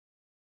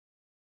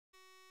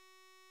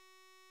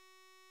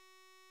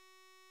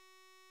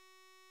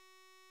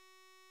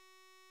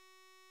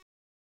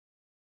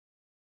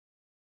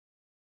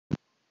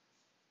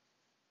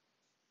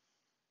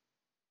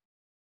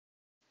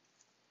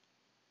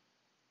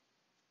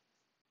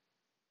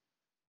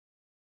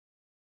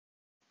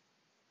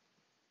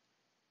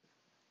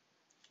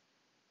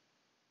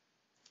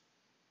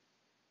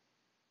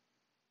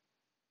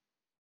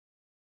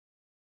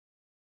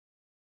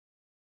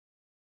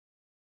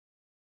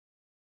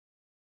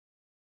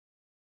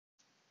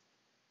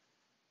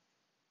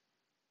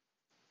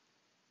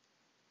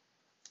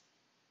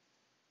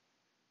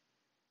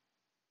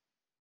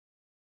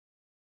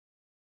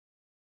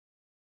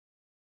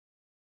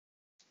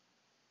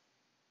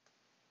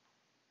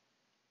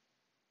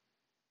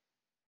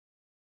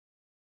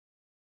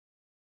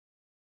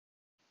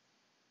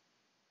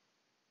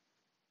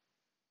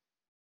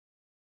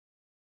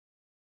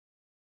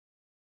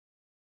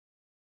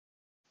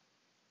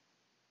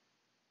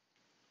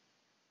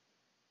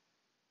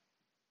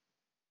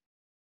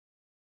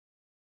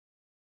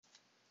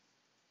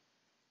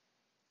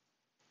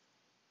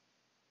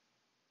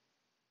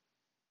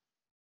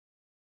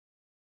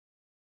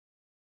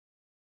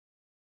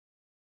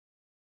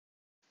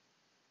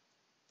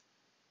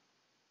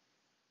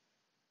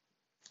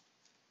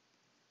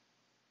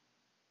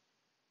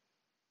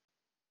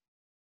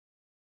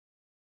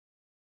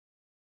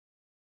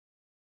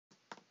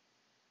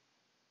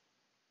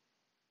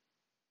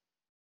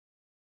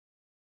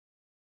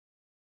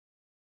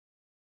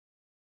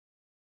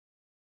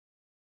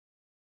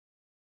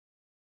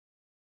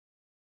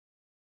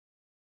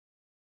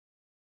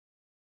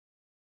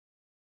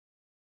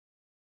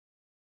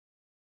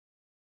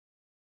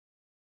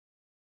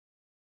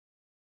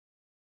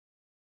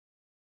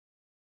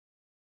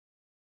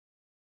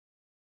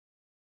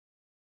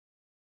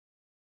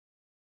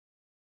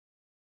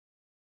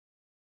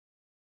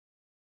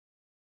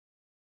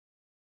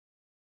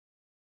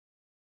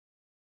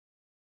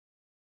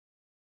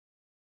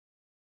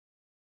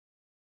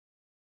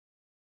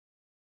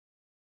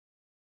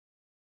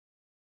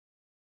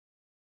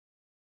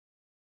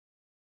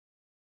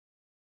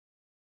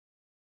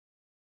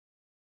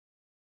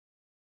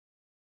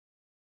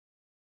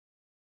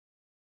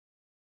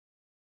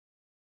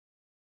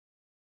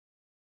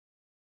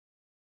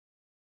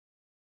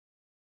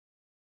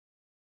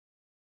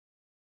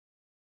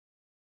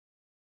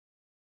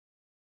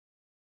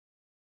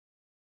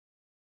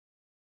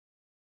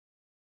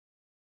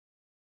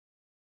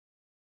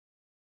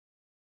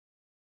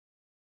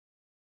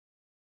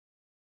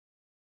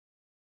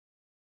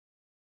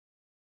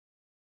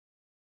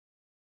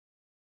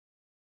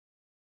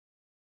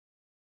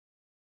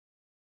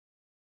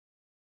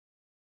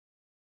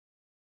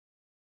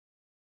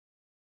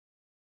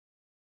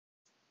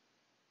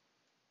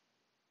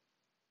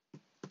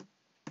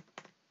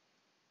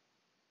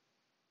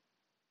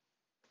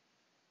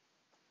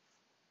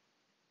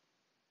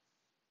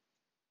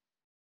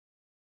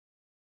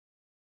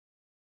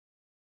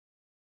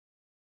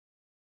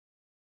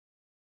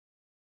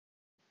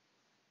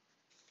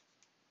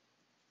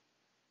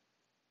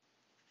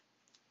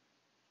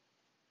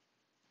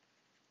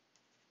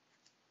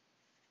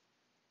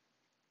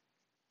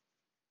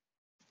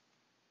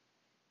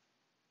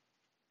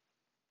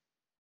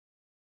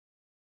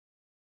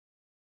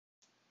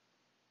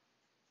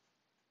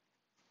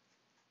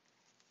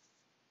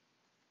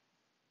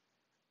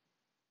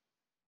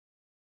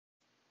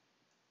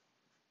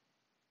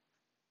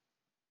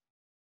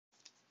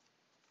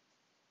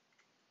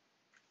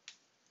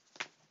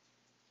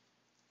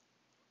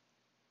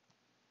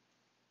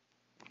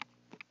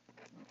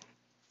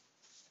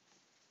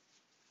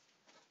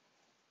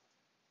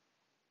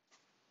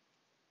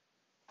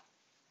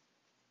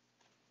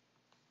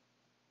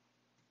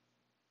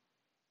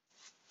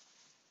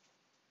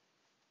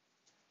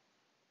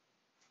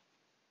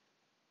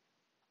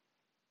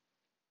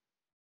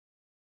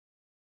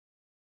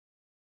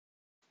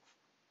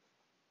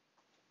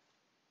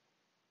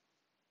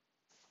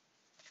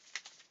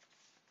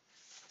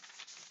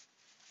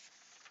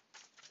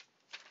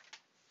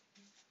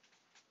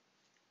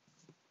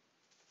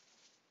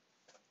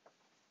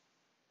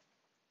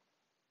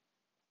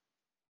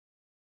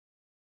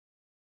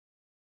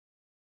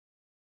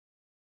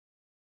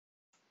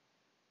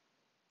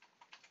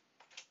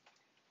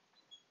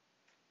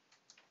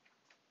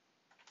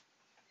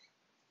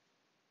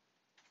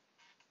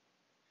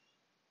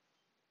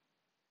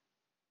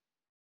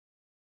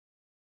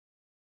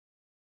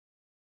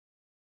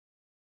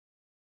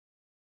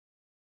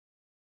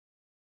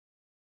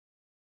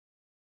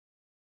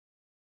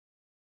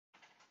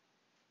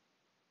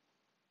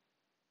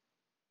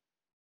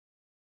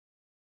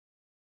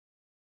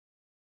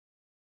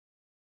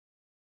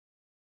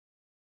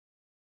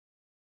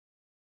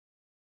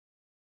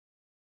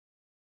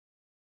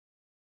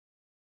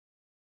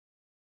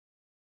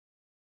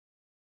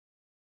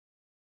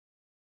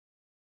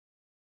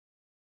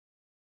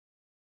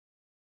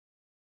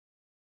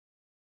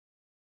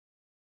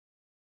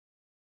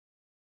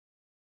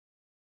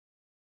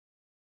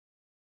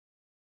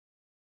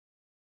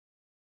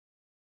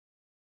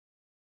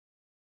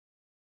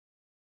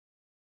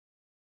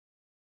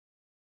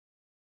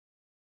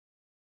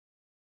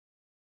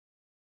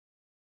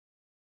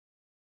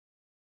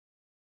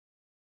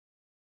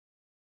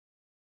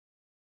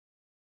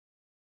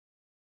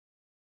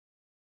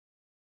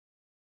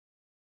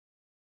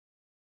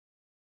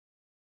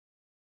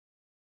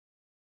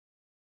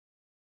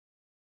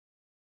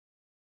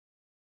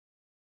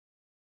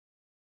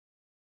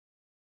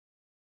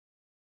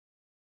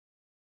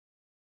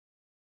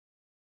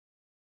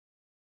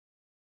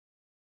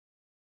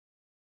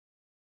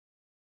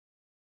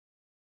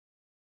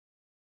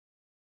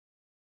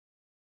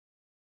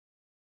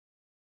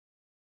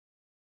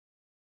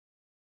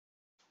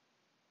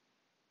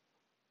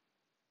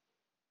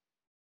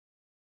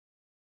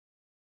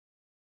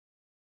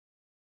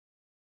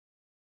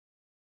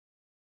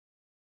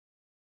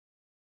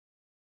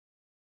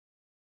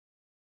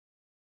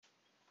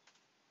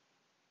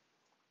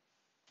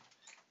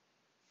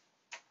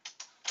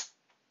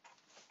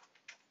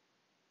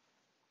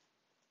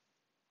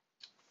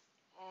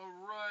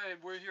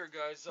Alright, we're here,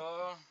 guys.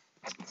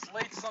 It's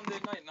late Sunday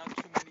night, not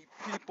too many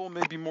people.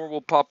 Maybe more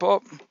will pop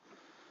up.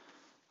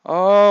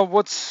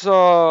 What's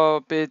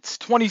up? It's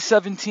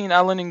 2017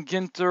 Allen and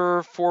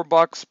Ginter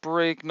 4-box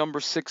break number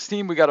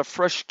 16. We got a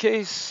fresh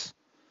case.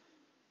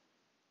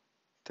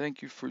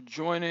 Thank you for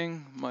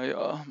joining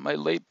my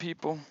late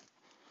people.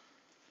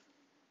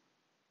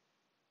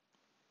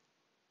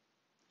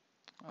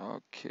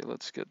 Okay,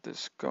 let's get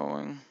this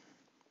going.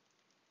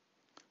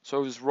 So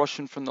I was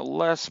rushing from the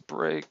last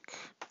break.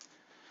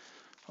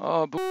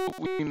 But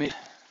we made.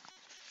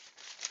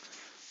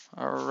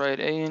 Alright,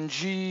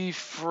 A&G,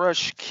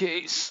 fresh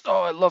case.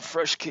 Oh, I love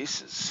fresh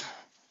cases.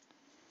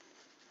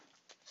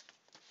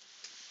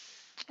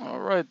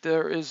 Alright,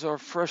 there is our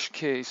fresh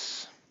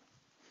case.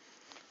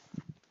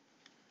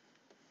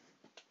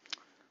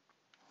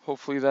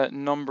 Hopefully that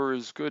number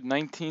is good.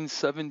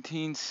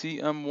 1917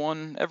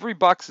 CM1. Every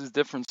box is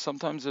different.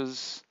 Sometimes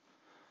there's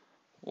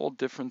all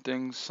different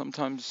things.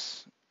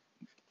 Sometimes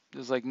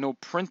there's like no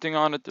printing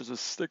on it. There's a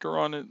sticker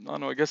on it. I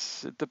don't know. I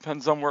guess it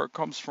depends on where it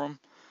comes from.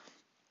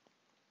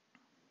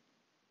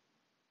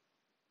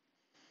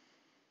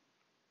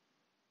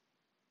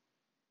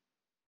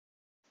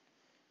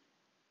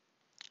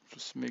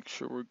 Just make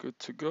sure we're good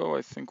to go.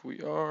 I think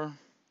we are.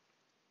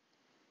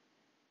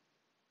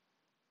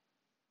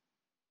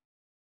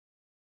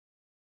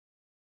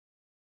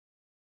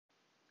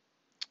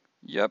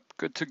 Yep,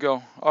 good to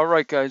go. All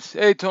right, guys.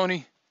 Hey,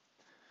 Tony.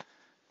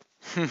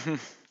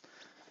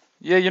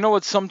 Yeah, you know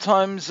what?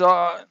 Sometimes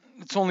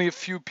it's only a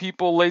few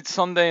people late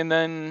Sunday, and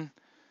then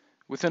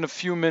within a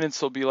few minutes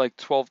there'll be like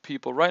 12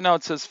 people. Right now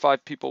it says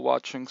 5 people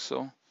watching,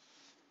 so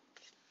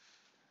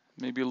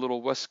maybe a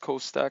little West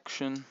Coast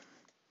action.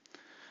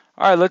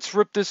 All right, let's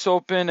rip this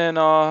open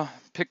and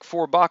pick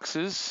 4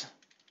 boxes.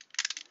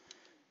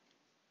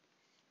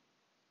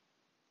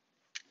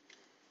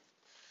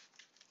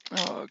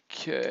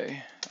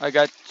 Okay, I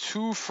got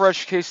 2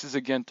 fresh cases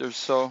of Ginter,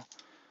 so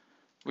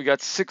we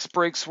got 6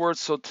 breaks worth.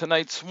 So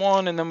tonight's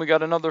 1, and then we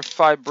got another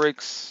 5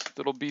 breaks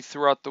that'll be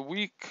throughout the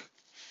week.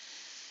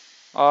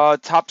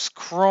 Topps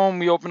Chrome,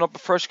 we opened up a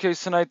fresh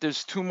case tonight.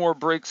 There's 2 more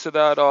breaks of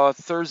that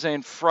Thursday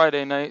and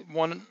Friday night,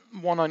 one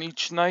on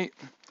each night.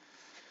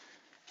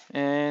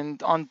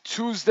 And on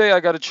Tuesday, I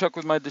got to check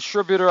with my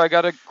distributor. I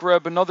got to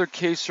grab another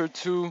case or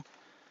 2,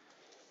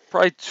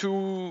 probably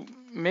 2,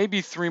 maybe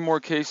 3 more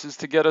cases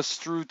to get us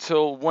through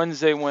till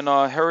Wednesday when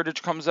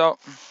Heritage comes out.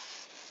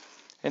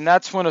 And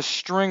that's when a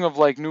string of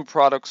like new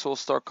products will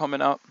start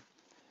coming out.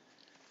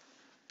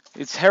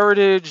 It's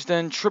Heritage,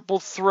 then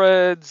Triple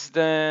Threads,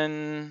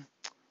 then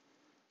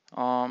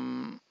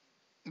Bowman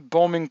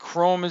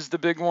Chrome is the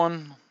big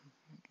one.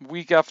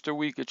 Week after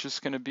week, it's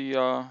just going to be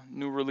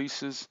new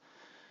releases.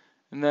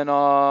 And then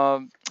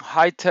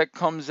High Tech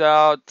comes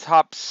out,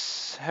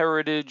 Topps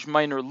Heritage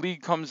Minor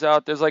League comes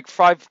out. There's like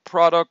 5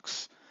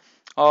 products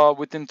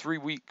within 3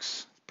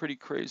 weeks. Pretty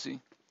crazy.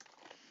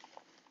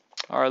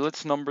 All right,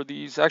 let's number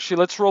these. Actually,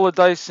 let's roll a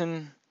dice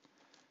and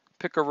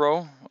pick a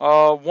row.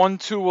 1,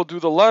 2 will do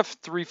the left.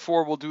 3,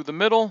 4 will do the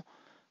middle.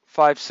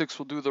 5, 6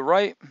 will do the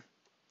right.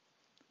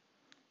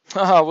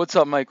 Haha, what's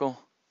up, Michael?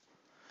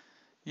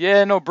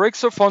 Yeah, no,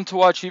 breaks are fun to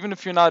watch, even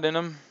if you're not in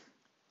them.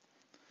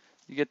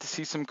 You get to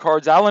see some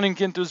cards. Allen and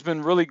Ginter's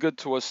been really good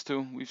to us,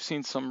 too. We've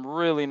seen some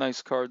really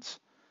nice cards.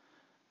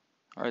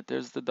 All right,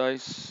 there's the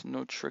dice.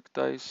 No trick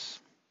dice.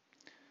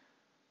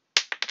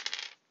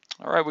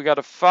 All right, we got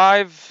a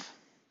 5.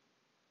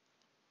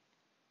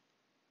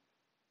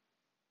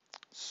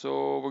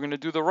 So we're going to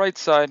do the right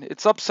side.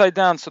 It's upside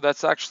down, so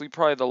that's actually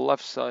probably the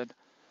left side.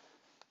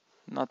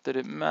 Not that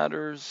it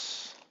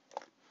matters.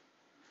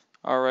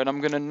 All right,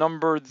 I'm going to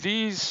number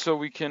these so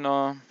we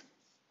can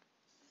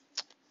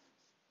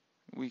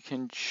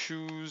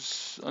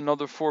choose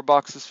another 4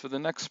 boxes for the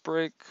next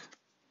break.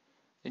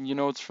 And you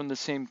know it's from the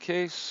same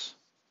case.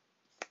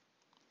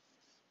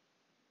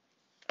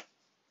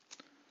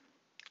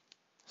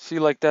 See,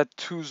 like that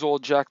 2's all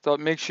jacked up.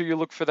 Make sure you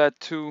look for that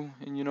 2,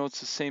 and you know it's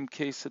the same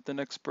case at the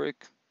next break.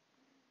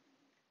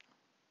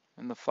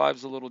 And the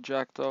 5's a little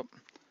jacked up.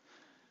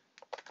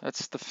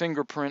 That's the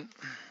fingerprint.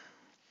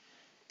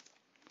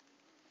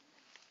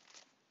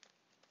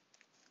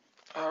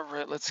 All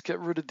right, let's get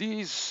rid of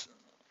these.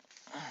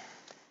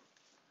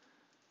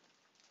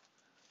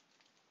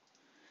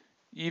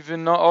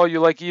 Even, oh, you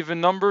like even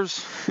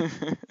numbers?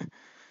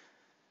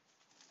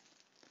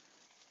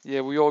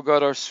 Yeah, we all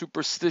got our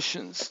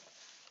superstitions.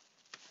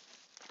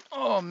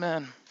 Oh,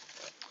 man.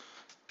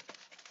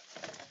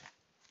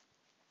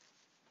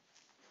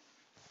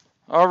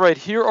 All right,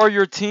 here are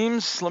your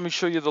teams. Let me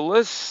show you the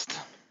list.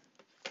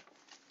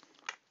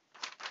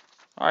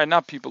 All right,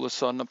 now people are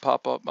starting to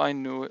pop up. I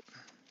knew it.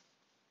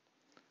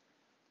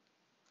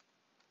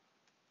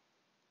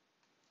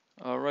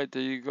 All right,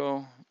 there you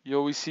go. You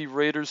always see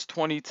Raiders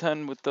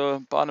 2010 with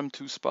the bottom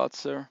 2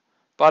 spots there.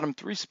 Bottom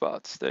 3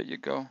 spots. There you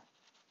go.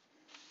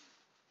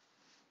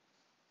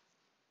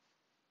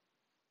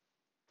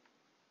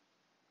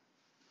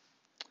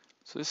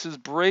 So this is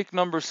break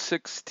number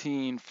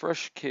 16,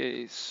 fresh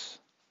case.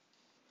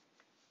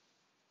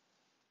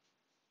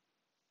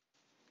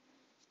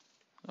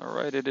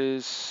 Alright, it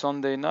is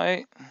Sunday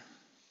night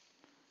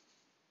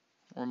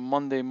or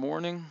Monday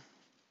morning.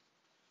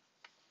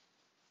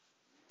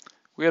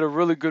 We had a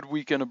really good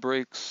weekend of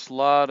breaks. A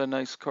lot of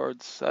nice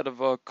cards. Out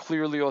of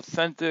Clearly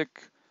Authentic,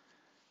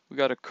 we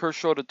got a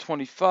Kershaw to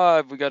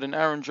 25. We got an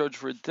Aaron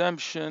Judge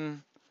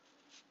Redemption.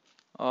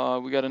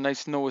 We got a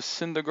nice Noah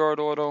Syndergaard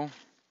auto.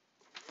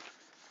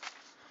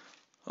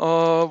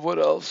 What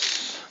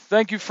else?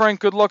 Thank you, Frank.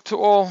 Good luck to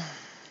all.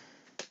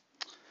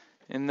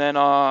 And then,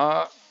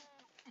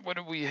 what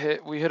did we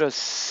hit? We hit a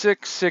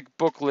sick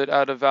booklet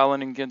out of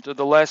Allen and Ginter.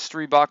 The last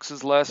 3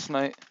 boxes last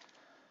night.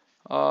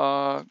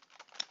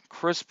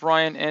 Chris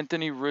Bryant,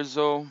 Anthony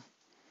Rizzo.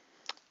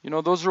 You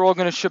know, those are all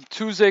going to ship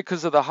Tuesday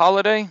because of the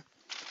holiday.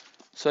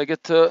 So I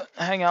get to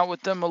hang out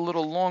with them a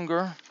little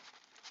longer.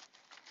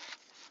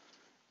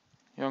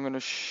 Here, I'm going to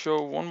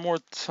show one more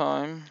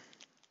time.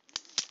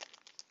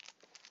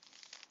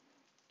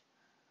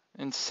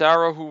 And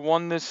Sarah, who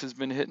won this, has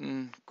been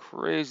hitting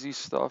crazy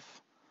stuff.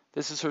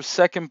 This is her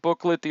second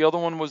booklet. The other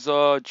one was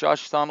a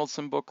Josh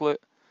Donaldson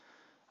booklet.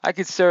 I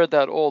could stare at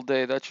that all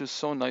day. That's just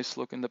so nice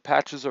looking. The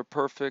patches are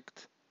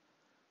perfect.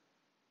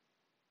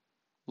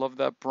 Love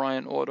that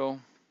Bryant auto.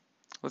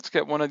 Let's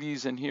get one of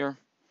these in here.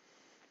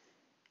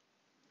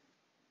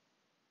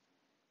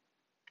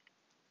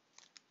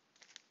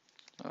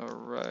 All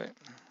right.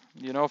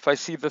 You know, if I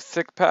see the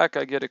thick pack,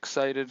 I get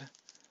excited.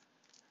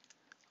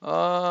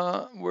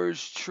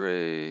 Where's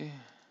Trey?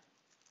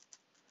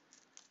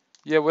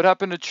 Yeah, what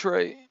happened to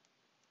Trey?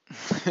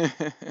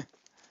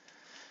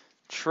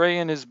 Trey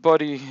and his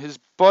buddy. His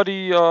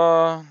buddy,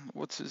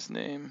 what's his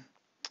name?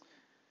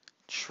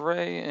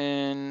 Trey,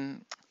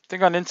 and I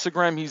think on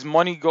Instagram he's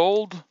Money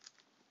Gold.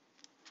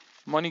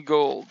 Money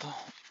Gold.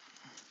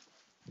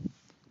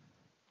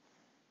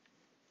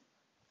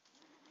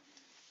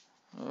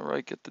 All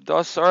right, get the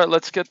dust. All right,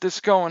 let's get this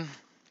going.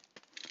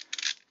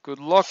 Good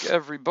luck,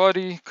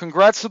 everybody.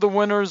 Congrats to the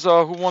winners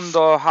who won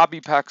the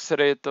hobby packs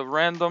today at the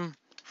random.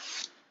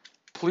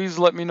 Please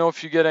let me know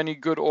if you get any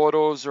good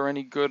autos or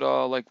any good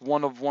like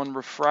 1-of-1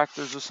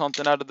 refractors or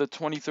something out of the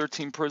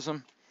 2013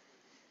 Prism.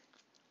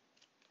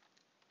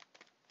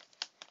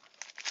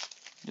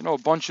 You know, a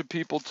bunch of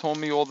people told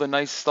me all the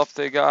nice stuff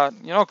they got.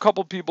 You know, a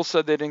couple people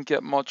said they didn't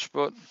get much,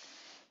 but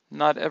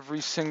not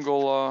every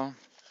single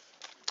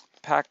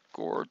pack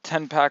or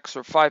 10 packs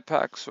or 5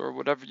 packs or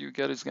whatever you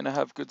get is going to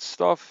have good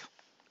stuff.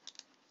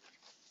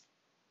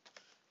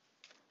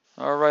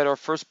 All right, our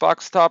first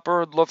box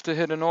topper. I'd love to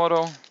hit an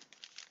auto.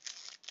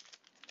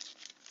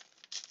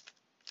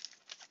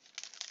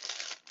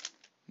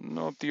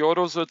 Nope, the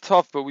autos are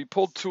tough, but we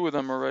pulled 2 of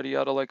them already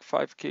out of like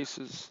 5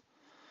 cases.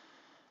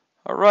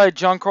 All right,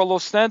 Giancarlo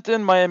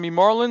Stanton, Miami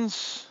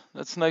Marlins.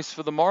 That's nice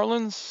for the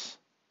Marlins.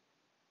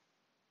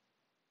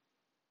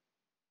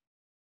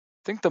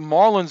 I think the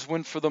Marlins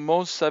went for the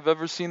most I've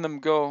ever seen them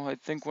go. I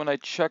think when I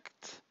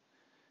checked,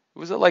 it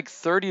was at like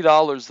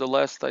 $30 the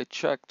last I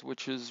checked,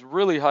 which is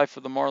really high for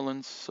the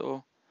Marlins.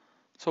 So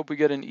let's hope we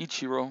get an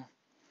Ichiro.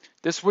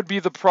 This would be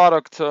the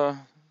product to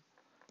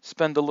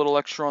spend a little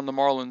extra on the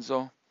Marlins,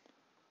 though.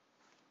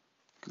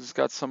 Because it's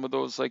got some of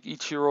those like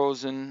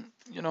Ichiros, and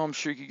you know, I'm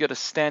sure you could get a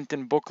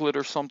Stanton booklet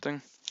or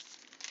something.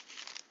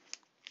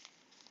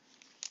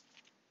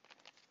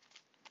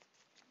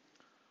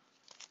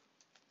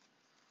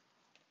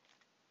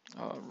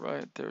 All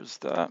right, there's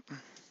that.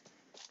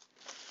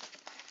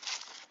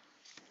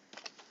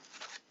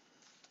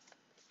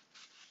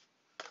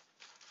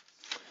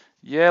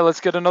 Yeah, let's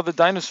get another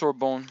dinosaur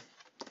bone.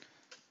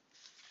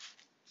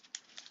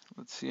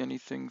 Let's see,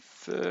 anything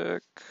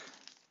thick.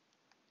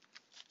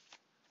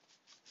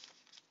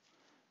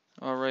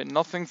 All right,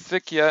 nothing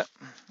thick yet.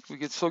 We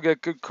could still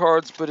get good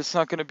cards, but it's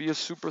not going to be a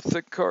super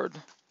thick card.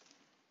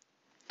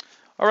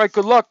 All right,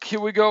 good luck.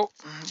 Here we go.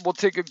 We'll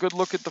take a good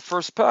look at the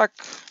first pack.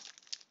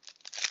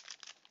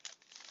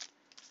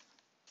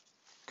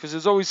 Because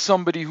there's always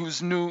somebody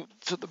who's new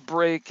to the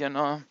break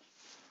and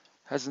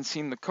hasn't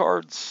seen the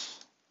cards.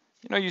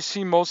 You know, you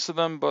see most of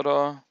them, but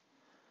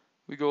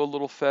we go a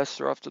little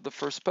faster after the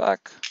first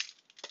pack.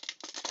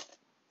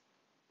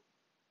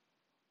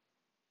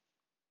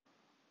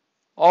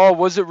 Oh,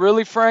 was it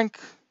really, Frank?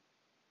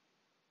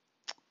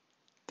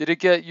 Did it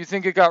get, you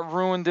think it got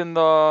ruined in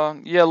the,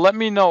 yeah, let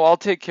me know. I'll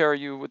take care of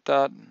you with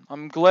that.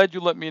 I'm glad you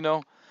let me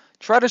know.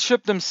 Try to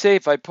ship them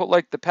safe. I put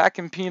like the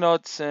packing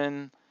peanuts,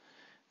 and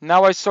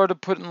now I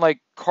started putting like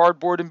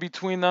cardboard in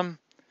between them.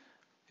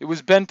 It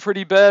was been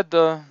pretty bad.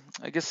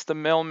 I guess the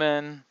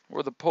mailman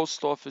or the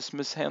post office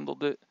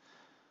mishandled it.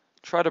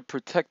 Try to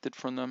protect it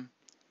from them.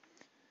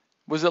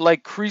 Was it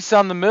like crease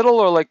on the middle,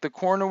 or like the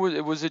corner,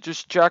 was it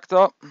just jacked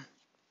up?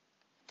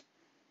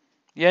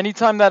 Yeah,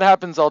 anytime that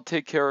happens, I'll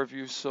take care of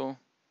you, so.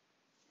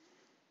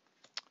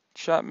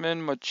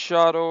 Chapman,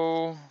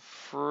 Machado,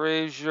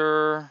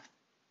 Frazier,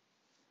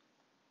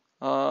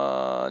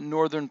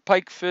 Northern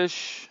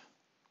Pikefish.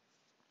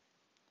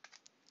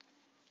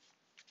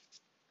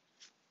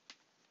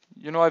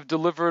 You know, I've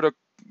delivered a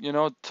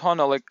ton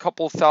of like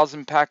couple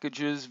thousand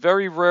packages.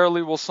 Very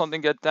rarely will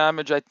something get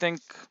damaged. I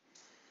think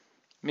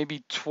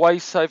maybe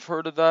twice I've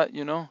heard of that,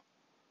 you know.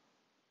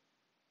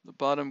 The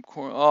bottom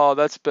corner. Oh,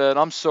 that's bad.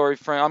 I'm sorry,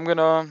 Frank. I'm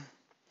gonna,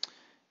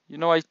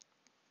 I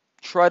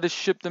try to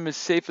ship them as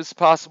safe as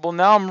possible.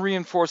 Now I'm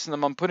reinforcing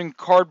them. I'm putting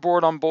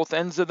cardboard on both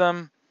ends of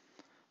them.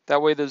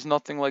 That way there's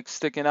nothing like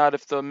sticking out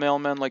if the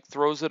mailman like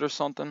throws it or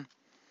something.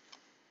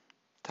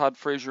 Todd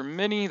Frazier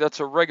Mini. That's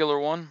a regular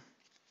one.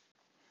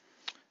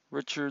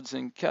 Richards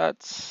and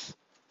Katz.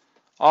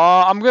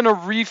 I'm gonna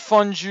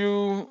refund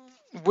you.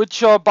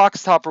 Which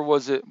box topper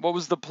was it? What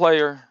was the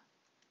player?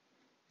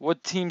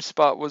 What team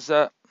spot was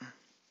that?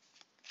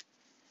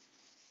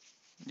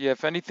 Yeah,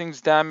 if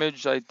anything's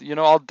damaged,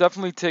 I'll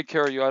definitely take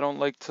care of you. I don't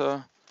like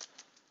to.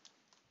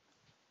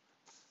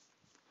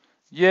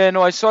 Yeah,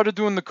 no, I started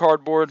doing the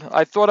cardboard.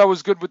 I thought I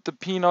was good with the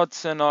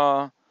peanuts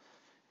and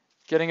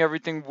getting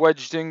everything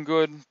wedged in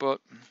good, but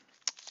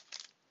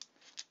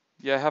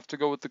yeah, I have to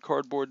go with the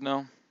cardboard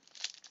now.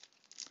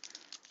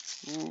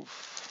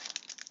 Oof.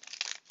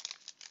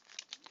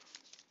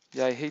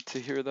 Yeah, I hate to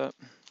hear that.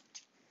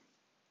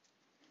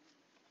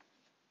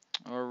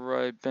 All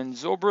right, Ben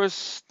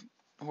Zobrist,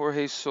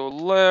 Jorge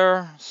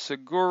Soler,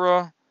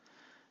 Segura,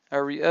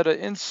 Arrieta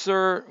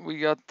insert. We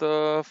got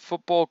the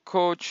football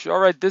coach. All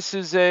right, this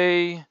is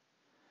a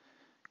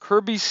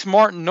Kirby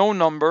Smart no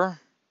number.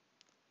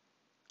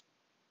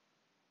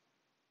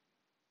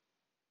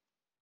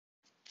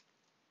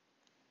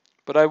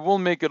 But I will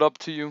make it up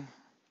to you.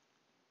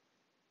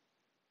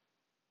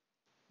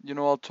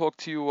 I'll talk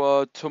to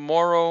you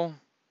tomorrow,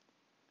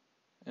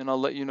 and I'll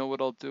let you know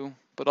what I'll do.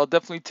 But I'll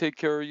definitely take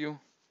care of you.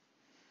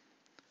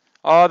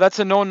 That's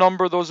a no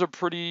number. Those are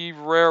pretty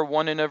rare,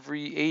 one in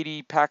every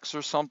 80 packs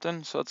or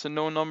something. So that's a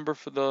no number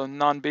for the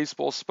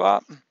non-baseball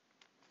spot.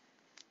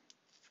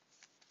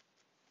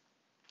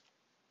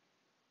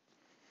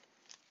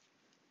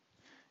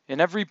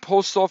 And every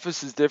post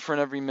office is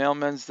different. Every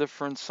mailman's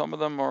different. Some of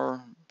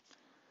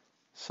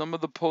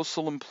the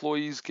postal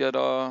employees get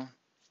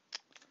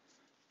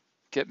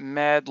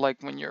mad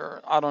like when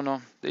I don't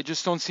know. They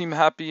just don't seem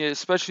happy,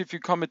 especially if you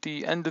come at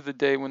the end of the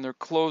day when they're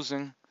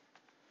closing.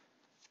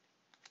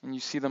 And you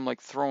see them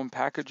like throwing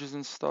packages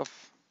and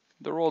stuff.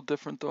 They're all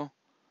different though.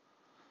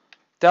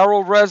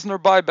 Darryl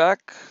Rasner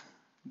buyback.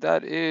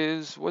 That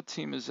is, what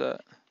team is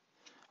that?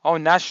 Oh,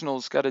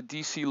 Nationals got a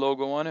DC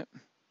logo on it.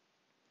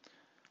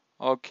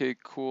 Okay,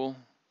 cool.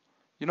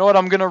 You know what?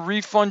 I'm going to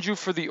refund you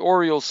for the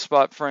Orioles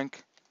spot,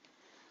 Frank.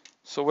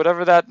 So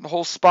whatever that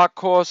whole spot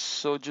costs,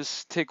 so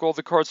just take all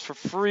the cards for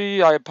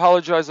free. I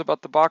apologize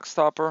about the box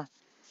topper.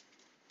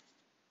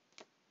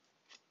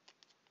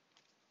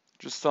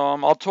 Just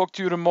I'll talk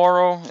to you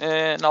tomorrow,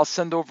 and I'll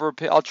send over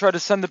I'll try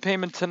to send the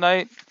payment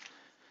tonight.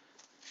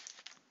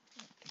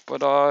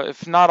 But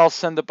if not, I'll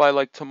send it by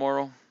like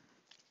tomorrow.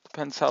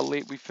 Depends how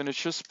late we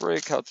finish this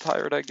break, how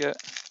tired I get.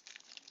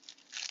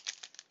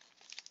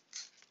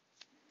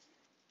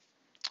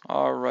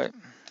 All right.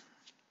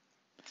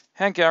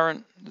 Hank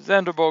Aaron,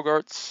 Xander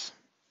Bogaerts,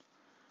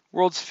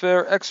 World's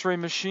Fair X-Ray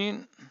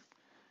Machine,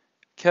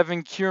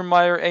 Kevin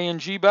Kiermaier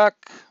A&G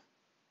back.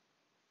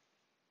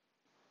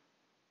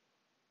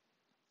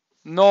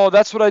 No,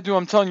 that's what I do.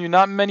 I'm telling you,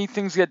 not many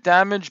things get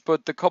damaged,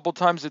 but the couple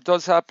times it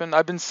does happen.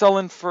 I've been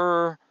selling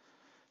for,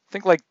 I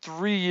think, like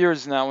 3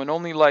 years now, and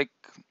only like,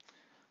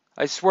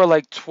 I swear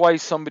like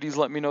twice somebody's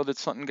let me know that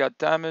something got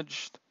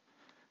damaged.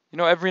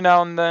 Every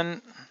now and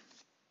then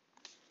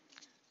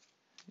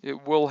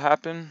it will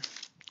happen.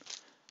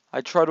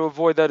 I try to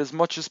avoid that as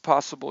much as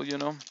possible,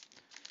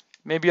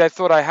 Maybe I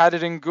thought I had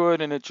it in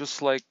good and it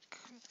just like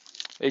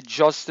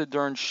adjusted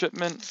during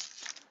shipment.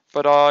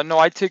 But no,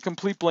 I take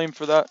complete blame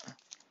for that.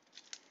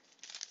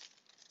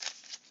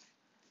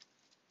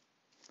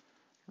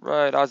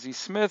 Right, Ozzie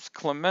Smith,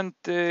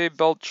 Clemente,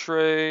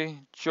 Beltre,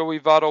 Joey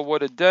Votto,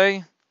 what a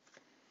day.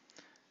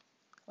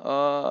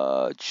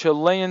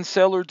 Chilean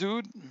Sailor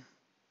Dude.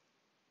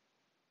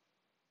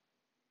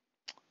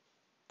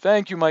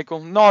 Thank you,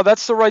 Michael. No,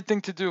 that's the right thing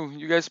to do.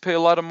 You guys pay a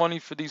lot of money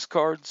for these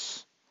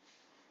cards.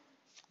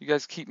 You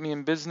guys keep me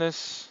in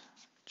business.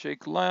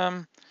 Jake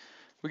Lamb.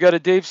 We got a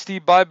Dave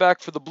Steve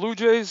buyback for the Blue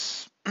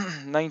Jays.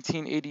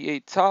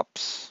 1988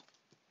 tops.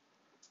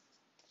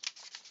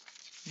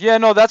 Yeah,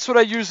 no, that's what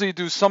I usually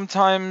do.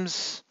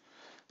 Sometimes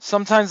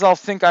I'll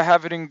think I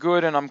have it in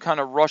good and I'm kind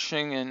of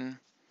rushing, and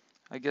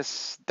I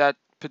guess that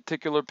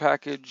particular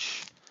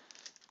package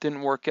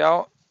didn't work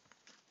out.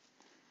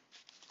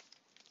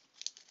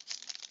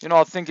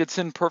 I'll think it's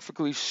in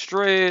perfectly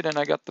straight and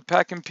I got the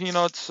packing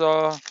peanuts.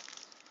 I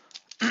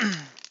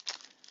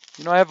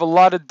have a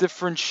lot of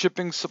different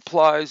shipping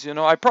supplies.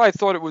 I probably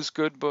thought it was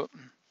good, but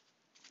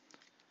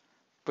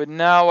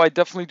now I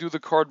definitely do the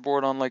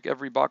cardboard on like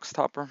every box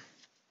topper.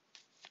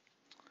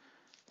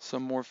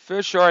 Some more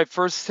fish. All right,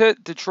 first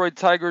hit, Detroit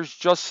Tigers,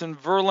 Justin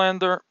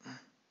Verlander.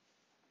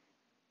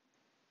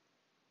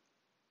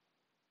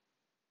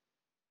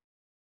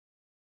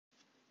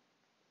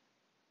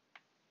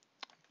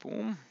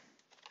 Boom.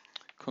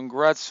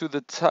 Congrats to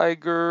the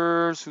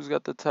Tigers. Who's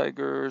got the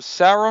Tigers?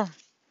 Sarah.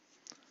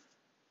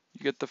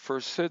 You get the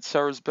first hit.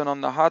 Sarah's been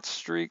on the hot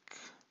streak.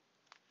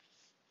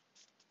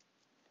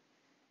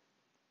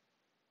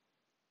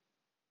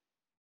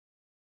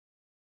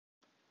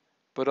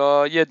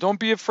 But yeah, don't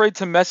be afraid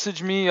to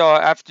message me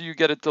after you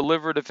get it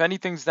delivered. If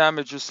anything's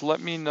damaged, just let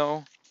me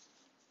know.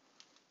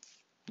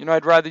 You know,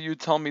 I'd rather you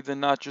tell me than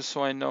not, just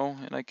so I know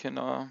and I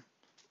can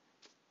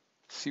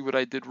see what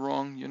I did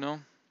wrong, you know,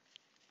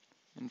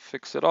 and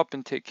fix it up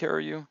and take care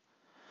of you.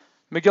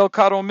 Miguel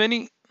Cotto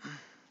Mini,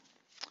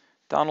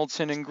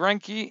 Donaldson and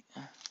Greinke.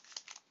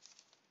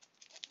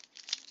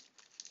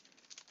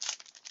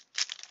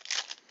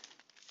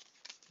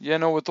 You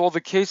know, with all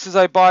the cases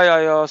I buy,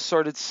 I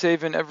started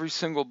saving every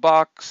single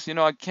box. You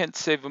know, I can't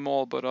save them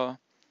all, but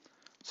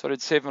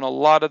started saving a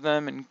lot of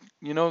them and,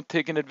 you know,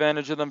 taking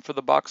advantage of them for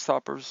the box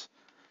toppers.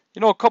 You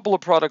know, a couple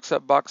of products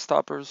have box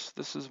toppers.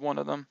 This is one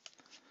of them.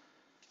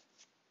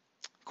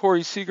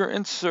 Corey Seager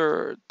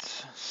insert.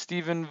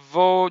 Stephen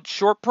Vogt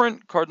short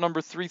print, card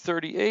number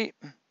 338.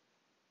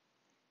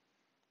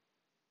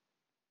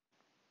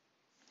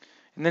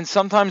 And then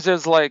sometimes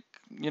there's like,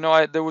 you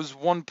know, there was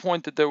one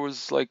point that there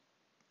was like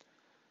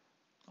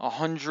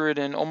 100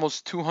 and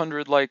almost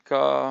 200 like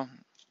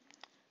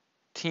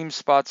team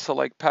spots to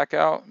like pack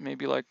out,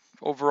 maybe like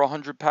over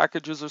 100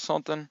 packages or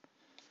something.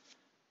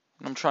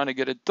 And I'm trying to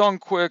get it done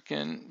quick,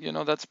 and you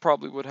know, that's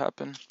probably what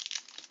happened.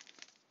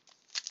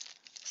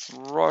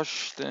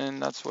 Rushed,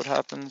 and that's what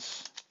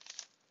happens.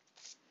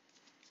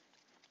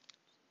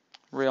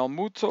 Real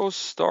Mutos,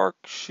 Stark,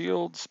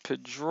 Shields,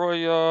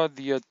 Pedroia,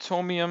 the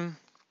Atomium.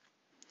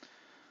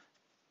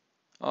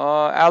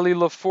 Ali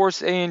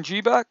LaForce, A and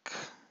G back.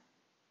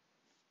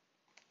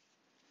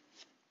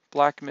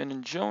 Blackman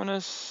and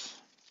Jonas.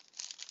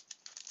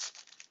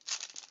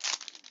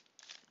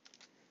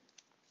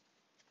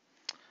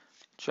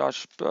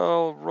 Josh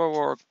Bell,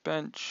 Roark,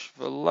 Bench,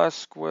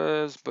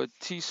 Velasquez,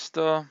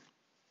 Batista.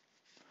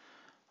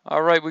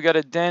 All right, we got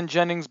a Dan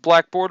Jennings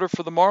black border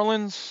for the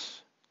Marlins.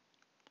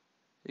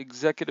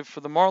 Executive for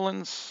the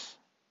Marlins.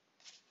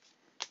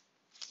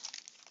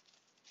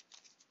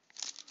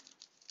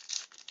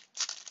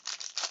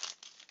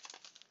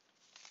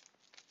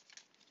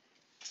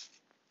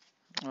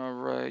 All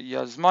right,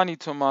 Yasmani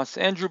Tomas,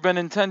 Andrew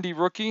Benintendi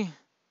rookie.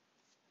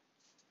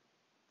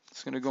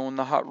 It's going to go in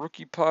the hot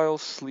rookie pile,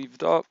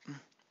 sleeved up.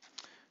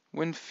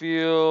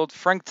 Winfield,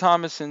 Frank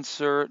Thomas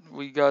insert.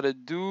 We got a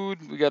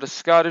dude, we got a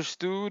Scottish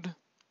dude.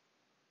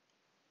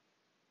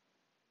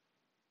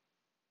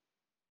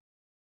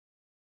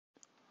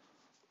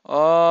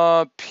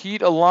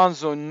 Pete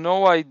Alonso,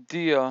 no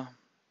idea.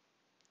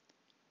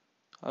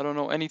 I don't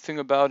know anything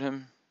about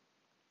him.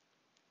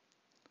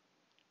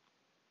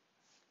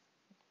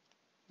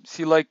 Is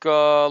he like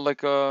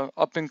a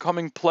up and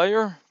coming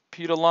player?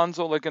 Pete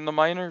Alonso, like in the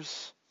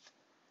minors?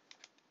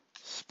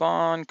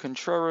 Spawn,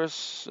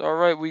 Contreras. All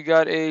right, we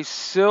got a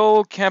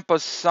Sil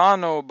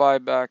Campusano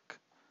buyback.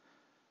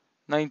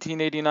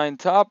 1989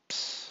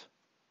 tops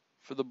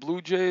for the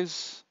Blue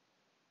Jays.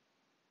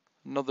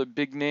 Another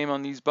big name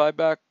on these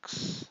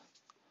buybacks.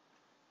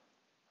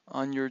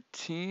 On your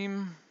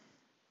team.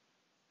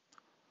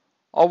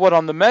 Oh, what,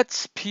 on the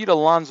Mets? Pete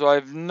Alonso. I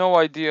have no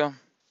idea.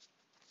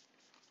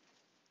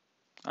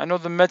 I know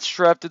the Mets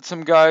drafted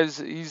some guys.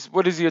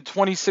 What is he, a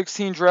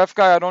 2016 draft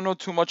guy? I don't know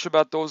too much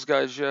about those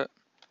guys yet.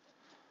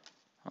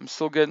 I'm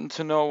still getting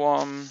to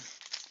know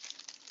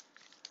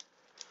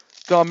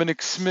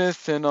Dominic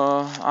Smith and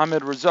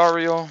Ahmed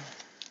Rosario,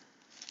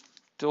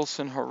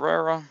 Dilson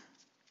Herrera,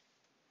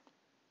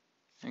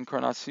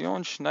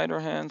 Encarnacion,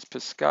 Schneiderhands,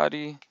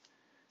 Piscotty.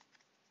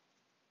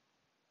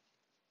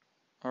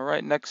 All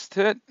right, next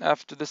hit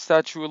after the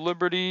Statue of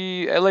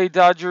Liberty, LA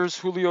Dodgers,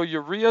 Julio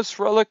Urias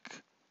relic.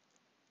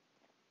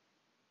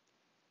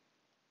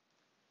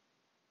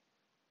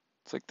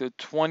 It's like the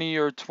 20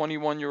 or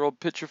 21-year-old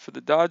pitcher for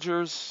the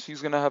Dodgers.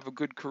 He's going to have a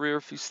good career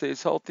if he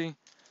stays healthy.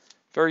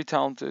 Very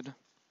talented.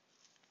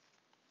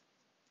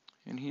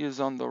 And he is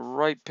on the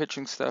right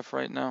pitching staff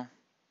right now.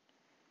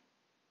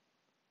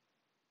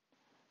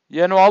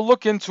 Yeah, no, I'll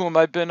look into him.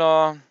 I've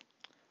been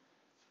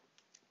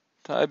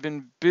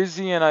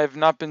busy and I've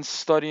not been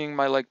studying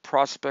my like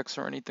prospects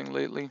or anything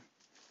lately.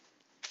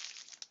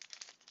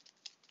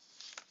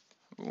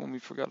 Ooh, we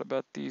forgot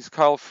about these.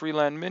 Kyle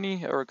Freeland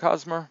mini, Eric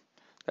Hosmer.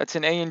 That's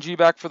an A and G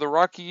back for the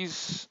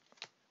Rockies.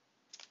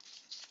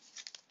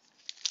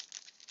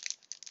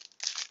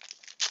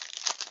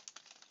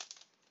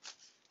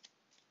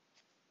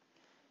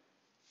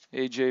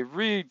 AJ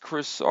Reed,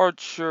 Chris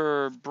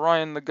Archer,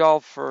 Brian the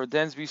Golfer,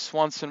 Dansby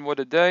Swanson, what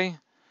a day.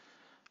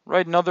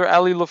 Right, another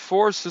Ali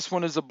LaForce. This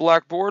one is a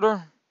black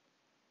border.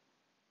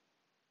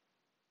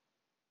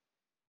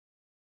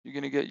 You're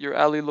going to get your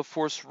Ali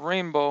LaForce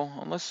rainbow,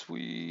 unless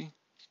we...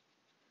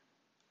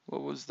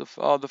 What was the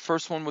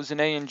first one was an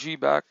A and G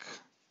back.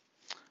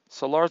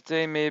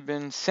 Solarte may have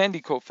been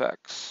Sandy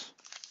Koufax.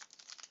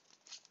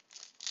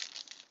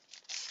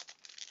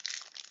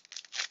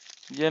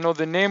 Yeah, no,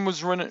 the name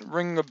was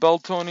ringing a bell,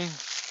 Tony.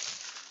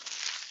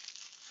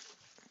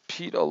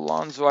 Pete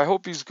Alonso. I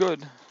hope he's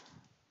good.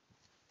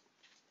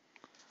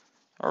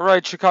 All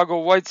right,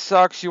 Chicago White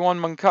Sox, Yoan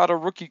Moncada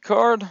rookie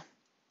card.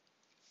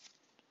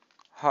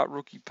 Hot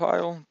rookie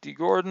pile. D.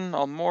 Gordon,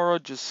 Almora,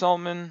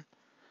 Gisselman,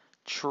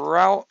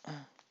 Trout.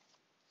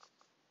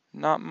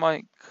 Not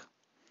Mike.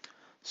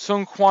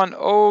 Sung Kwan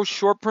Oh,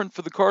 short print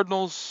for the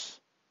Cardinals.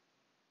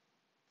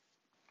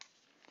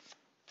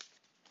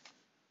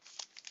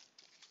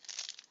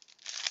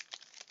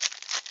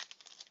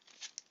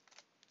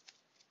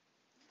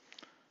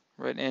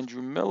 Right,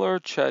 Andrew Miller,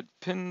 Chad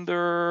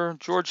Pinder,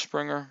 George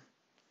Springer,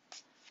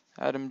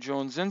 Adam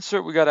Jones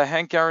insert. We got a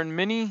Hank Aaron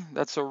mini.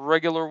 That's a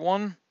regular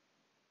one.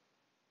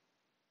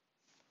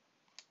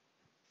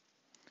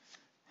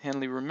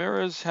 Hanley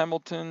Ramirez,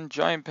 Hamilton,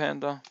 Giant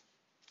Panda.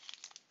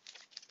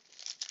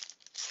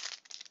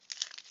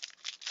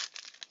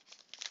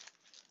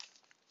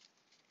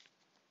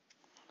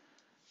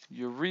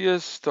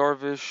 Urias,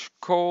 Darvish,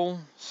 Cole,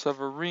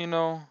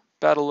 Severino,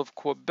 Battle of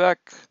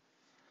Quebec.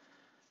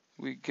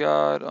 We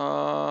got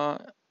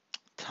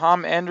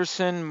Tom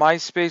Anderson,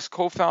 MySpace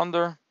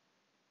co-founder.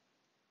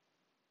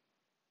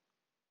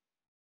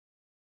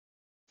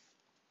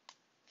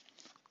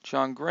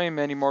 John Gray,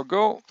 Manny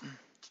Margot.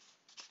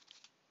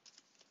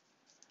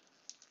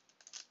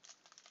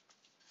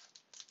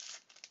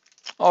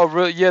 Oh,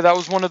 really? Yeah, that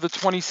was one of the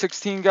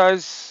 2016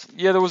 guys.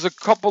 Yeah, there was a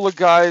couple of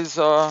guys.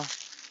 I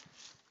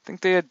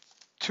think they had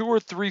 2 or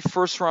 3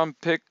 first-round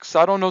picks.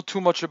 I don't know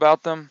too much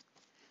about them,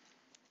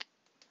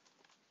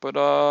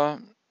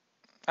 but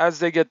as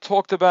they get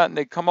talked about and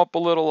they come up a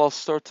little, I'll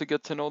start to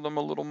get to know them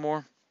a little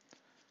more.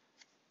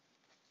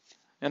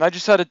 And I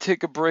just had to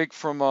take a break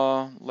from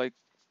like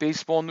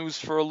baseball news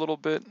for a little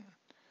bit.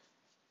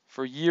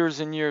 For years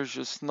and years,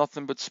 just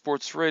nothing but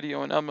sports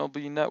radio and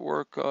MLB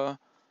Network.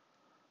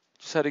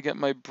 Just had to get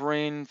my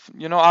brain.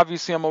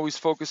 Obviously I'm always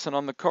focusing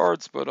on the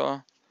Cards,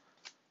 but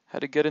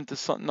had to get into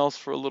something else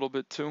for a little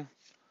bit too.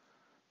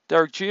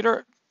 Derek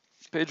Jeter,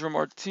 Pedro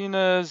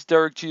Martinez,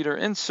 Derek Jeter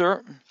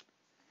insert.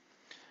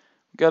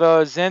 Got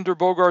a Xander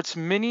Bogaerts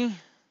mini.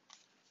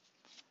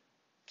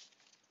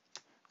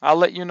 I'll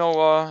let you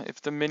know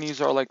if the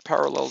minis are like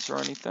parallels or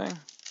anything.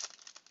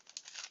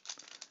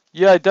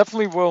 Yeah, I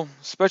definitely will,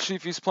 especially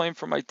if he's playing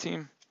for my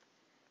team.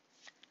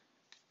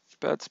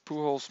 Betts,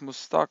 Pujols,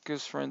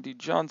 Moustakas, Randy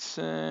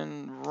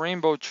Johnson,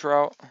 Rainbow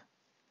Trout.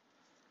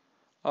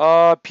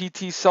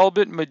 P.T.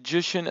 Selbit,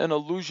 Magician and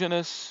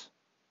Illusionist.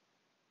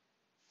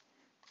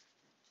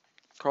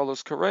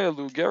 Carlos Correa,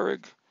 Lou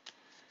Gehrig.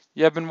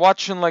 Yeah, I've been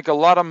watching like a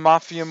lot of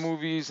mafia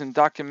movies and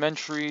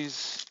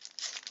documentaries.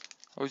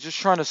 I was just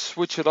trying to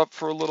switch it up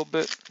for a little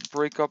bit,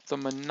 break up the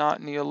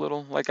monotony a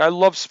little. Like, I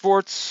love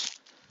sports.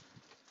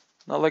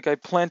 Not like I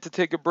plan to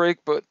take a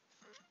break, but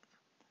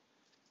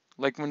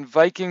like when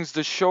Vikings,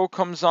 the show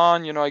comes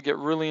on, I get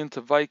really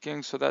into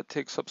Vikings, so that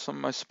takes up some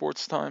of my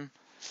sports time.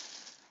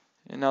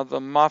 And now the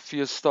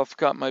mafia stuff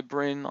got my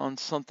brain on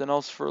something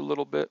else for a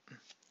little bit.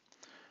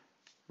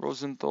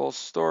 Rosenthal,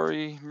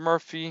 Story,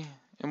 Murphy.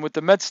 And with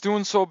the Mets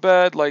doing so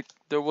bad, like,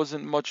 there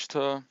wasn't much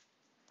to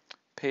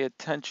pay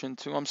attention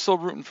to. I'm still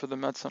rooting for the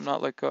Mets. I'm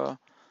not like a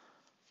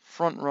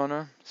front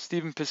runner.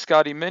 Steven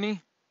Piscotty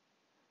mini.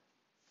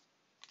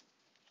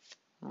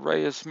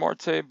 Reyes,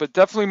 Marte. But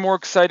definitely more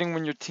exciting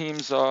when your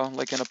team's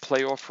like in a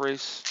playoff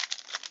race.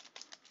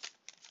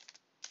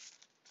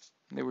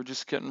 They were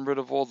just getting rid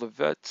of all the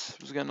vets.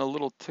 I was getting a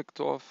little ticked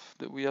off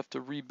that we have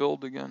to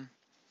rebuild again.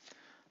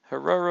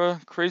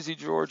 Herrera, Crazy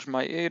George,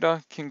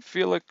 Maeda, King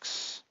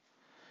Felix,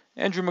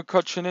 Andrew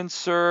McCutcheon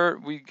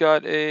insert. We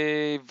got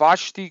a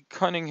Vashti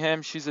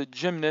Cunningham. She's a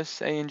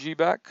gymnast. A&G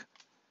back.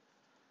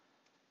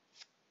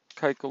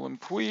 Keuchel and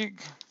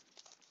Puig.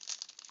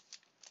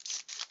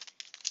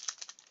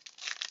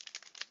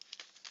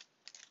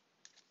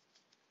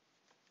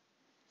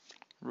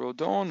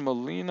 Rodon,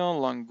 Molina,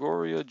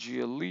 Longoria,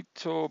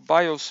 Giolito,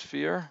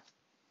 Biosphere.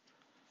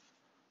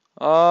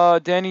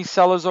 Danny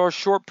Salazar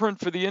short print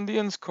for the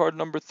Indians, card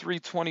number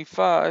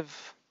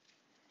 325.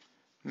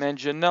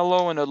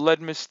 Manganiello and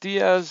Aledmus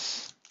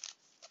Diaz.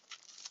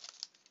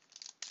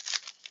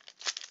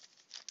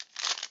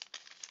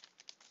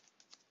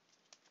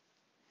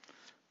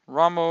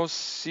 Ramos,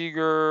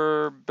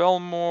 Seager,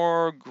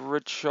 Belmore,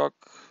 Grichuk,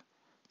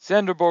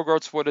 Xander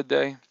Bogaerts, what a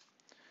day.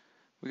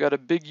 We got a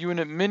big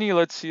unit mini.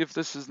 Let's see if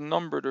this is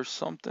numbered or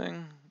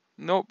something.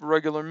 Nope,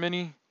 regular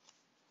mini.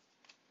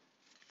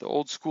 The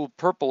old school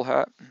purple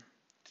hat.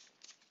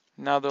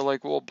 Now they're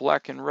like all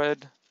black and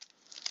red.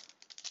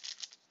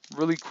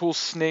 Really cool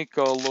snake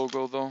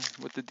logo though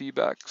with the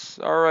D-backs.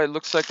 Alright,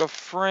 looks like a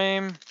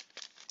frame.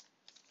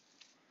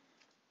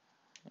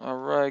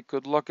 Alright,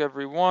 good luck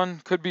everyone.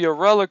 Could be a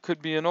relic,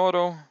 could be an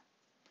auto.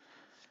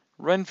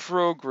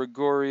 Renfro,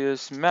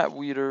 Gregorius, Matt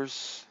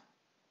Wieters.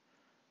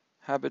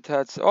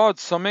 Habitats. Oh,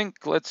 it's some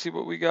ink. Let's see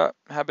what we got.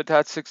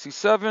 Habitat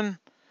 67.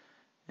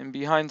 And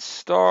behind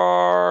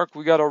Stark,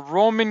 we got a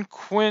Roman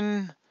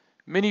Quinn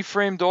mini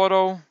framed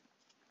auto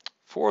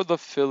for the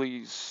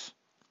Phillies.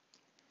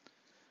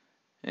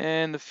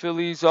 And the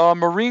Phillies,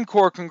 Marine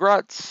Corps,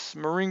 congrats.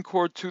 Marine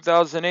Corps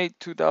 2008,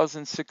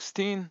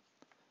 2016.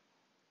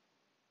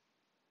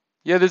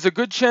 Yeah, there's a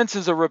good chance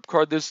it's a rip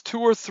card. There's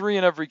 2 or 3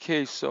 in every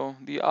case, so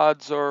the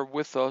odds are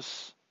with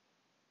us.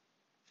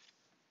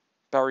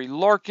 Barry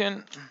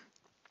Larkin.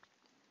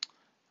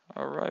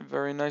 All right,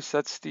 very nice.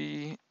 That's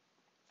the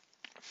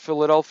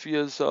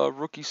Philadelphia's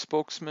rookie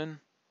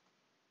spokesman.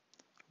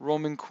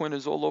 Roman Quinn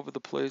is all over the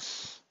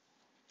place.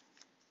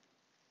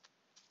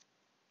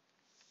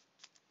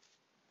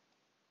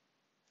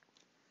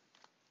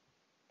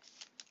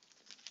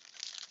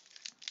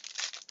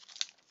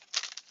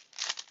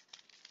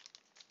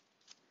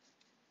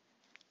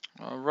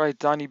 All right,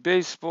 Donnie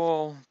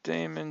Baseball,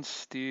 Damon,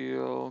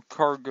 Steel,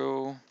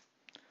 Cargo.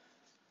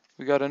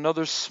 We got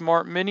another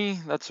Smart Mini.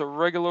 That's a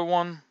regular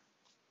one.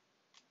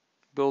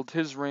 Build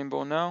his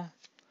rainbow now.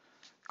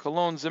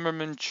 Cologne,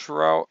 Zimmerman,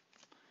 Trout.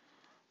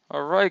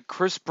 All right,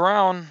 Chris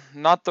Brown,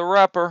 not the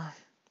rapper.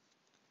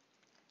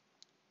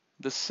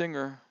 The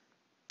singer.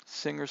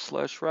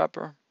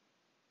 Singer/rapper.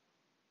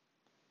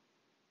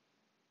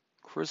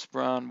 Chris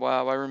Brown.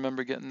 Wow, I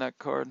remember getting that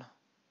card.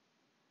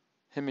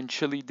 Him and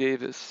Chili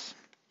Davis.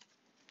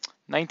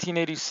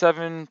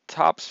 1987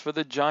 tops for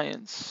the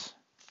Giants.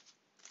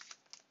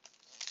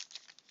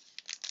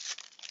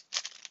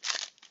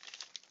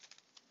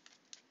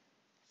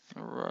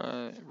 All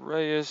right,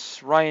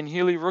 Reyes, Ryan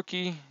Healy,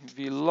 rookie,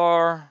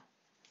 Villar,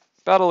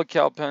 Battle of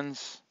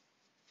Cowpens.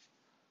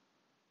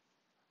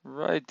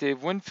 Right,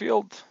 Dave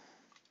Winfield.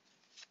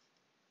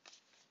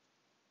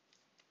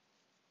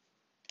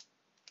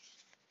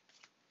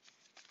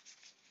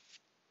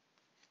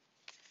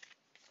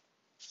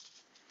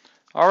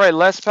 All right,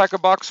 last pack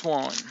of box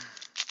one.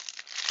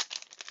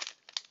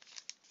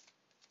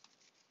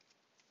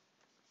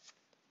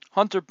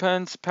 Hunter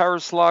Pence,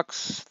 Paris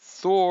Locks,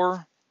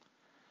 Thor,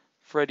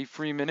 Freddie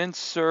Freeman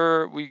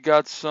insert. We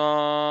got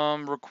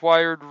some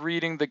required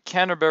reading the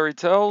Canterbury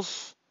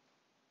Tales.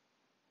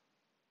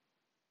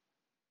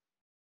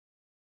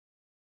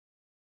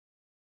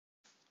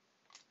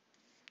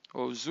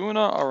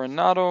 Ozuna,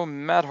 Arenado,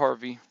 Matt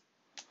Harvey.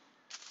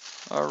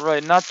 All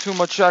right, not too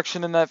much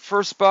action in that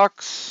first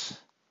box.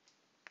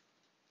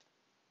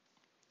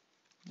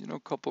 You know, a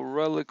couple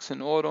relics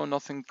and auto,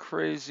 nothing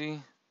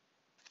crazy.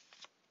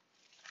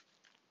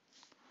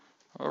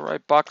 All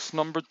right, box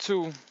number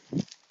 2.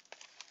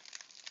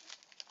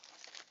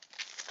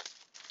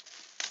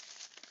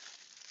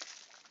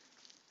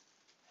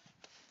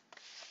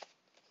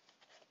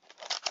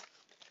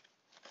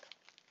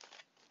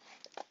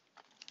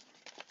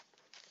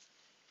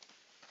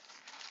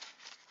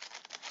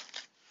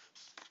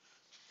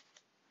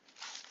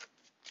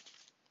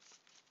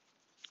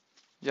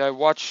 Yeah, I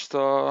watched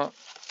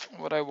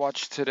what I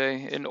watched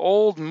today. An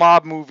old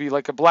mob movie,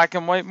 like a black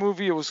and white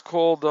movie. It was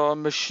called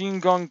Machine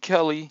Gun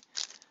Kelly.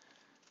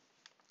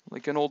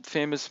 Like an old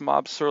famous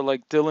mobster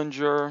like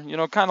Dillinger. You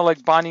know, kind of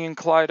like Bonnie and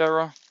Clyde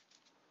era.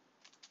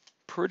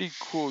 Pretty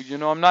cool. You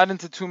know, I'm not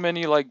into too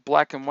many like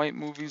black and white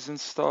movies and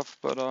stuff,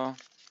 but I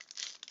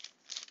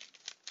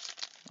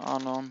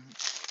don't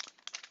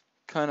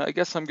know. I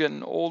guess I'm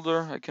getting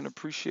older. I can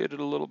appreciate it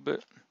a little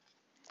bit.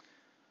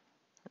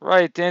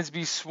 Right,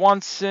 Dansby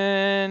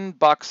Swanson,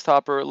 box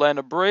topper,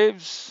 Atlanta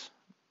Braves.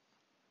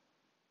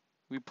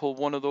 We pull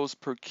one of those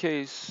per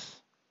case,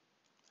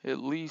 at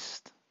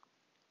least.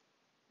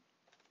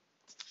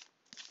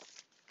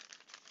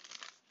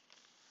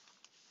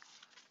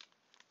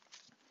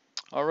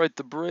 All right,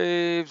 the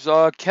Braves.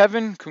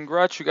 Kevin,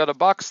 congrats, you got a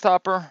box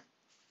topper.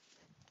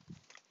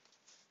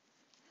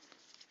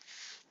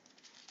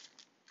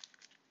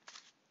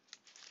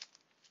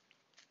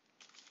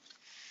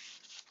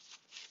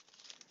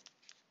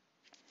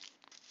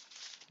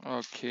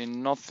 Okay,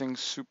 nothing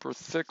super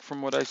thick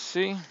from what I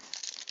see.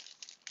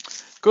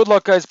 Good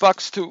luck, guys.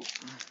 Box 2.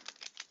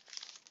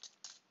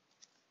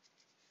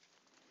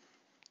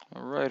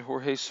 All right,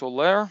 Jorge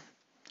Soler.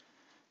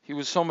 He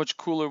was so much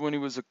cooler when he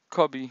was a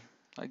Cubby.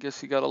 I guess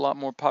he got a lot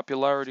more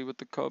popularity with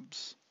the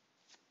Cubs.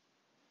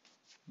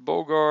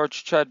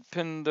 Bogarts, Chad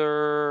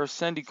Pinder,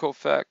 Sandy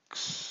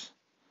Koufax.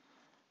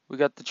 We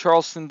got the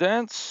Charleston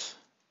Dance.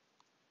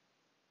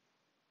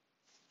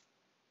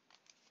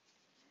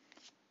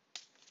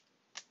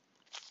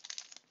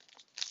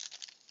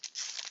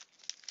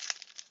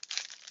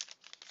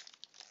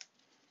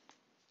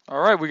 All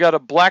right, we got a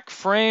black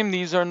frame.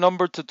 These are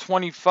numbered to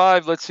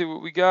 25. Let's see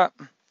what we got.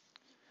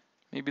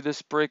 Maybe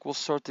this break will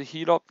start to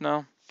heat up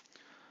now.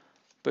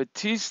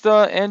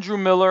 Batista, Andrew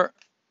Miller,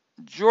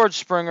 George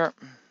Springer.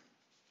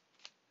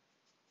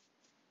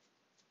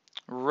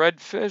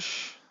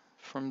 Redfish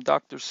from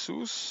Dr.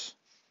 Seuss.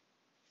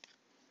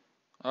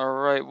 All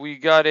right, we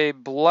got a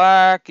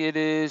black. It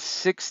is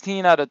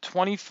 16 out of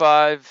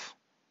 25.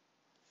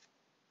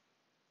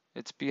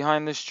 It's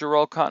behind this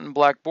Jarrell Cotton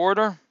black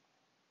border.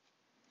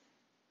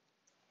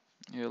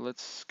 Yeah,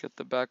 let's get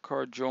the back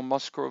card. Joe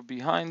Musgrove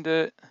behind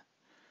it.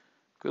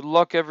 Good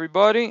luck,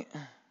 everybody.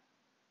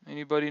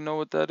 Anybody know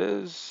what that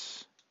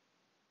is?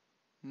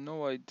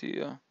 No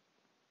idea.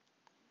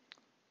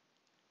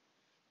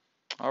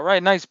 All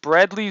right, nice.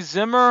 Bradley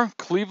Zimmer,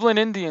 Cleveland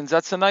Indians.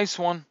 That's a nice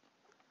one.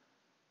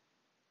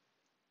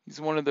 He's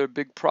one of their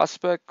big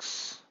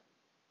prospects.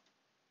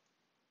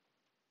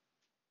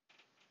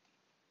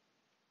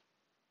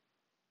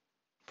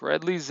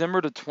 Bradley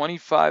Zimmer to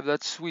 25.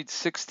 That's sweet.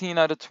 16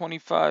 out of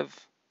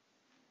 25.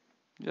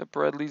 Yeah,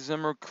 Bradley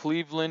Zimmer,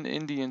 Cleveland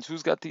Indians.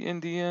 Who's got the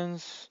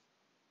Indians?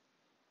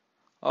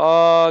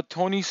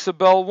 Tony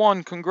Sabell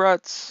 1.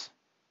 Congrats.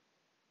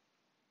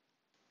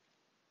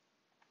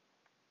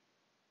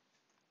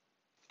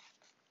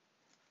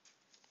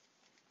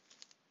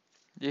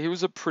 Yeah, he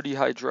was a pretty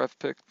high draft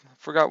pick.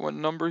 Forgot what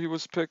number he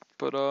was picked,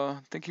 but I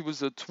think he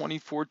was a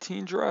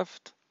 2014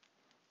 draft,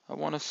 I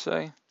want to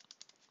say.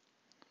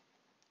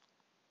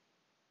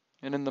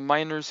 And in the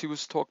minors, he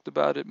was talked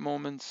about at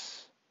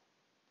moments.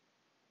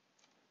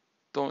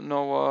 Don't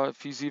know if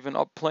he's even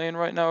up playing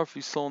right now, if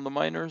he's still in the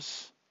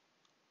minors.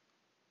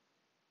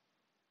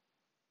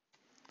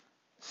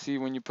 See,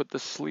 when you put the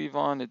sleeve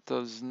on, it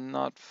does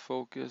not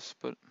focus,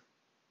 but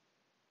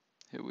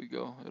here we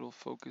go. It'll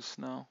focus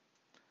now.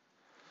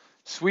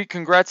 Sweet,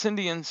 congrats,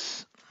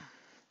 Indians.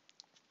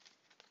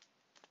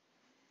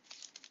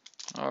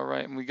 All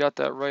right, and we got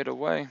that right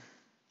away.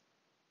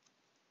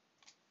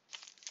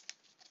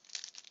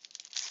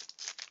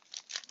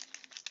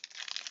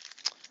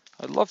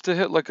 I'd love to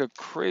hit like a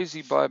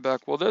crazy buyback.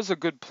 Well, there's a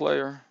good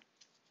player.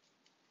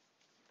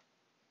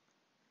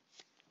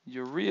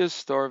 Urias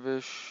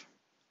Starvish.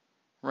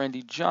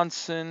 Randy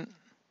Johnson.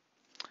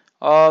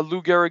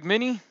 Lou Gehrig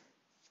Mini.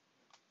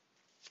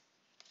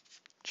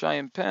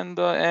 Giant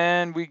Panda.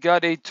 And we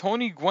got a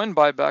Tony Gwynn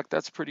buyback.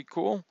 That's pretty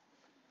cool.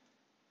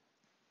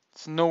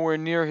 It's nowhere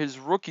near his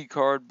rookie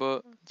card,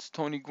 but it's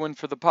Tony Gwynn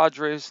for the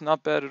Padres.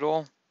 Not bad at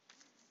all.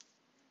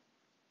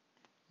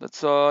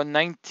 That's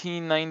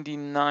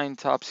 1999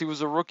 tops. He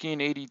was a rookie in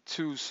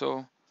 82,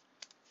 so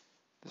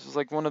this is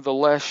like one of the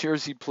last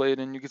years he played,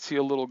 and you can see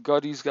a little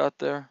gut he's got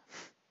there.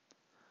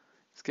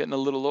 He's getting a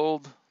little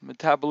old.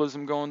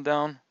 Metabolism going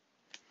down.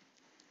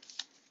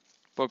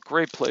 But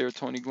great player,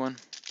 Tony Gwynn.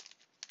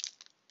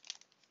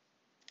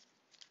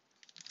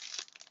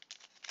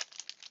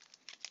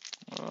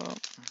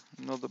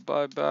 Another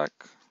buyback.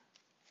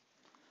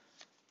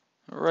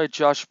 All right,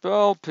 Josh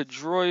Bell,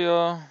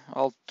 Pedroia,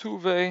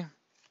 Altuve.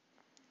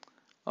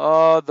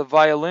 The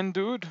violin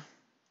dude.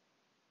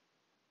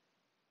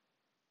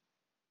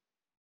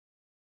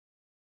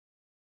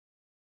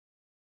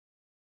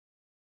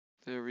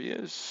 There he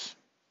is.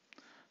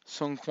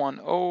 Sung Kwan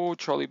Oh,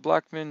 Charlie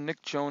Blackmon,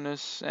 Nick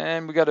Jonas,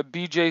 and we got a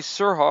BJ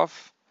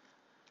Surhoff.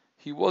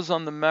 He was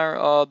on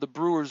the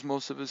Brewers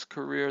most of his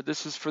career.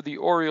 This is for the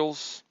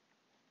Orioles.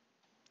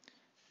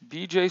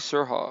 BJ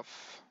Surhoff.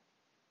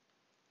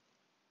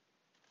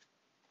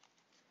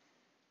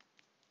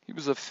 He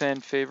was a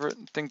fan favorite.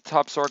 I think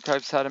Topps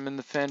Archives had him in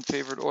the fan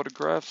favorite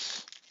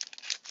autographs.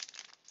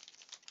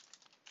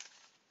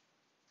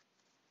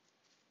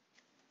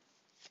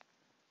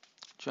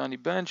 Johnny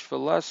Bench,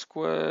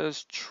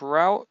 Velasquez,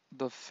 Trout,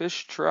 the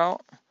fish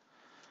Trout.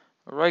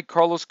 All right,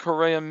 Carlos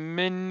Correa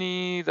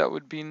Mini.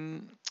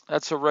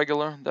 That's a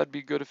regular. That'd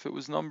be good if it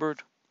was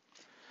numbered.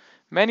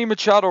 Manny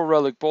Machado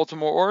relic,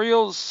 Baltimore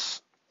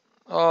Orioles.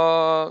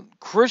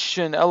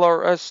 Christian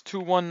LRS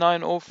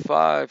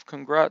 21905.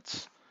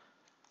 Congrats.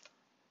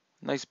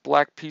 Nice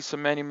black piece of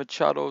Manny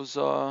Machado's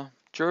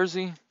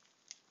jersey.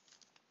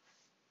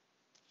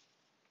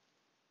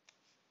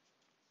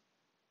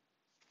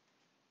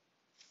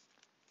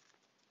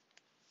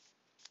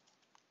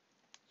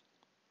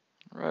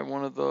 All right,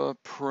 one of the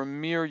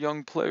premier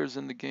young players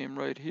in the game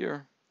right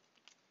here.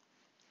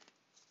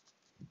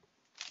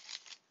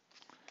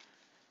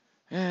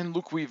 And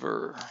Luke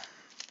Weaver.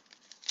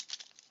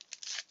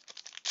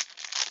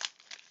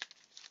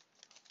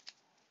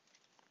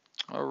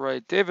 All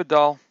right, David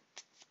Dahl.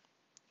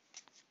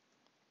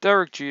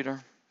 Derek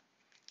Jeter.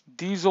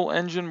 Diesel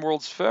engine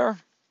World's Fair.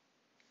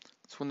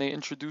 That's when they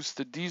introduced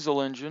the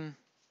diesel engine.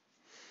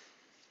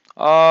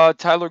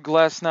 Tyler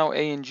Glasnow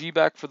A and G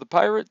back for the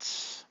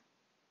Pirates.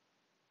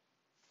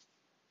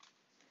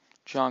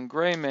 John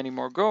Gray, Manny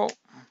Margot.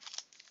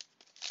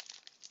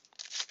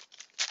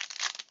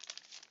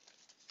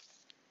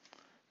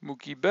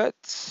 Mookie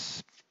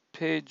Betts,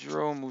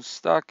 Pedro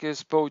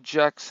Mustakis, Bo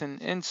Jackson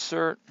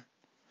insert.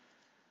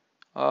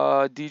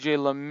 DJ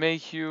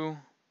LeMahieu,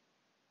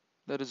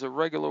 that is a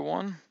regular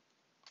one.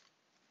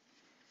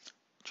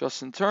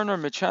 Justin Turner,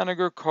 Mitch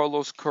Haniger,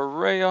 Carlos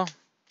Correa.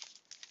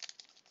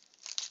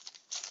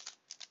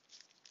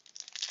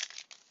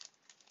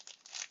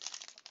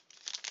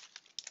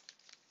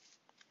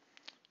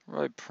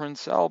 Right,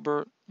 Prince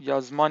Albert,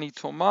 Yasmani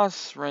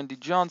Tomas, Randy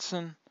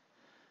Johnson,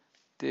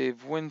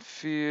 Dave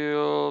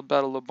Winfield,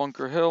 Battle of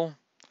Bunker Hill,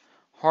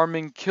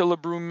 Harmon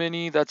Killebrew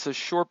Mini, that's a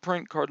short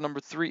print, card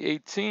number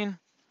 318.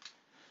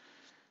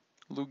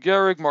 Lou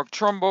Gehrig, Mark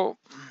Trumbo.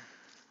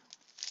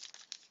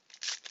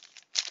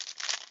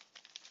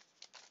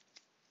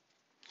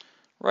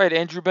 Right,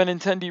 Andrew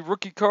Benintendi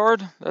rookie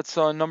card, that's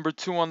number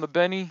 2 on the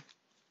Benny.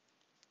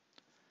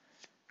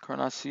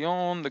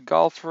 Carnacion, the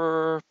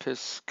golfer,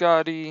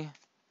 Piscotti,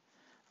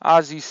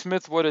 Ozzie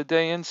Smith, what a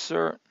day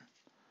insert.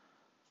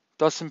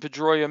 Dustin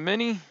Pedroia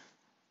Mini.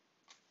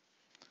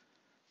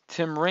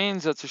 Tim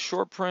Raines, that's a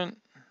short print.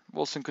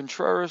 Wilson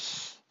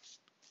Contreras.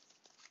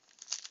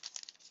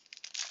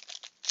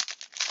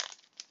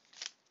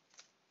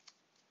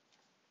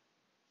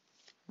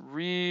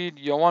 Reed,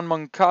 Yohan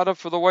Moncada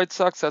for the White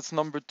Sox. That's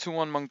number 2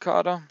 on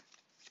Moncada.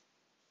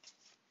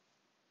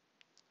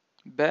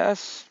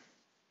 Bass.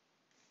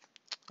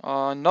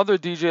 Another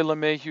DJ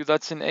LeMahieu.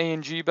 That's an A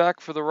and G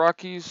back for the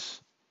Rockies.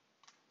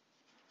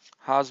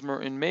 Hosmer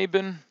and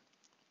Maben.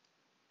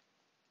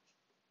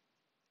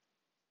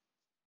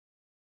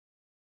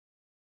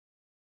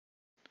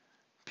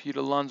 Pete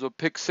Alonso,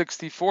 pick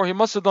 64. He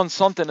must have done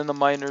something in the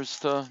minors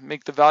to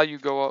make the value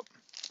go up.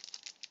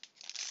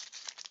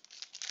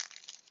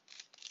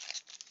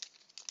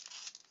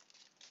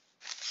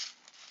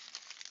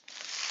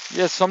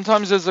 Yeah,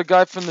 sometimes there's a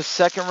guy from the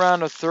second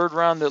round or third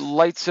round that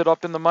lights it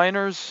up in the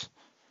minors,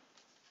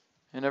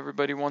 and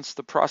everybody wants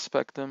to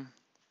prospect him.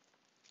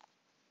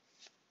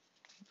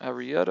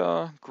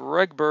 Arrieta,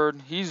 Greg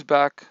Bird, he's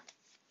back.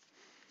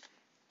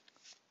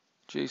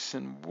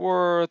 Jason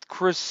Worth,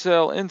 Chris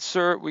Sale,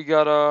 insert. We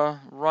got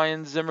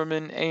Ryan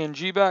Zimmerman,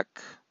 A&G back.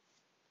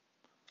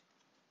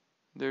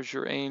 There's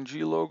your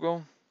A&G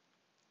logo.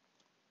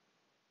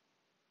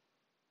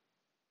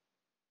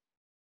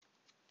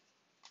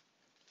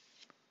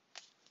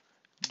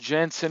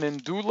 Jansen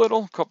and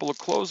Doolittle, couple of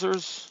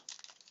closers.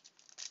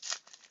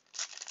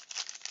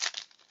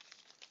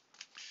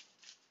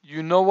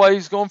 You know why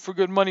he's going for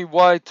good money?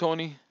 Why,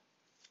 Tony?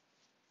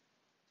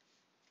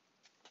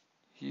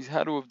 He's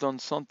had to have done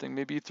something.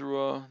 Maybe he threw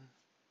a...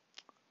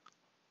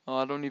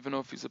 I don't even know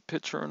if he's a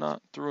pitcher or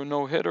not. Threw a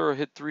no-hitter or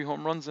hit 3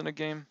 home runs in a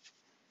game.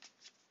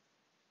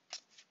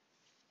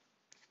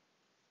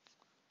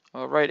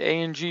 All right,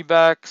 A&G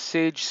back.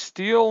 Sage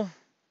Steele.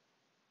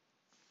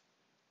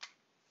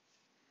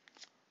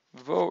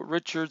 Vote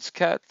Richards,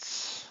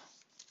 Cats.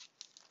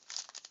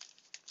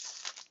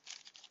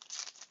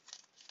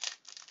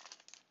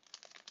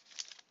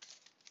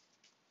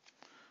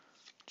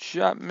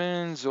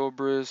 Chapman,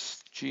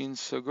 Zobrist, Gene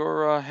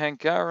Segura,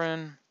 Hank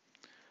Aaron.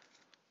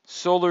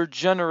 Solar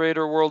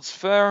Generator, World's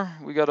Fair.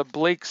 We got a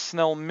Blake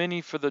Snell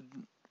mini for the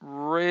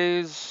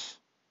Rays.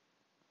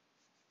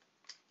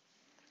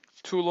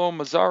 Tulo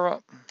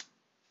Mazzara.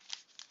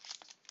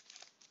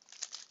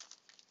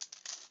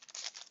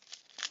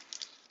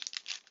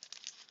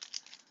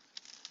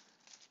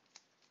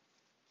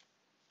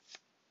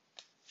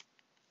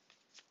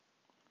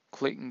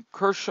 Clayton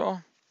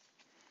Kershaw.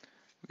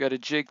 We got a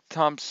Jake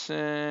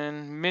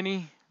Thompson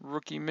mini,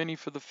 rookie mini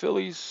for the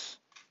Phillies.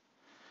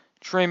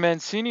 Trey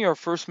Mancini, our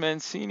first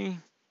Mancini.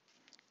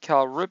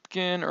 Cal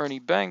Ripken, Ernie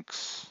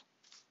Banks.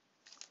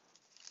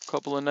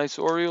 Couple of nice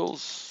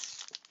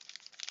Orioles.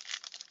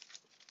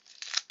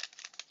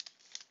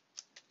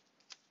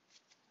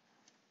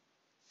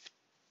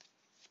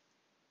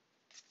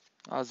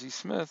 Ozzie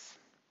Smith.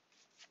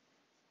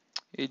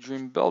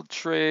 Adrian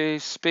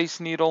Beltre, Space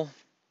Needle.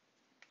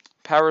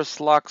 Paris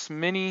Locks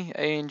Mini,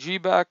 A&G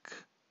back.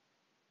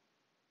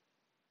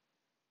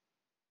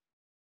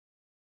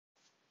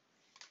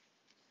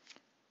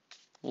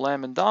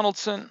 Lamb and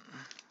Donaldson.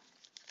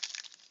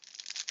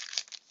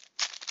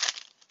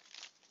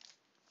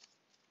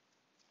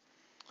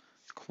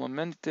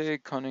 Clemente,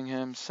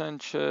 Cunningham,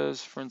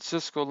 Sanchez,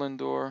 Francisco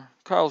Lindor,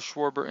 Kyle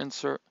Schwarber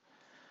insert.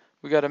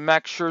 We got a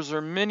Max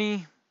Scherzer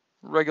mini,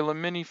 regular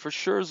mini for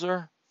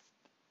Scherzer.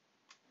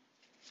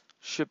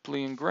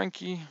 Shipley and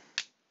Greinke.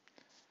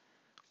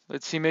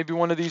 Let's see, maybe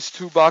one of these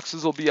 2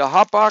 boxes will be a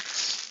hot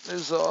box.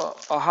 There's a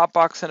hot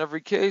box in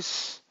every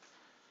case.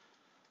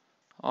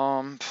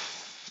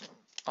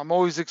 I'm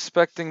always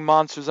expecting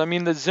monsters. I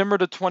mean, the Zimmer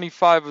to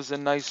 25 was a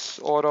nice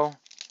auto,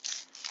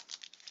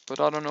 but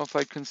I don't know if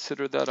I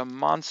consider that a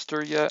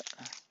monster yet.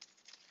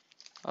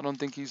 I don't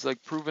think he's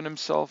like proven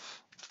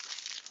himself.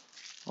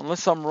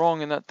 Unless I'm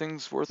wrong and that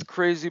thing's worth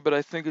crazy, but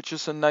I think it's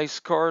just a nice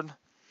card.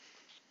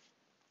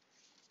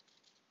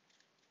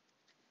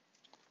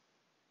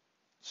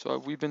 So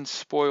we've been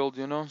spoiled,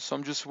 you know? So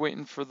I'm just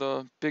waiting for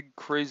the big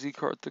crazy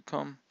card to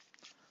come.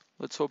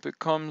 Let's hope it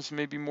comes,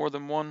 maybe more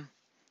than one.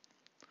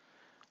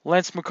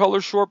 Lance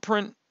McCullers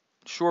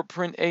short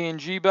print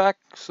A&G back.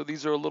 So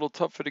these are a little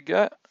tougher to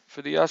get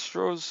for the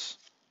Astros.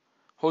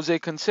 Jose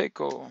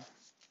Canseco.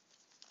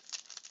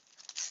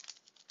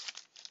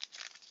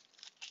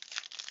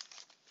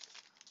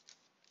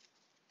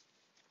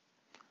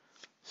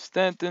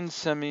 Stanton,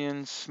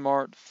 Semien,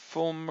 Smart,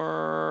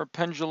 Fulmer,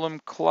 Pendulum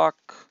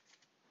Clock.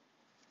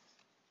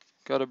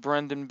 Got a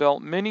Brandon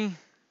Belt mini.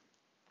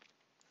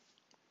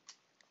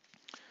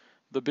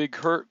 The Big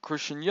Hurt,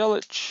 Christian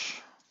Yelich.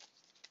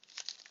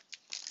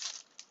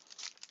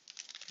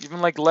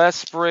 Even like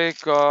last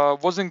break,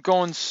 wasn't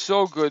going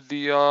so good.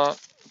 The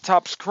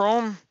Topps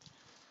Chrome.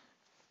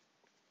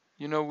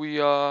 You know,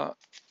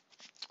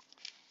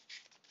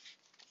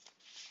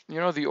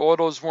 the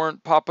autos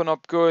weren't popping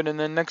up good. And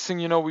then next thing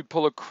you know, we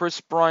pull a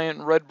Chris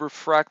Bryant red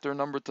refractor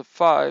number to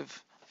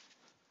 5.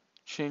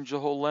 Change the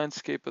whole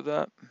landscape of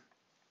that.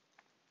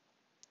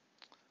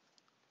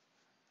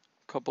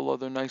 Couple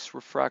other nice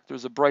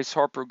refractors. A Bryce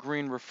Harper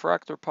green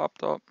refractor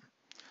popped up.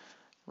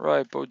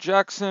 Right, Bo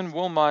Jackson,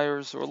 Will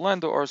Myers,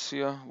 Orlando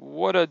Arcia.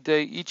 What a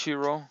day,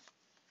 Ichiro.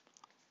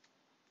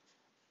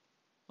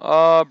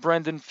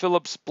 Brandon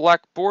Phillips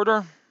black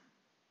border.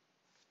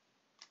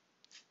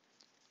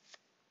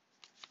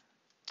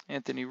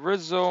 Anthony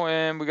Rizzo,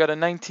 and we got a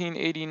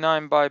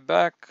 1989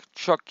 buyback,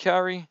 Chuck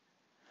Carey.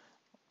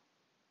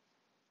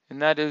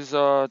 And that is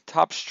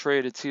Topps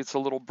traded. See, it's a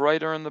little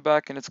brighter in the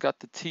back, and it's got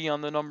the T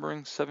on the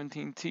numbering,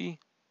 17T.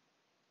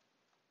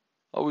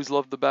 Always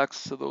love the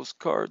backs to those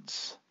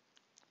cards.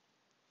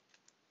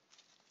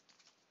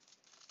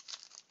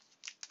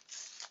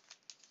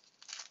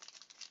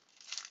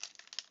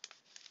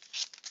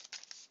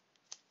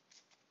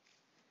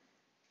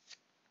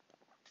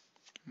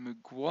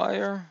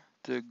 McGuire,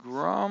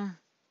 DeGrom,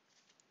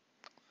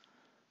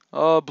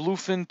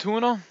 Bluefin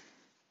Tuna.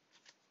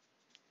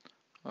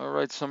 All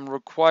right, some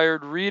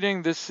required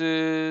reading. This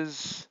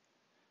is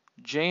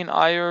Jane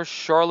Eyre,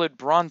 Charlotte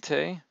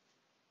Bronte.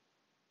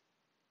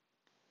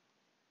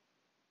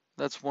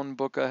 That's one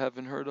book I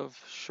haven't heard of.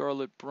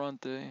 Charlotte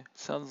Bronte.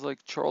 Sounds like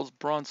Charles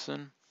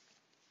Bronson.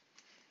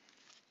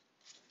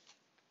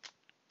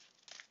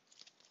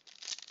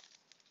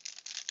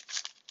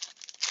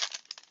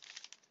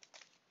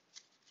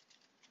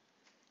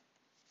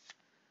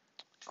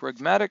 Greg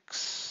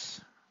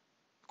Maddux.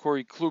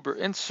 Corey Kluber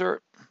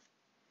insert.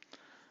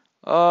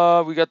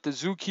 We got the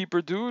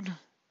zookeeper dude.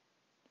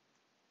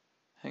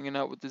 Hanging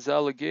out with his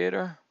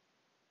alligator.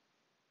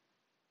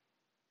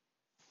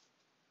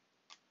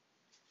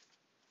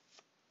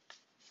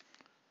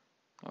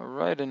 All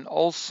right, an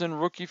Olsen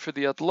rookie for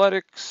the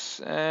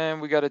Athletics. And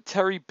we got a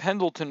Terry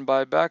Pendleton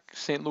buyback,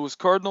 St. Louis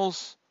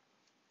Cardinals.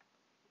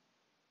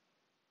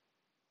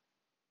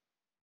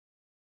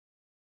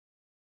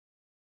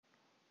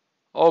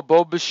 Oh,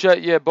 Bo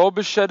Bichette. Yeah, Bo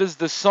Bichette is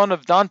the son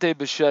of Dante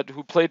Bichette,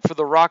 who played for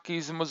the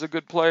Rockies and was a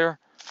good player.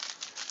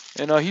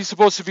 And he's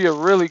supposed to be a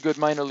really good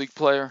minor league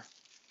player.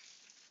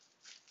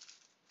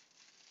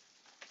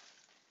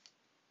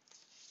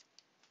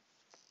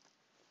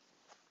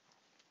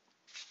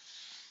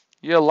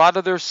 Yeah, a lot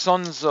of their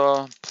sons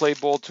play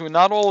ball too.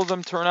 Not all of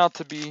them turn out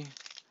to be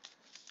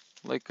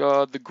like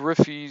the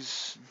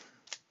Griffeys.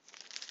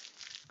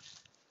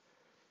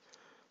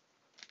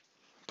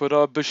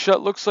 But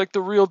Bichette looks like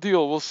the real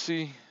deal. We'll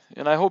see.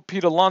 And I hope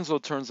Pete Alonso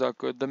turns out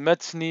good. The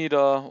Mets need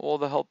all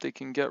the help they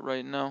can get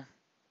right now.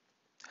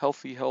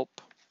 Healthy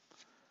help.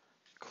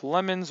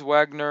 Clemens,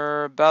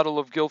 Wagner, Battle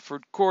of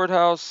Guilford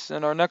Courthouse.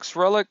 And our next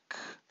relic,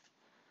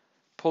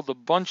 pulled a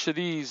bunch of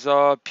these.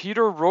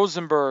 Peter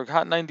Rosenberg,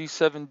 Hot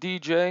 97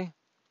 DJ.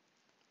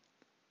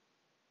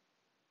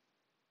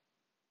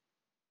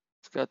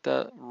 It's got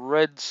that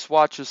red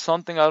swatch of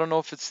something. I don't know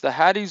if it's the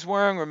hat he's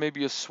wearing or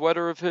maybe a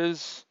sweater of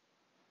his.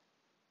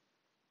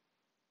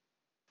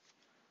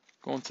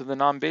 Going to the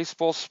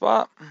non-baseball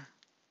spot.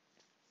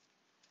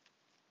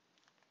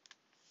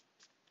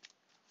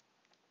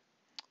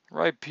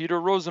 Right, Peter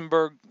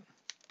Rosenberg.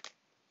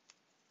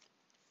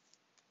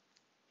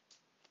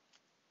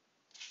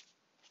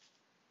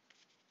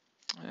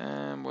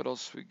 And what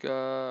else we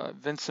got?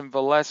 Vincent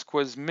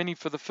Velasquez mini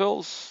for the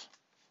Phils.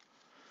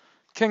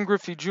 Ken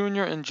Griffey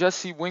Jr. and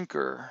Jesse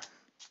Winker.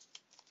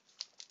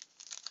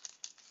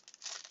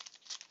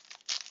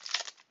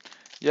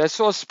 Yeah, I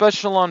saw a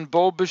special on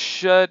Bo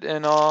Bichette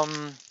and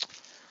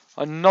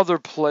another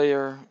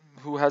player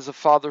who has a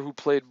father who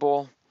played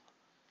ball.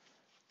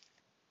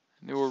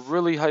 They were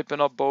really hyping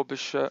up Bo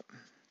Bichette.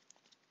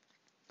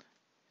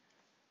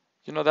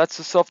 You know, that's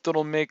the stuff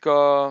that'll make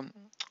a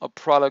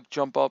product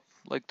jump up.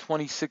 Like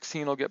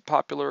 2016 will get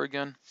popular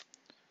again.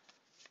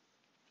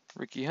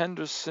 Ricky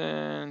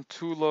Henderson,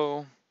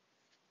 Tulo.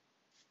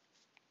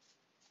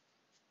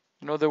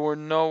 You know, there were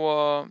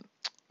no,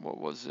 what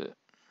was it?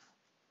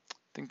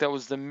 I think that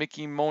was the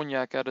Mickey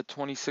Moniak out of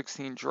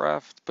 2016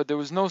 draft. But there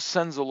was no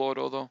Senzel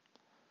auto, though.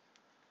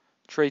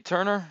 Trey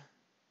Turner.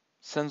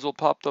 Senzel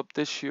popped up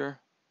this year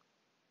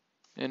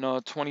in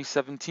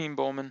 2017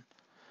 Bowman.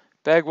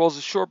 Bagwell's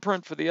a short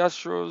print for the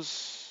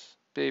Astros.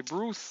 Babe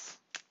Ruth.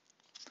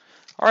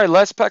 All right,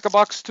 last pack of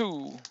box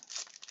 2.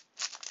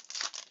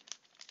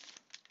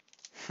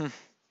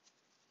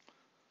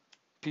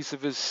 Piece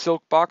of his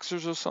silk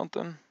boxers or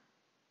something.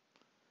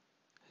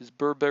 His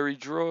Burberry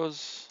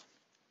drawers.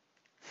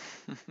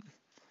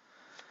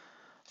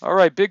 All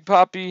right, Big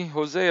Papi,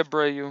 Jose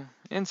Abreu,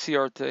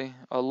 Inciarte,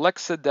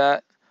 Alexa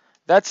Dat.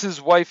 That's his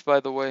wife, by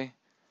the way.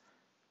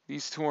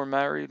 These two are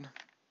married.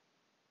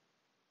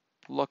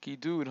 Lucky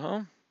dude,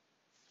 huh?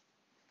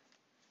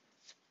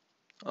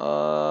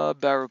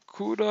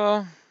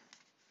 Barracuda.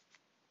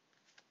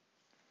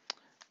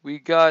 We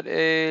got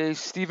a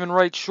Stephen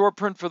Wright short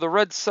print for the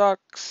Red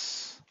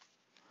Sox.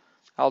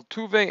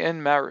 Altuve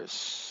and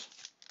Maris.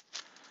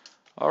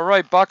 All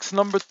right, box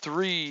number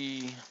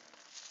 3.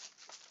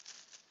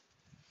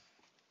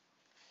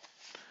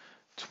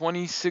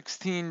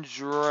 2016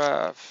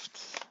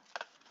 draft.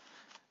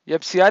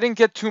 Yep, see, I didn't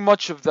get too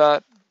much of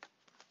that.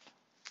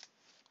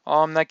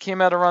 That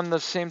came out around the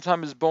same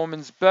time as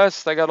Bowman's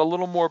Best. I got a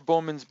little more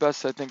Bowman's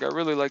Best, I think. I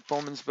really like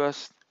Bowman's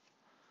Best.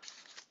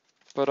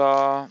 But,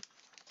 I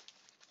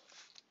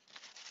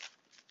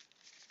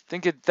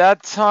think at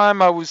that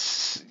time I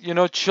was, you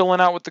know,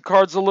 chilling out with the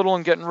cards a little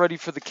and getting ready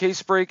for the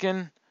case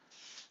break-in.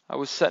 I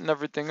was setting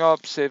everything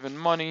up, saving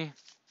money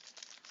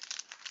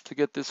to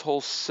get this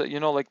whole set, you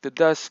know, like the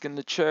desk and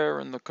the chair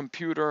and the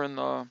computer and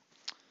the,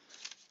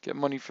 get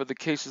money for the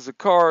cases of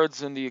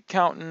cards and the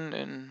accountant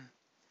and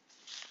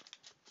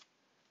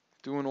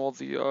doing all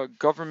the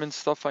government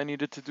stuff I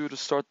needed to do to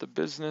start the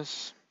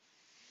business.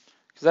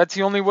 Because that's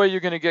the only way you're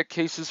going to get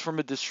cases from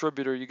a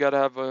distributor. You got to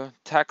have a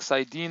tax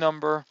ID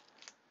number.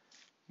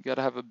 You got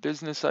to have a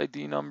business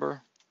ID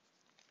number.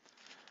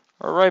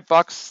 All right,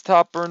 box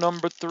topper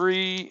number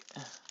 3.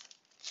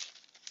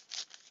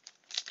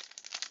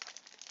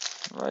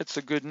 All right, it's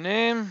a good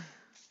name.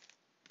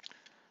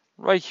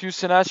 Right,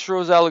 Houston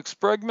Astros, Alex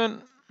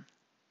Bregman.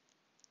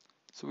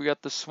 So we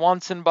got the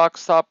Swanson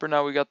box topper.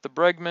 Now we got the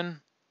Bregman.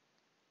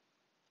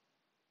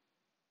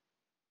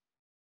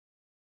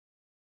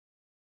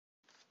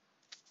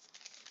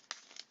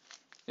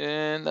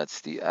 And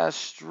that's the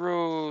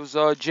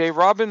Astros. J.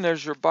 Robin,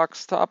 there's your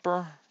box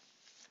topper.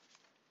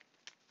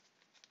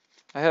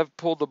 I have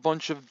pulled a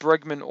bunch of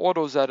Bregman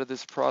autos out of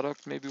this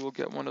product. Maybe we'll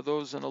get one of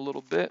those in a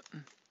little bit.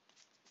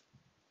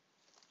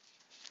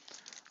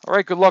 All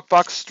right, good luck,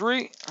 box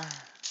 3.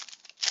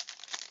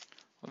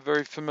 A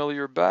very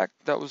familiar back.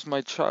 That was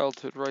my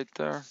childhood right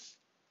there.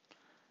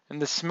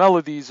 And the smell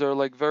of these are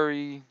like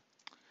very,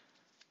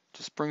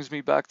 just brings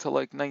me back to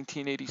like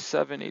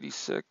 1987,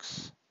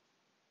 86,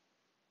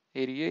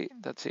 88.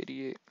 That's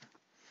 88.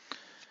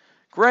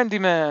 Grandy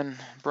Man,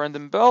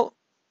 Brandon Belt.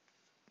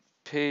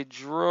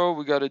 Pedro,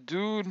 we got a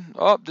dude.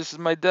 Oh, this is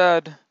my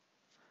dad.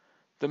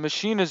 The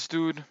machinist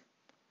dude.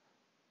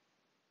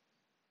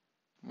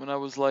 When I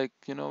was like,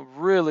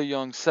 really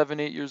young, 7,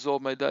 8 years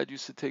old, my dad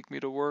used to take me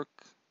to work.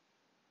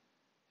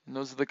 And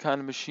those are the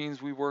kind of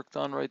machines we worked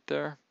on right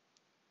there.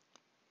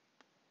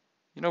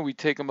 We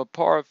take them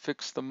apart,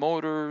 fix the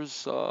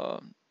motors,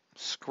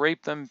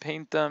 scrape them,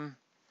 paint them.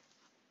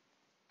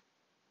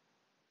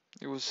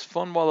 It was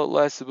fun while it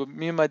lasted, but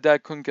me and my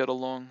dad couldn't get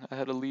along. I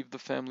had to leave the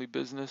family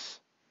business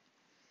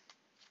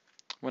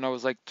when I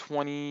was like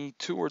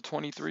 22 or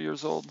 23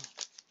 years old.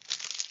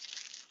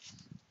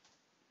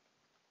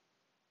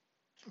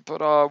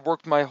 But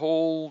worked my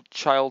whole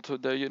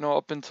childhood there,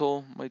 up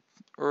until my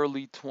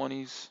early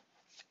 20s.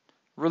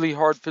 Really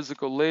hard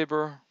physical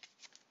labor.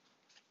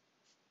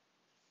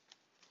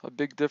 A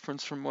big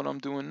difference from what I'm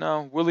doing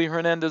now. Willie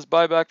Hernandez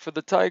buyback for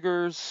the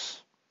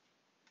Tigers.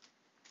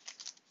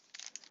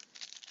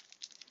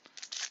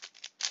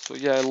 So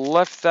yeah, I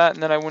left that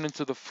and then I went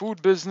into the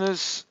food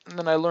business. And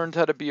then I learned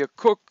how to be a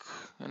cook.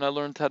 And I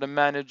learned how to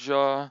manage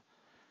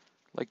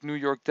like New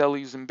York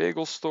delis and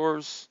bagel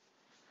stores.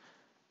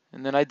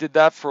 And then I did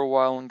that for a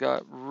while and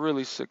got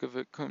really sick of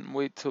it. Couldn't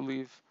wait to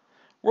leave.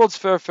 World's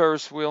Fair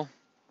Ferris wheel.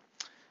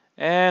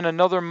 And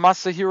another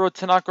Masahiro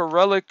Tanaka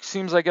relic.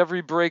 Seems like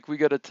every break we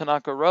get a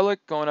Tanaka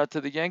relic going out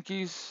to the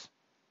Yankees.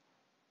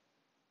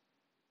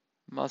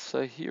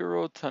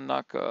 Masahiro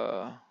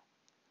Tanaka.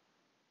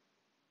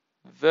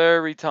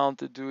 Very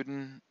talented dude,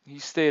 and he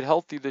stayed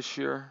healthy this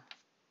year.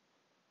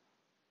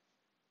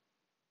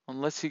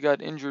 Unless he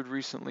got injured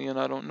recently and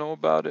I don't know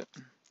about it.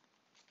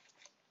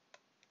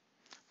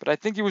 But I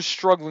think he was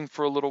struggling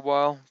for a little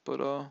while, but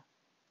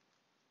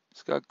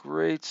he's got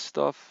great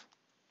stuff.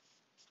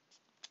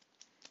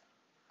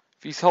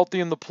 If he's healthy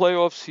in the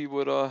playoffs, he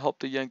would help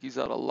the Yankees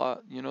out a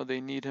lot.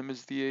 They need him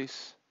as the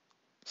ace.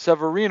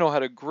 Severino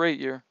had a great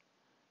year.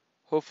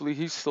 Hopefully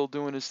he's still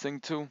doing his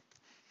thing too.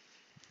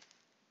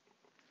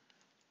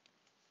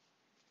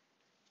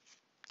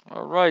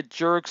 All right,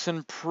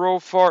 Jerickson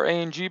Profar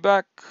A&G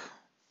back.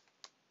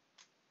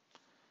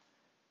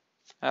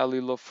 Ali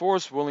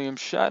LaForce, William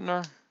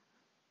Shatner.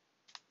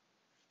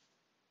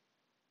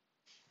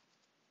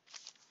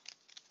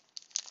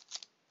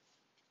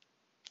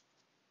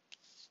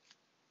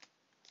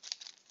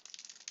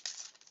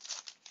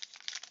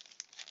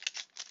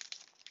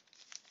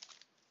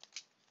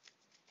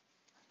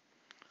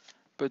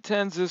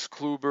 Betanzas,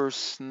 Kluber,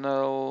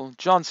 Snell,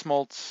 John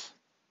Smoltz.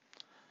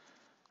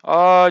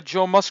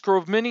 Joe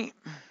Musgrove Mini.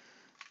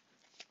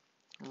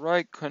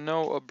 Right,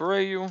 Cano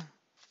Abreu.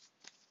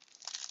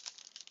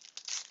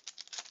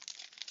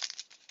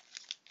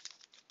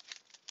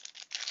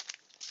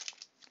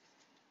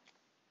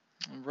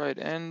 Right,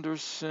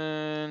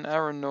 Anderson,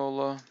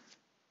 Aaronola.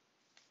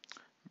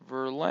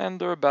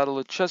 Verlander, Battle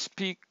of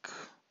Chesapeake.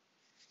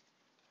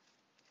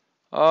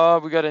 We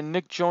got a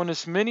Nick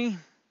Jonas Mini.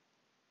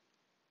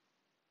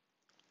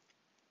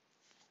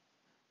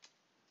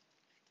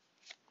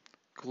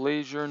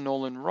 Glazier,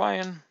 Nolan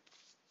Ryan.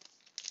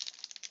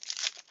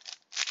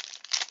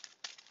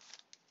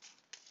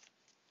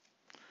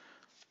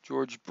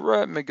 George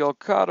Brett, Miguel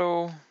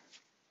Cotto.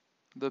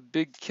 The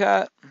Big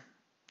Cat.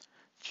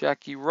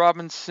 Jackie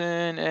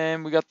Robinson.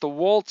 And we got the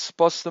Waltz,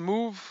 Bust the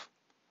Move.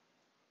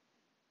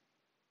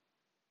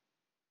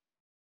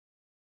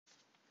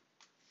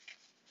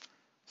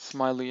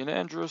 Smiley and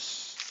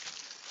Andrus.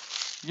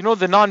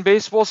 The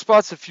non-baseball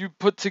spots, if you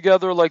put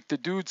together like the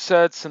dude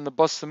sets and the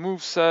Bust the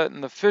Move set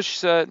and the fish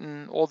set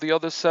and all the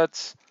other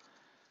sets,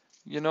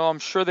 I'm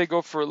sure they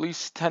go for at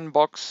least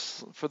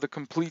 $10 for the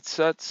complete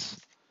sets.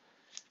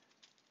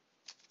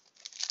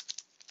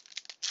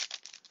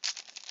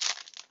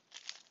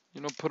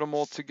 Put them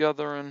all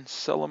together and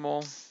sell them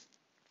all.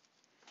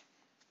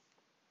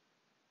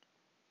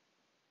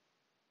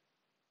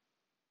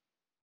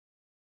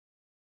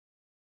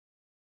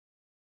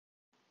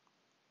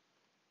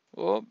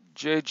 Oh,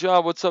 J.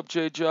 Ja, what's up,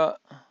 J. Ja?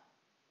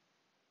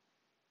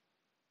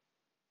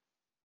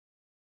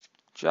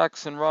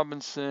 Jackson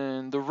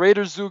Robinson. The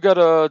Raiders Zoo got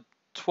a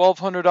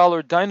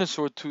 $1,200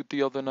 dinosaur tooth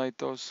the other night,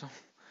 though. So,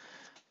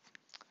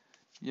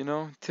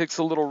 takes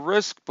a little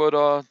risk,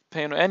 but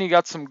paying. And he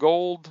got some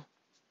gold.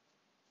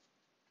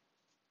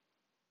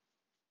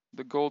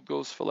 The gold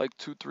goes for like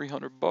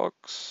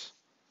 $200-300.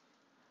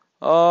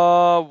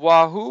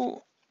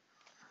 Wahoo,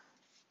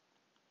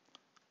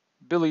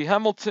 Billy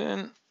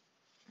Hamilton,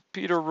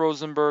 Peter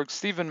Rosenberg,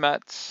 Steven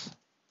Matz.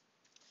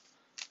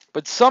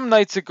 But some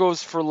nights it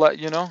goes for a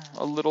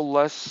little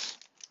less.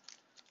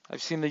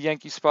 I've seen the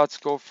Yankee spots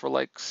go for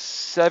like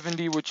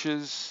 70, which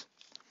is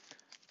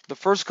the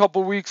first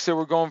couple weeks they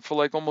were going for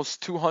like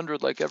almost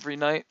 200 like every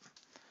night.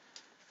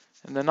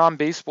 And the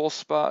non-baseball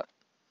spot,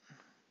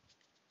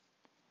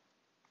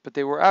 but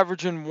they were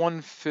averaging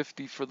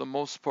 150 for the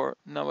most part.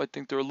 Now I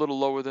think they're a little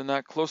lower than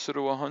that, closer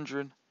to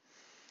 100.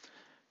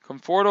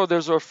 Conforto,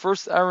 there's our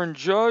first Aaron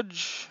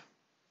Judge.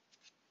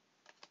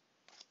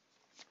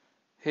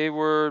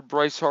 Hayward,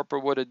 Bryce Harper,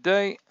 what a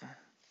day.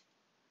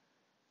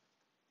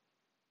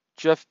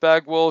 Jeff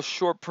Bagwell,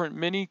 short print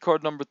mini,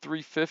 card number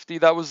 350.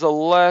 That was the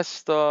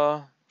last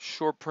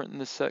short print in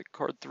the set,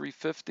 card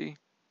 350.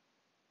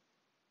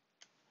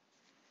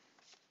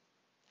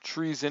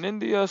 Trees in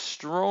India,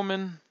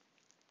 Stroman.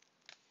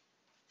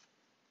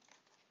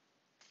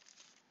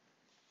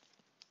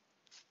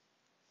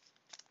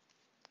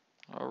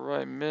 All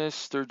right,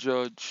 Mr.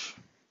 Judge.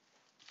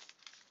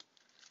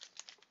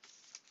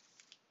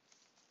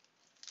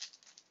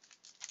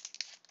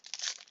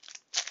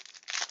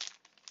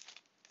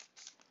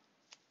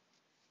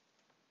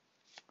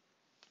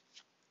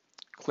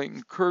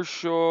 Clayton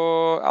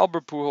Kershaw,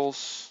 Albert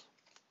Pujols.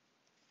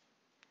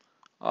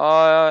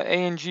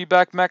 A&G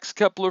back, Max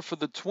Kepler for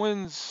the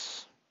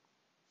Twins.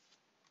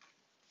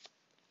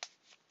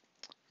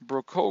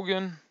 Brooke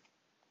Hogan.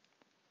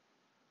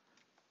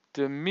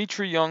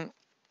 Dimitri Young.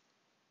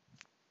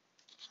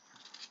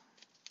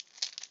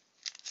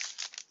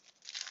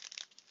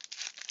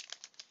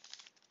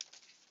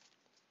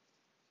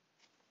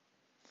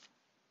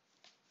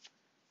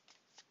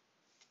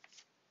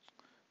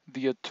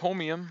 The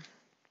Atomium.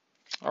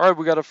 All right,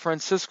 we got a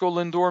Francisco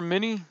Lindor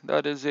mini.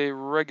 That is a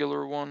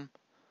regular one.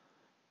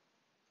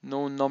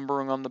 No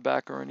numbering on the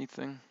back or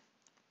anything.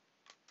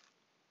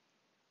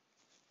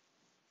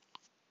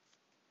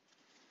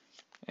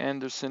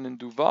 Anderson and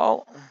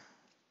Duval.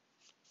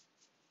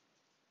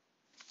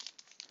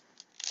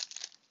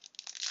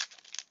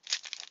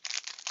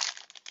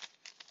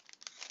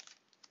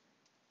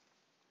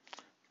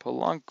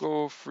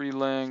 Polanco,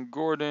 Freeland,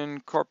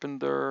 Gordon,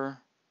 Carpenter,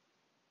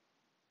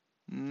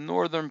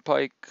 Northern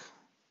Pike.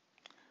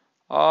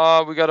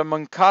 We got a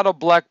Moncada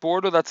black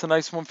border. That's a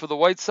nice one for the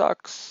White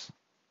Sox.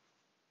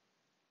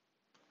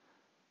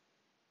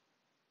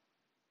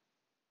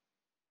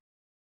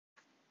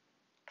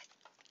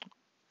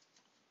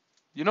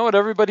 You know what?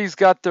 Everybody's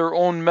got their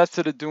own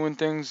method of doing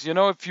things. You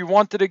know, if you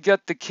wanted to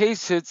get the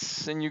case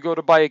hits and you go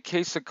to buy a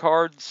case of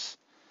cards,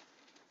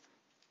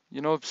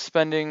 you know,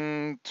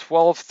 spending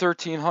 1,200,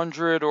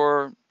 1,300,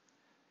 or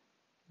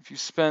if you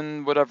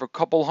spend whatever, a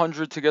couple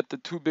hundred to get the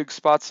two big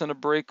spots in a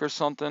break or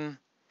something,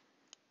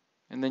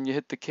 and then you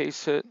hit the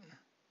case hit.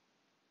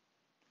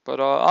 But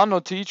I don't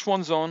know, to each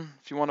one's own.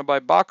 If you want to buy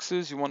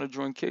boxes, you want to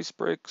join case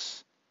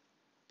breaks,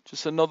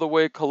 just another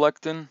way of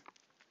collecting.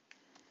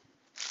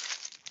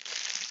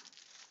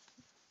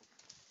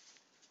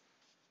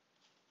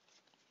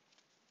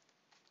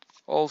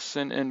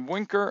 Olsen and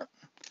Winker.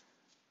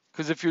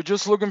 Because if you're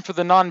just looking for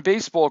the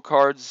non-baseball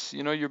cards,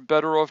 you know, you're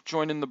better off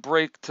joining the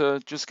break to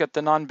just get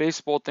the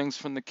non-baseball things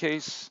from the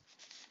case,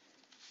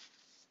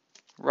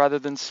 rather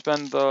than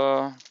spend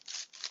the,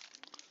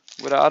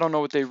 I don't know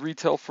what they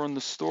retail for in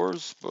the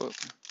stores, but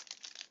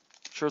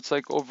I'm sure it's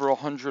like over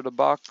 100 a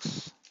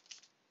box.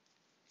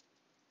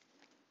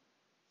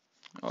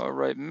 All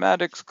right,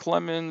 Maddox,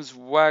 Clemens,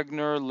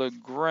 Wagner,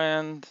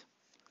 LeGrand,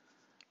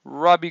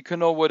 Robbie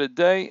Cano, what a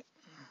day.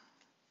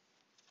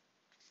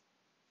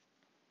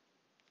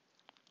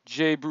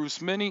 J.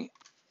 Bruce Mini,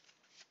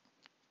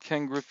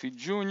 Ken Griffey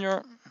Jr.,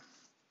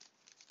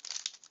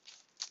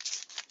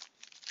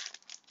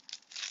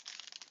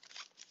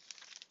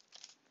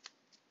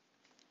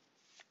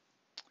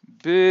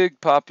 Big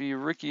Poppy,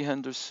 Ricky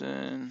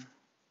Henderson,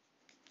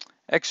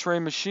 X-Ray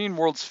Machine,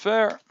 World's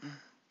Fair,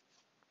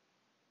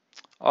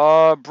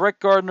 Brett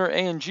Gardner,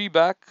 A&G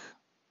back,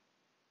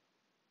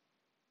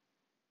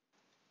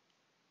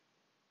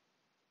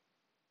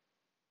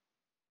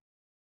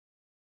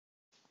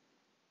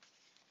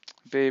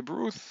 Babe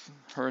Ruth,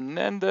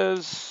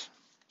 Hernandez,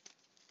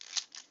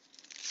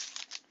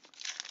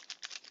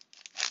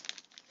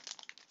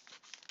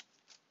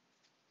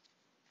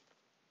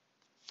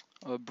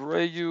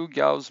 Abreu,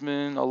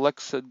 Gausman,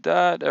 Alexa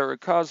Dad,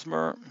 Eric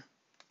Hosmer.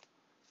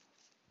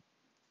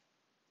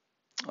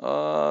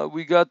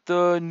 We got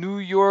the New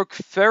York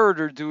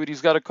Ferreter dude.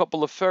 He's got a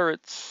couple of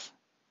ferrets.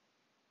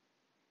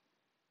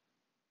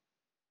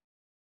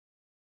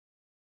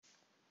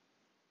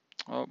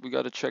 Oh, we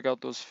got to check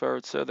out those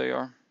ferrets. There they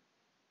are.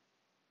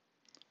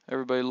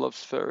 Everybody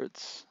loves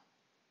ferrets.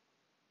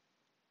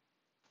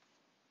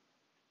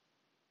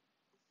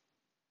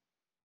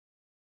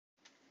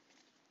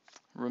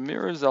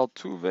 Ramirez,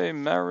 Altuve,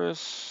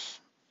 Maris,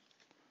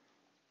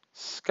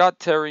 Scott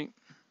Terry.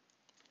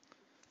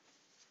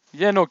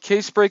 Yeah, no,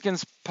 case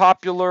breaking's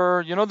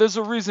popular. You know, there's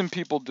a reason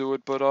people do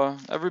it, but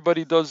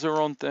everybody does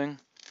their own thing.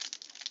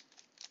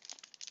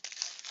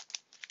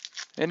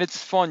 And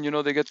it's fun, you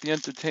know, they get the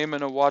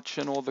entertainment of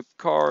watching all the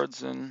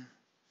cards and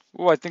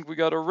oh, I think we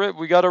got a rip.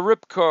 We got a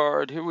rip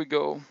card. Here we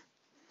go.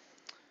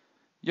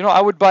 You know,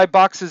 I would buy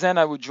boxes and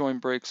I would join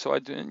breaks. So I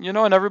do, you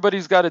know, and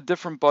everybody's got a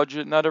different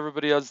budget. Not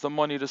everybody has the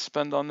money to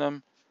spend on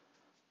them.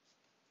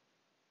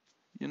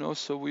 You know,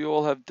 so we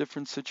all have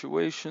different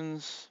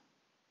situations.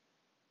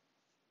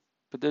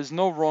 But there's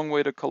no wrong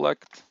way to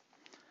collect.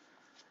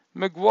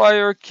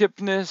 McGuire,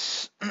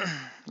 Kipnis,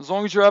 as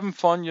long as you're having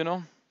fun, you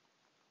know.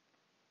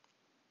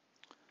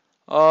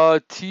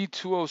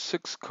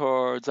 T206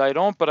 cards. I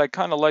don't, but I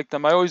kind of like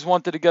them. I always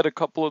wanted to get a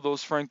couple of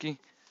those, Frankie.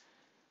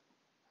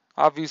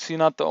 Obviously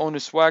not the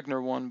Onus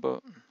Wagner one,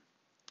 but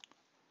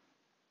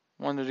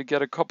wanted to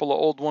get a couple of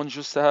old ones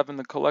just to have in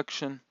the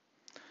collection.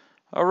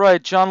 All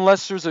right, John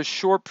Lester's a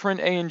short print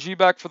A and G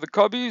back for the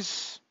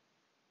Cubbies.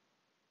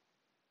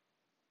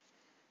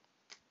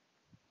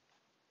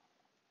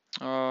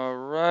 All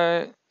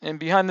right, and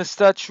behind the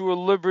Statue of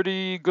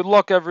Liberty, good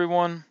luck,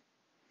 everyone.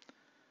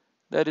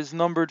 That is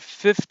numbered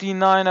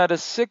 59 out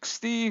of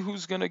 60.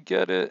 Who's going to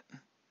get it?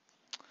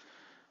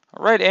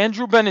 All right,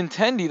 Andrew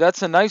Benintendi.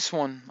 That's a nice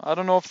one. I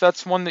don't know if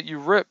that's one that you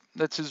rip.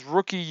 That's his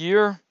rookie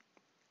year.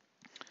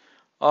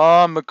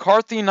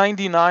 McCarthy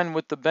 99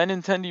 with the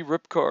Benintendi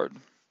rip card.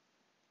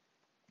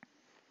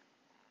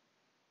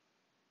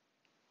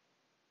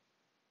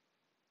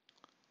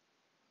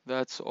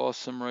 That's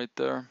awesome right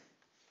there.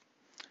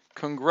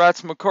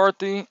 Congrats,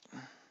 McCarthy.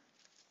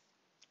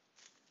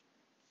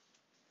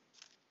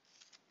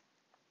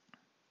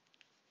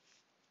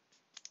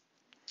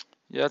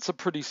 Yeah, it's a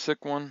pretty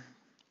sick one.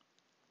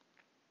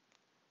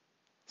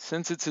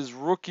 Since it's his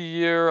rookie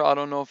year, I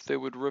don't know if they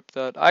would rip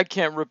that. I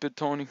can't rip it,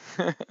 Tony.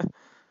 And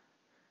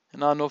I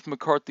don't know if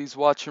McCarthy's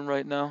watching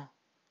right now.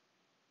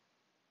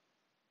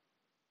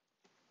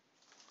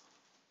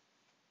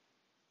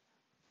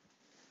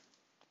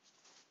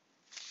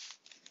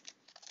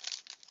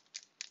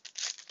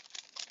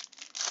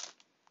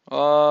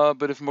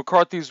 But if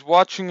McCarthy's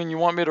watching and you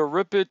want me to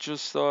rip it,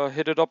 just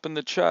hit it up in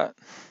the chat.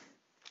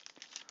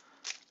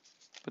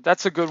 But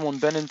that's a good one,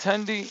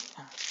 Benintendi.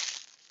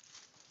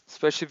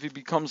 Especially if he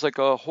becomes like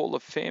a Hall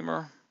of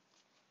Famer.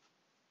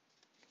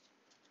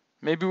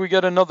 Maybe we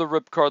get another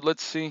rip card.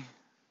 Let's see.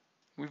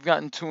 We've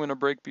gotten two in a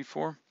break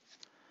before.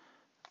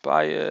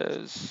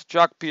 Baez,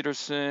 Jock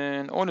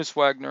Peterson, Onus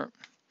Wagner.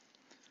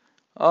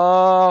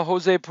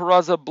 Jose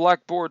Peraza,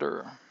 Black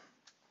Border.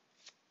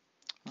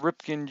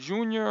 Ripken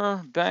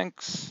Jr.,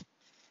 Banks.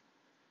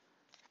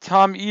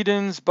 Tom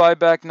Edens,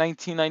 buyback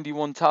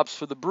 1991 tops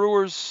for the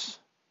Brewers.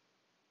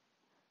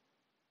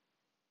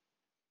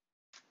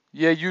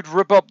 Yeah, you'd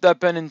rip up that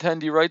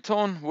Benintendi, right,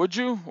 Tone? Would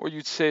you? Or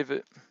you'd save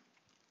it?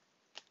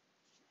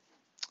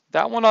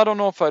 That one, I don't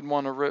know if I'd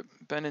want to rip.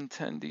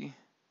 Benintendi.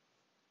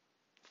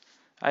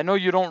 I know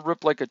you don't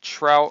rip like a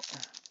Trout.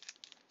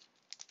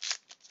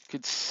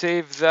 Could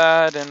save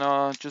that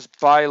and just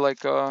buy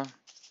like a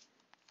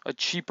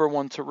cheaper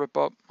one to rip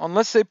up.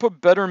 Unless they put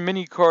better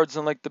mini cards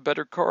and like the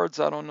better cards,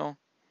 I don't know.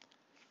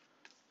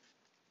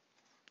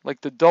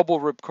 Like the double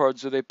rip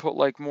cards, or they put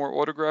like more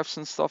autographs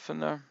and stuff in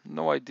there.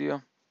 No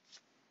idea.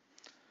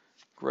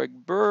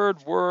 Greg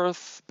Bird,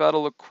 Worth,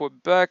 Battle of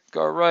Quebec.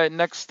 All right,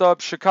 next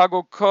up,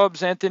 Chicago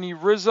Cubs, Anthony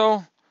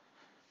Rizzo.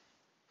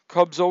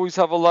 Cubs always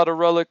have a lot of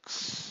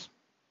relics.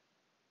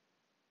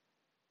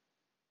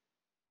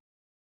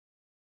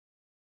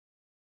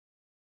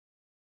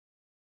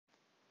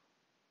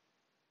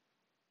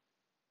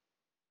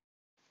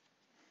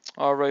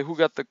 All right, who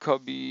got the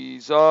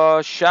Cubbies?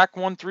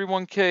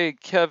 Shaq131K,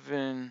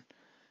 Kevin.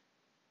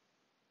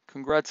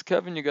 Congrats,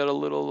 Kevin. You got a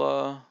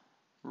little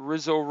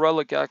Rizzo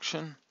relic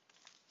action.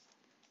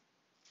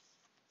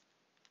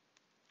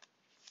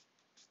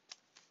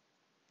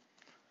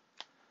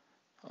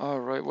 All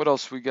right, what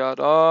else we got?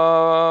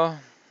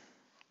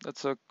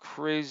 That's a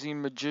crazy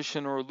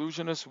magician or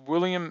illusionist.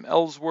 William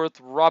Ellsworth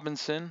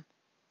Robinson.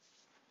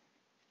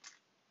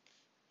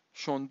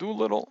 Sean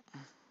Doolittle.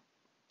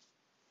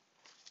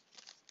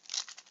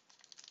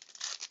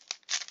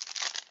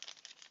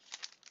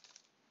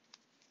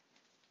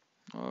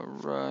 All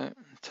right.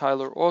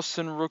 Tyler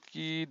Austin,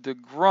 rookie. The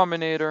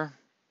Grominator.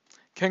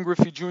 Ken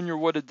Griffey Jr.,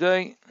 what a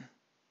day.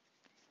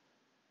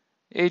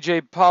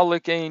 AJ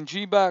Pollock,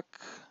 A&G back.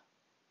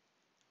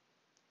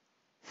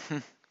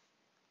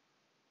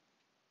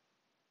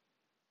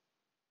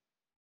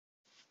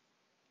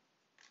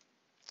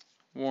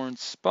 Warren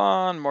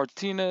Spahn,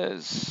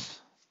 Martinez.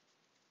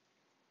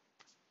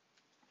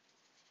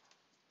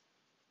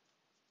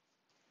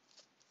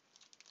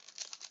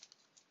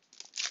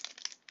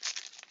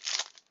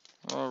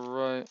 All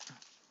right.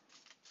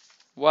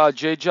 Wow,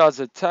 J-Jaw's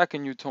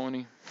attacking you,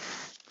 Tony.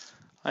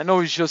 I know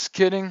he's just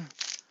kidding.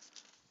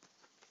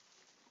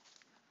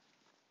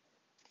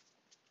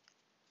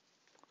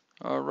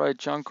 All right,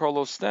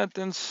 Giancarlo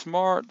Stanton,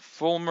 Smart,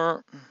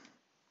 Fulmer,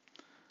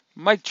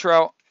 Mike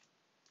Trout,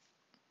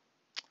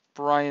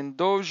 Brian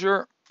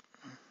Dozier,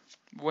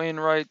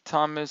 Wainwright,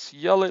 Thomas,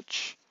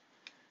 Yelich.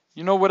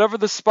 You know, whatever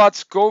the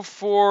spots go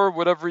for,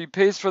 whatever he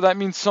pays for, that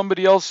means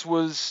somebody else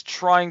was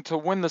trying to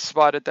win the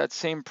spot at that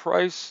same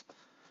price.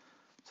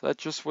 So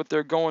that's just what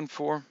they're going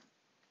for.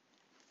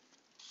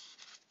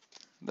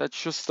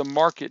 That's just the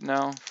market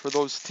now for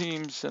those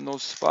teams and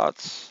those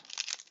spots.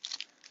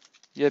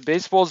 Yeah,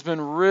 baseball's been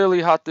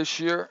really hot this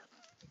year.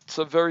 It's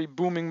a very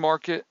booming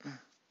market.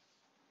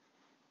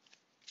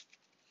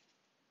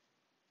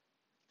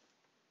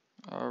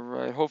 All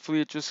right,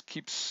 hopefully it just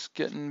keeps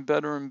getting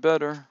better and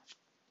better.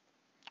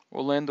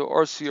 Orlando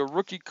Arcia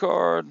rookie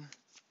card.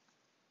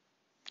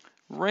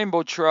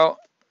 Rainbow Trout.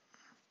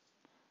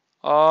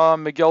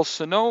 Miguel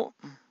Sano.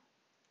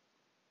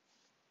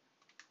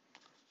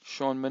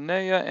 Sean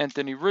Manaea,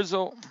 Anthony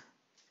Rizzo.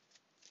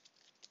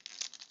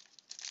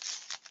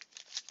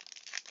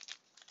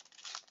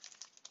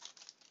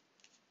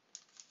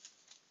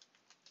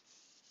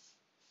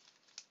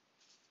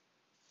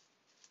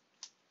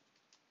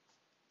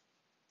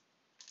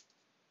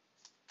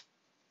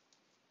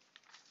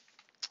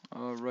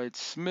 All right,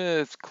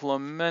 Smith,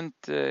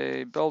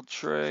 Clemente,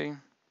 Beltre.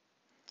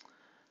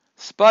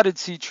 Spotted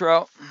Sea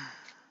Trout.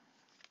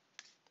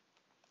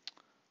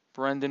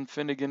 Brandon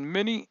Finnegan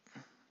Mini.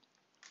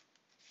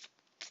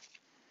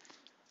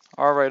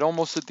 All right,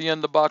 almost at the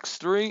end of box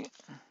 3.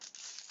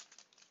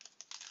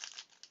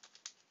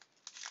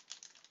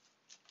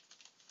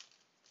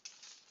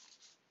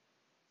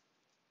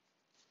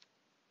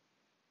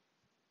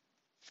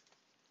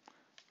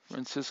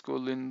 Francisco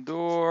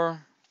Lindor,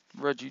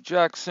 Reggie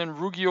Jackson,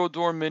 Rugi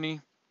Odor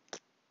Mini,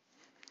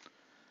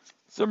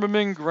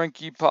 Zimmerman,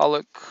 Greinke,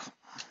 Pollock.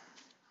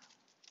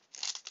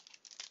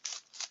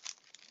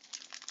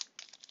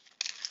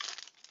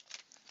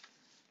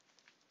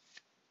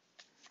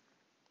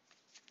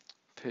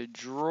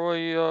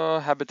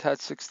 Pedroia, Habitat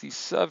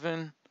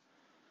 67,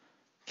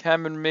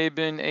 Cameron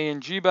Maben,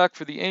 A&G back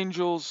for the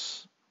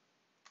Angels,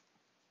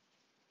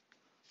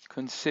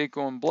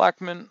 Canseco and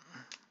Blackman.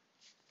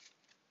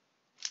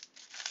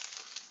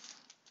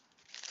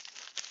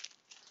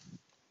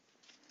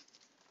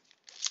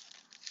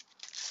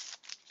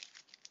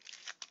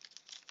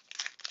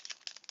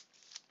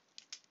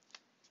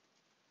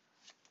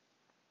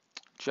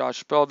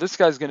 Josh Bell, this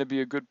guy's going to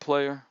be a good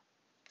player.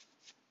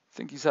 I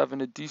think he's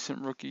having a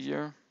decent rookie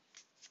year.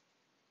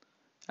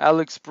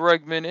 Alex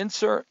Bregman,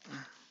 insert.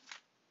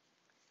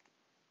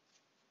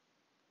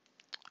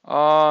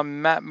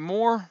 Matt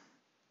Moore,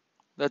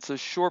 that's a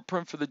short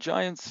print for the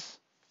Giants.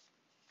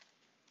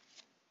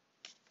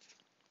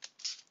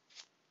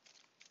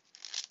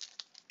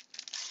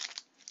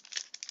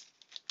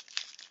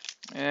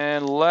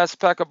 And last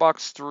pack of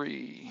box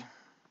 3.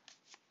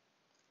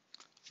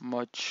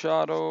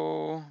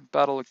 Machado,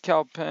 Battle of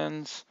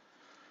Cowpens.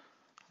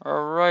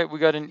 All right, we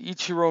got an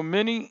Ichiro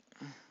Mini.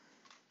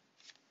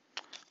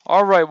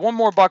 All right, one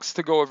more box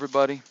to go,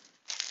 everybody.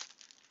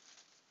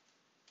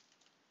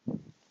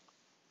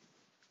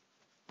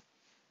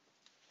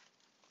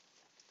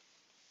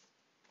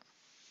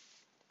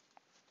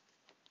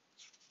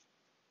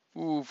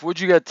 Oof, would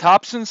you get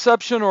Topps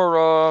Inception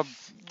or,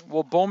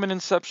 well, Bowman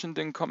Inception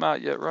didn't come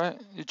out yet, right?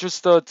 It's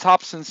just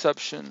Topps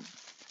Inception.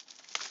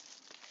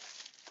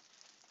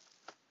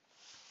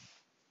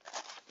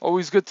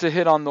 Always good to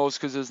hit on those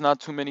because there's not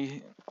too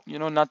many,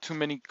 not too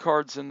many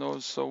cards in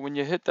those. So when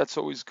you hit, that's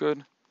always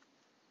good.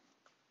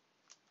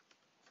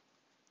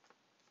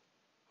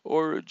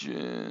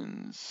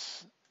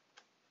 Origins.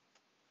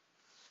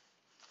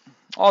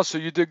 Oh, so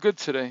you did good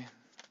today.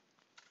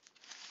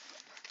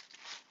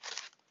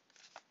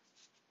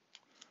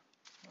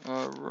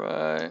 All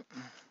right.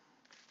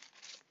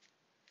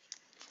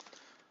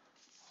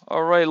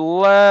 All right,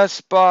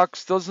 last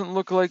box. Doesn't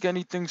look like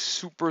anything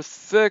super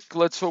thick.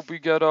 Let's hope we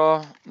get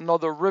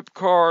another rip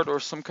card or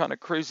some kind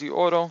of crazy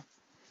auto.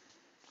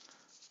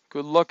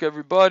 Good luck,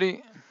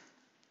 everybody.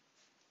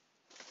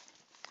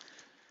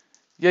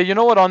 Yeah, you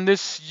know what? On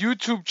this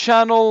YouTube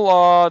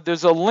channel,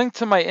 there's a link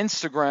to my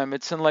Instagram.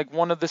 It's in like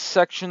one of the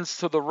sections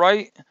to the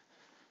right.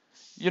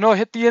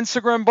 Hit the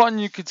Instagram button.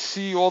 You could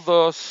see all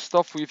the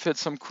stuff we've hit.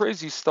 Some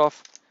crazy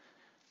stuff.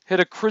 Hit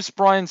a Chris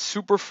Bryant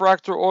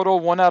Superfractor auto,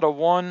 1 out of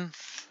 1.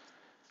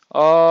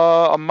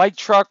 A Mike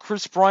Trout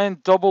Chris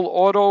Bryant double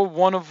auto,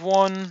 1 of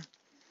 1.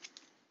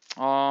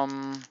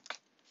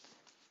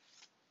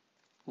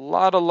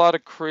 Lot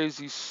of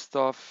crazy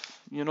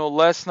stuff.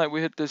 Last night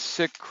we hit this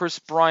sick Chris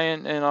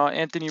Bryant and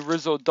Anthony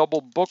Rizzo double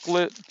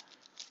booklet,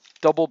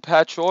 double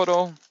patch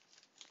auto.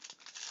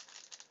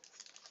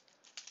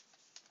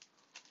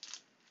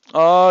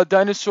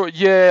 Dinosaur,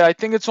 yeah, I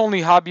think it's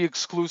only hobby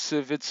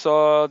exclusive. It's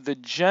the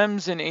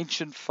Gems and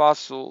Ancient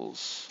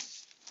Fossils.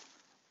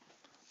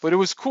 But it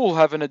was cool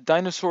having a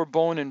dinosaur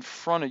bone in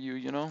front of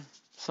you,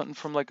 Something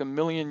from like a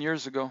million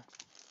years ago.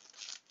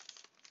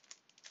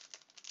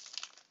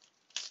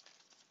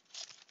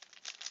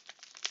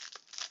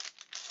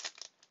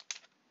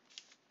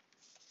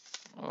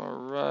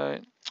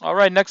 All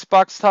right, next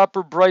box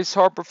topper, Bryce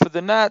Harper for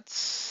the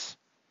Nats.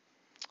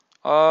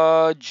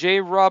 J.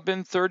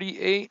 Robin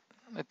 38.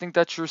 I think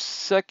that's your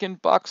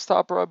second box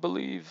topper, I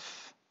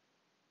believe.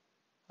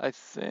 I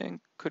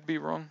think. Could be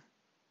wrong.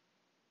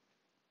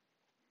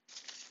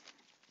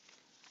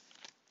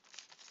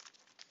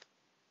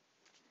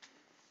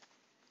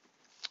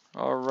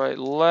 All right,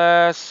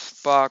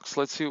 last box.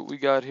 Let's see what we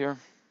got here.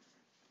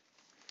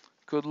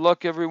 Good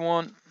luck,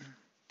 everyone.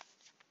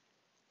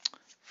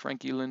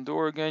 Frankie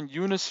Lindor again.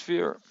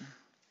 Unisphere.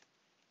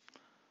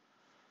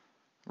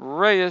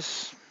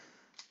 Reyes.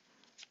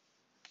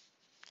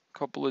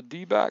 Couple of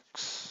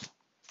D-backs.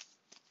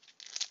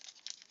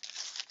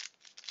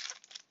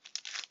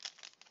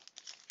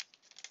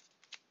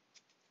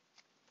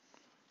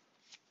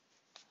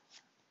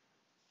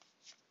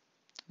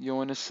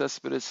 Yoenis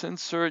Cespedes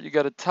insert. You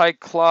got a Ty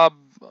Cobb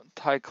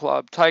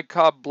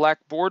black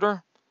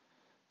border.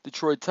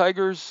 Detroit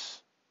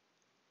Tigers.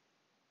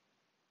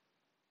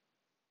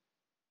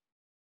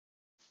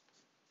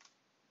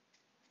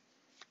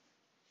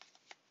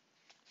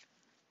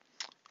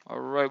 All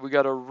right, we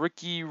got a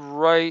Ricky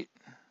Wright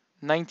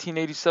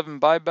 1987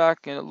 buyback,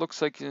 and it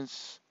looks like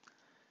it's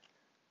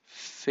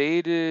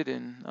faded,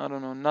 and I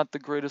don't know, not the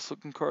greatest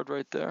looking card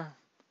right there.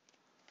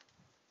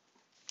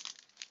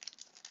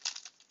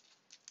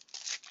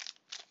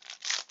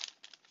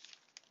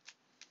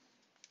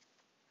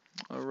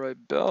 All right,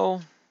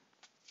 Bell.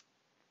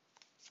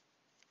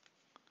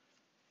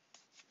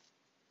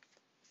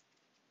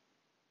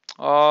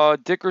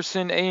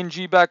 Dickerson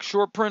A&G back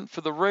short print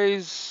for the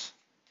Rays.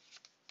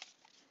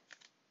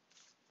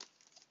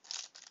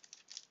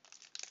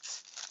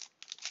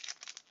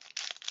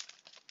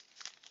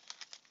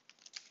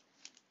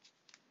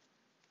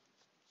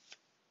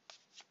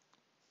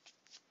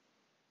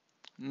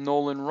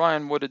 Nolan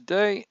Ryan, what a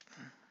day.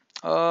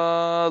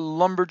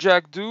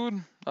 Lumberjack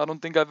Dude. I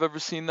don't think I've ever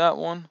seen that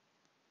one.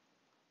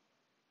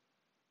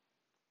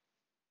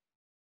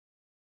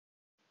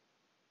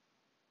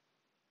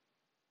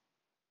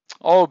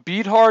 Oh,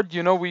 Beat Hard.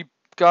 You know, we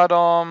got a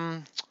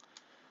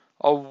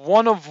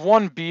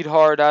 1/1 Beat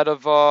Hard out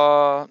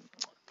of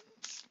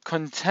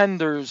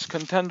Contenders.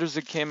 Contenders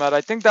that came out.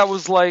 I think that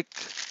was like,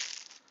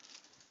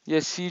 yeah,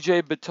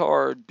 CJ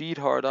Beathard,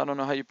 Beathard. I don't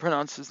know how you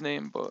pronounce his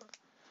name, but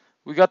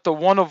we got the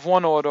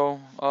 1/1 auto.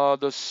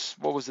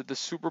 What was it? The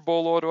Super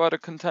Bowl auto out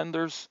of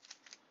Contenders,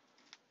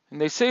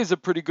 and they say he's a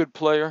pretty good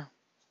player.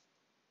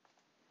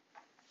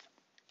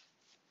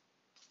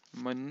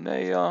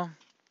 Manea,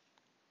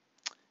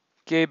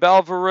 Gabe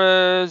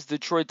Alvarez,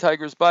 Detroit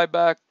Tigers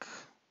buyback.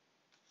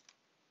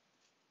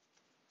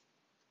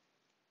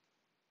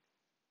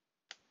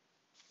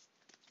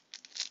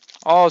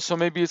 Oh, so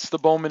maybe it's the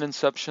Bowman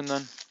Inception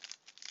then.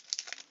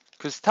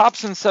 Because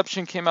Topps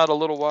Inception came out a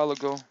little while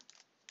ago.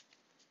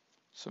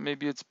 So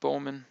maybe it's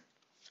Bowman.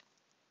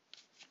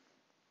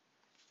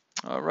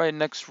 All right,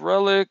 next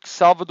relic.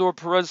 Salvador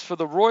Perez for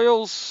the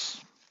Royals.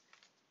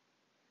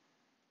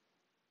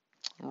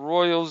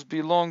 Royals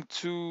belong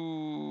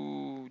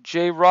to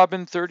J.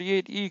 Robin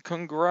 38E.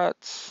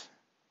 Congrats.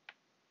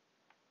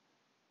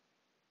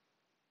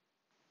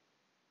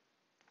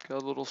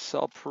 Got a little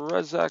Sal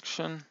Perez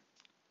action.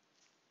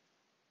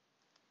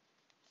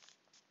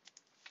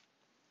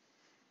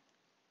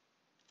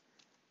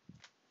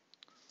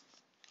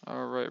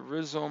 All right,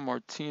 Rizzo,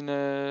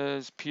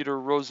 Martinez, Peter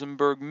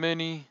Rosenberg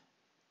mini.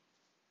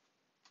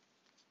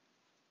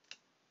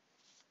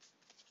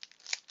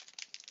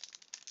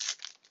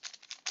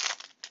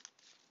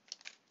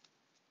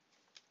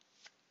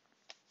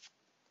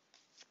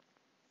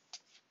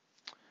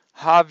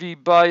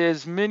 Javi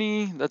Baez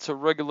mini. That's a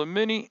regular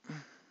mini.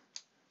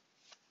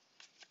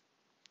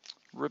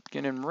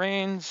 Ripken and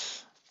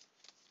Reigns.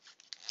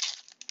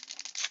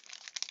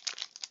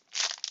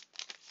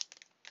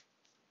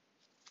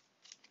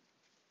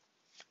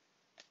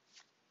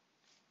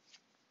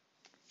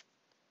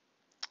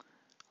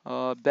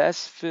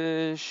 Best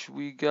Fish,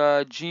 we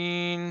got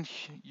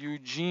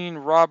Eugene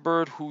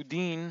Robert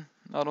Houdin.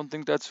 I don't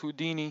think that's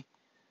Houdini.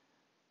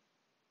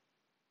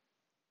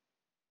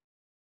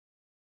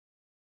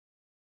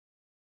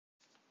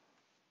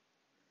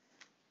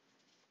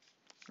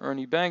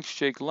 Ernie Banks,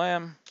 Jake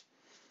Lamb.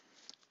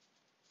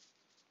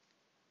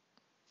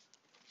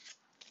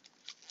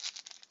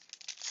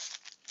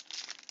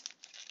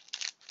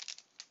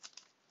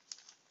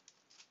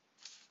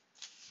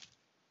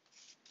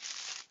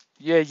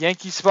 Yeah,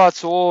 Yankee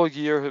spots all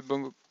year have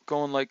been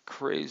going like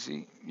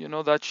crazy. You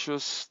know, that's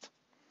just,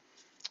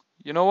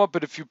 you know what?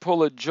 But if you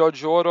pull a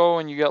Judge Auto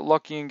and you get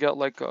lucky and get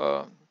like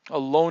a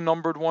low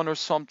numbered one or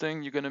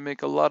something, you're going to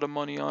make a lot of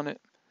money on it.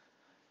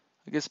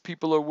 I guess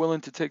people are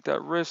willing to take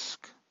that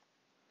risk.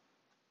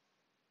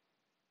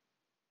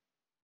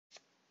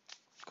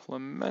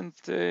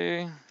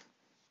 Clemente.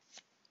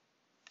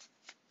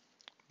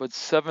 But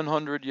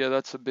 700, yeah,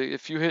 that's a big.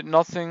 If you hit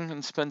nothing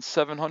and spend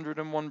 700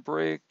 in one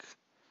break,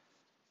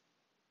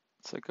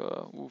 it's like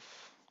a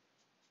oof.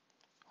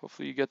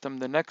 Hopefully you get them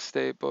the next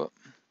day. But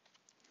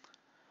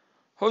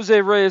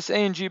Jose Reyes,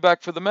 A&G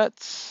back for the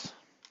Mets.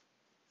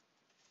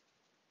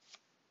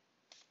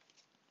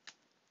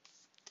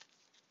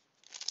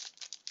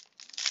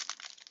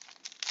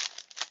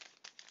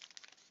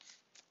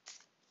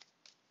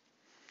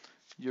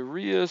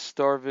 Urias,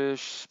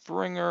 Darvish,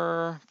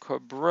 Springer,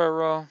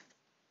 Cabrera.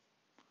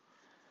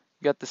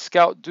 You got the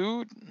Scout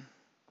Dude.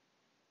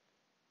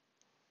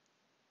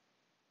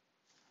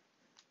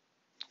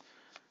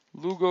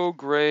 Lugo,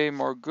 Gray,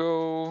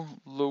 Margot,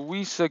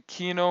 Luis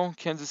Aquino,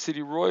 Kansas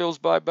City Royals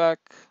buyback.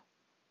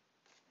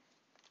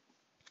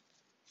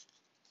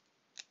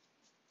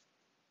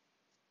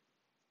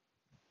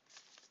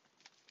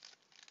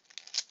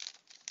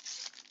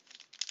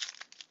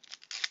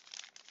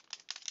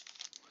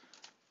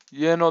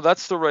 Yeah, no,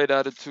 that's the right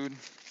attitude.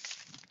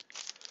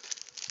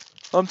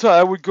 I'm telling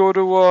you, I would go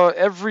to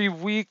every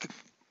week,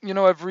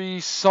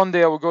 every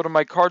Sunday I would go to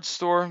my card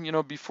store,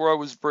 before I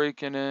was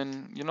breaking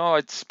in.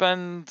 I'd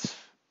spend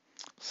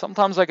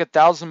sometimes like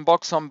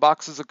 $1,000 on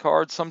boxes of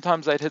cards.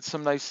 Sometimes I'd hit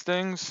some nice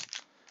things.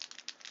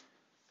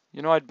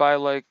 I'd buy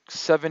like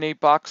 7, 8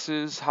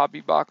 boxes,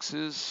 hobby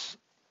boxes.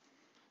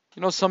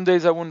 Some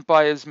days I wouldn't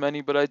buy as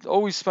many, but I'd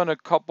always spend a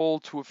couple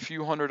to a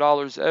few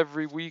 $100s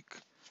every week.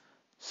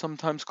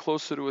 Sometimes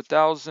closer to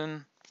 1,000.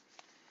 And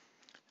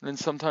then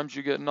sometimes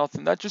you get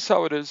nothing. That's just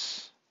how it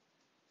is.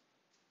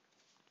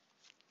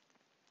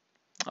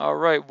 All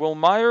right, Will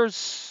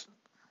Myers.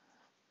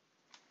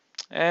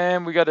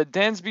 And we got a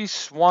Dansby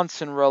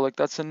Swanson relic.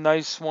 That's a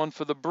nice one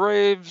for the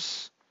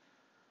Braves.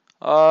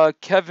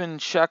 Kevin,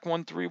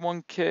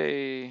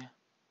 Shaq131K.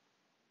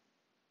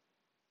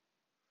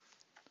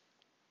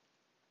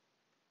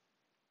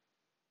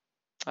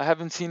 I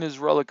haven't seen his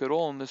relic at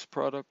all in this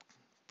product.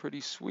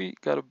 Pretty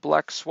sweet. Got a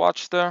black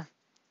swatch there.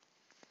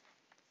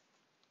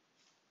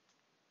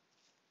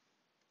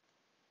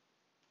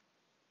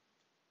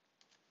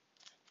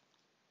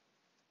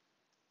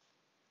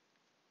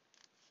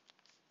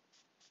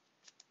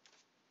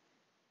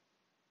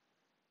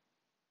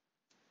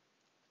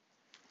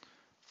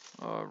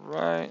 All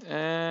right,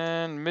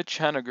 and Mitch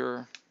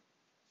Haniger.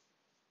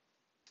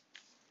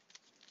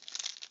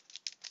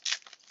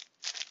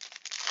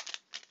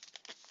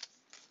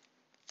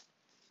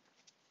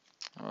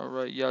 All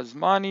right,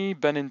 Yasmani,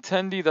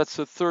 Benintendi. That's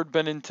the third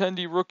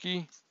Benintendi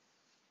rookie.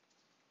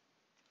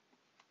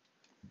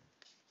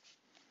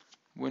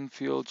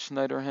 Winfield,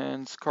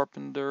 Schneiderhands,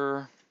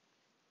 Carpenter.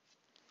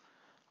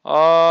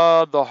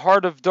 The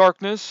Heart of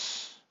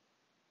Darkness.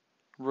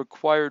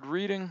 Required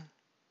reading.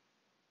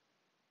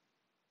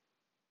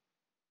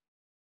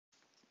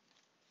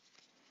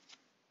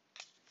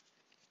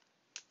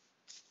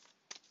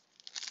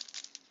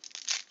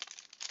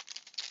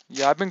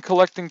 Yeah, I've been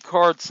collecting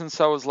cards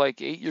since I was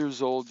like 8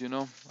 years old,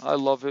 I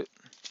love it.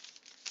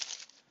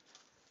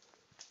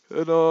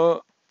 And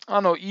I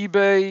don't know,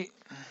 eBay,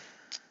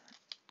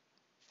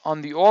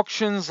 on the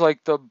auctions,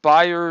 like the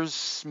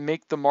buyers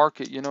make the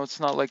market, it's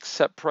not like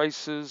set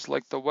prices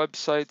like the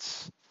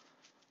websites.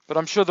 But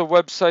I'm sure the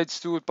websites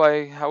do it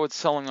by how it's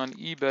selling on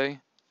eBay.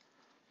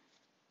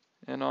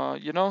 And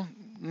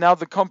now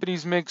the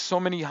companies make so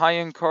many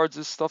high-end cards,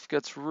 this stuff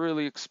gets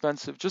really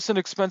expensive. Just an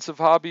expensive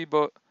hobby,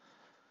 but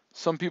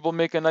some people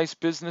make a nice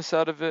business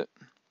out of it.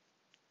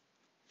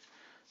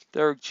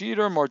 Derek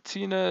Jeter,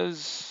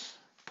 Martinez,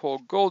 Paul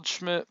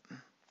Goldschmidt,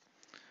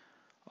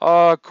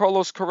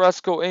 Carlos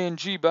Carrasco,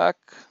 A&G back.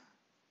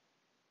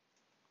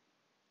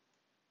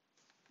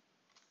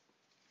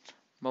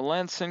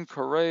 Melanson,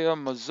 Correa,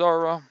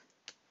 Mazzara.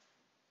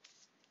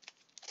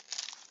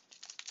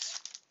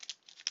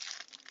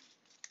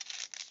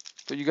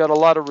 But you got a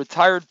lot of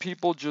retired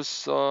people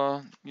just,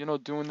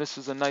 doing this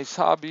as a nice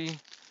hobby.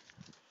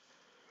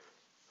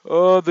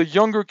 The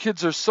younger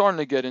kids are starting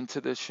to get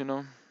into this,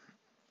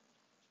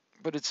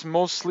 But it's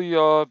mostly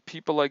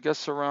people, I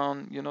guess,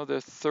 around, their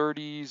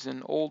 30s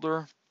and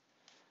older.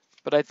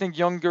 But I think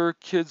younger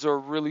kids are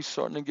really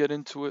starting to get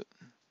into it.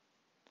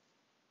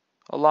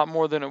 A lot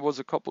more than it was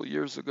a couple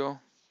years ago.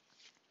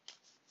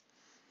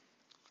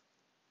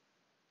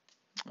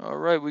 All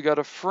right, we got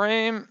a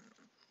frame.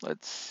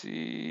 Let's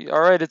see.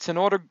 All right, it's an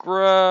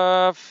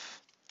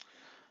autograph.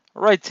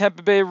 All right,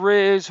 Tampa Bay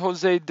Rays,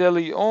 Jose De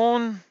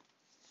Leon.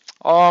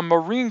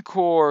 Marine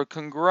Corps,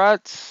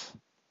 congrats.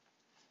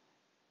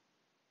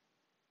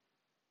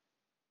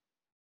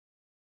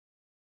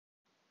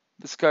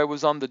 This guy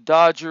was on the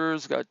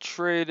Dodgers, got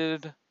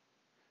traded.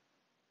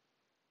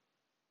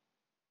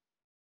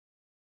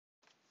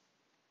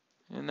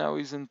 And now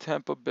he's in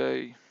Tampa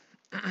Bay.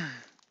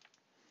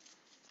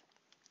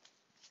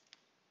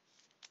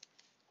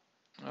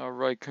 All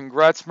right,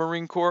 congrats,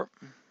 Marine Corps.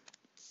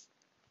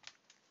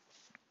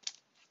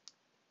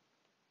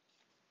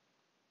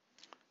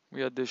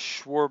 We had this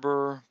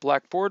Schwarber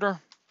black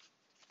border.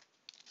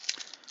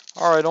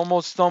 All right,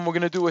 almost done. We're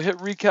going to do a hit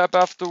recap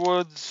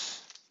afterwards.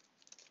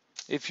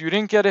 If you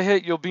didn't get a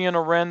hit, you'll be in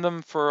a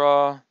random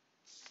for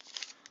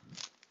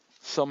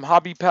some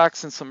hobby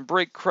packs and some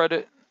break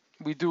credit.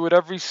 We do it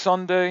every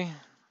Sunday.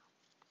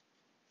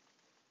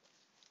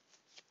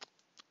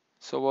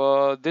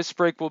 So this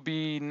break will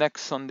be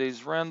next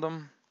Sunday's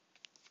random.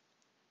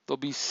 There'll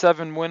be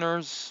 7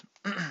 winners.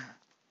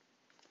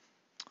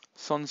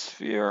 Sun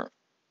Sphere.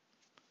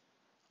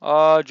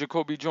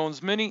 Jacoby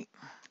Jones Mini.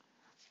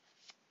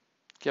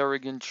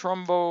 Garrigan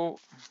Trumbo.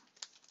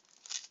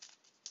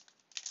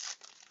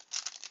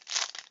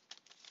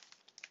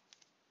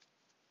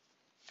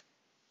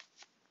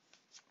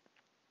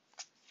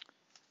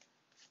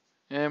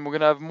 And we're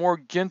going to have more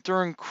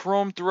Ginter and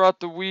Chrome throughout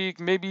the week.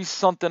 Maybe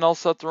something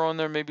else I'll throw in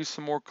there. Maybe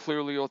some more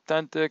clearly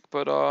authentic.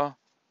 But,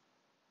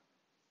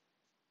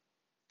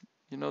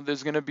 you know,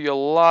 there's going to be a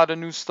lot of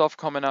new stuff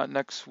coming out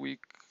next week.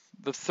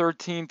 The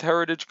 13th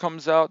Heritage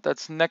comes out.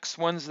 That's next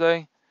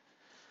Wednesday.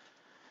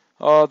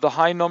 The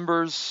high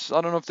numbers, I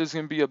don't know if there's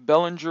going to be a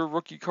Bellinger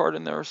rookie card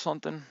in there or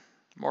something.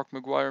 Mark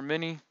McGuire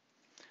mini.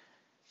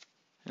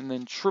 And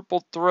then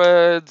triple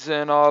threads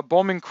and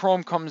Bowman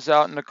Chrome comes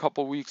out in a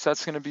couple weeks.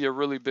 That's going to be a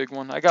really big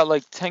one. I got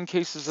like 10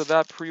 cases of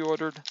that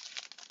pre-ordered.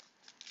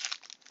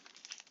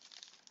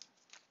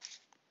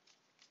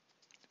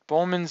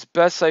 Bowman's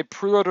Best, I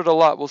pre-ordered a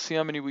lot. We'll see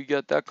how many we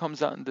get. That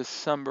comes out in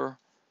December.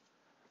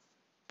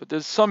 But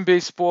there's some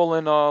baseball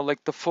in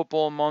like the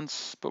football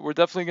months. But we're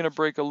definitely going to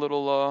break a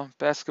little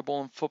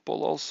basketball and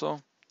football also.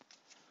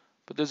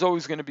 But there's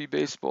always going to be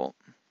baseball.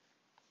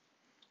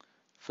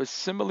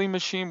 Facsimile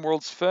Machine,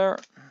 World's Fair.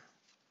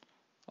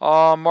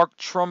 Mark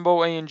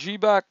Trumbo A&G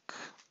back.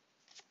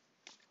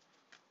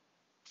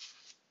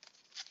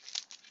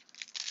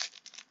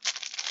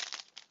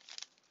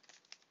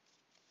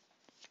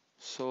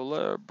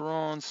 Soler,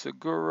 Braun,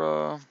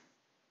 Segura.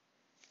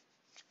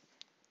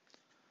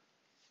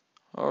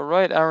 All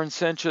right, Aaron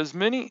Sanchez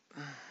mini.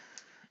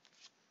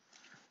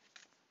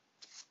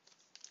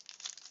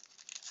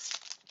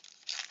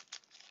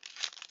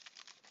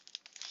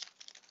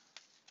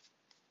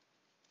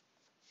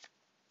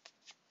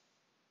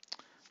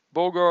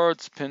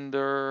 Bogarts,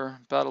 Pinder,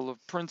 Battle of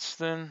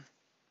Princeton.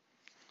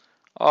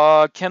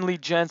 Kenley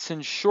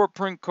Jansen short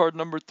print card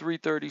number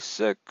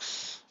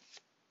 336.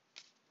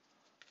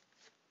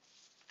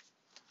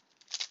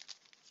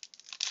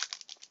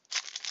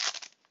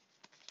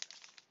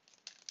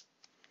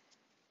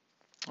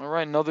 All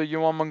right, another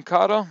Yoan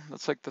Moncada.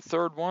 That's like the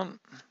third one.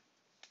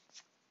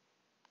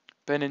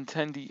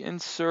 Benintendi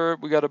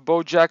insert. We got a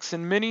Bo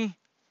Jackson mini.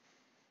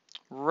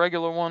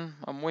 Regular one.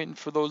 I'm waiting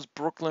for those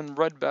Brooklyn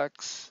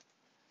Redbacks.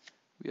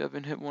 We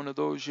haven't hit one of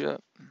those yet.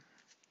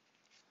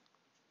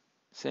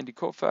 Sandy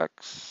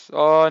Koufax.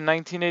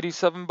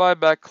 1987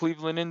 buyback.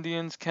 Cleveland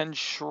Indians. Ken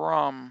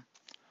Schramm.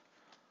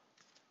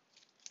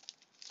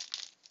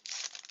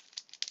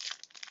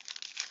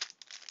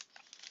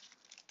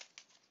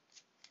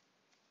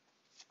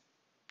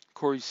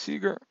 Corey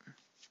Seager.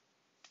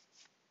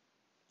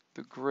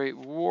 The Great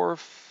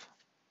Wharf.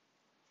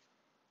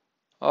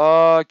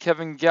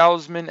 Kevin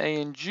Gausman,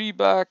 A&G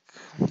back.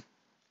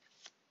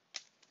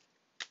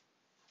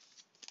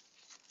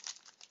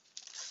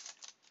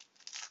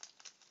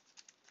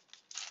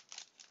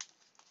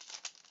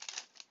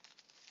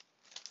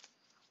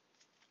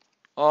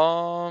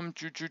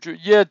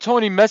 Yeah,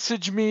 Tony,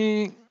 message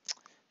me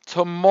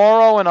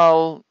tomorrow and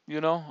I'll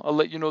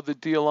let you know the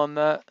deal on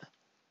that.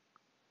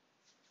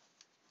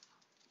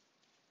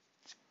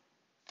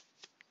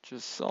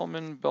 Just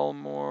Selman,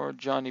 Belmore,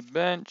 Johnny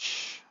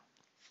Bench.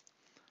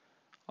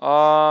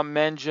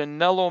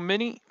 Manganiello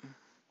mini.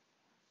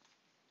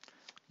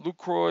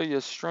 Lucroy,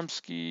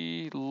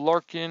 Yastrzemski,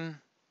 Larkin.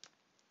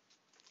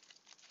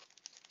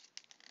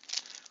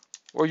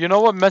 Or you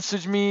know what?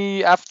 Message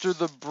me after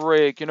the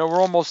break. You know, we're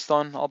almost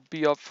done. I'll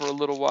be up for a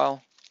little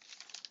while.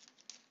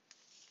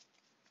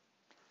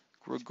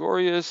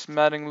 Gregorius,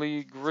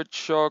 Mattingly,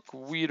 Gritchuk,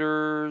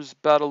 Weeders,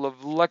 Battle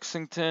of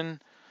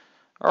Lexington.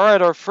 All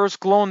right, our first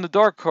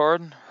glow-in-the-dark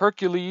card.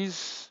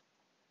 Hercules.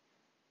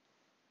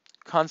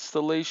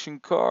 Constellation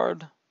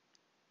card.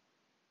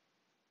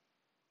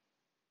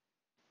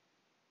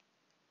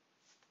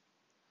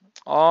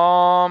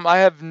 I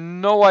have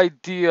no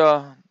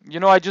idea. You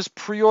know, I just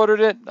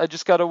pre-ordered it. I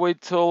just gotta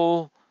wait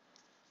till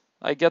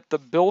I get the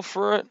bill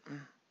for it.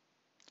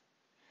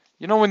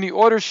 You know, when the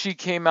order sheet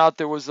came out,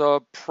 there was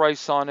a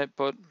price on it,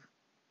 but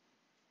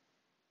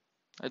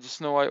I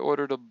just know I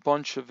ordered a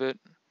bunch of it.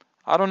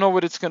 I don't know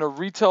what it's gonna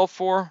retail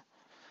for.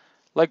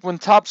 Like when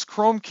Topps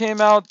Chrome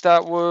came out,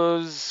 that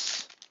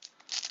was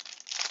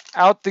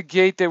out the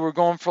gate. They were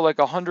going for like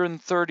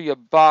 130 a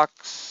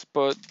box,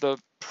 but the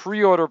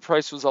pre-order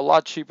price was a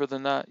lot cheaper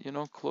than that. You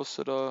know,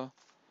 closer to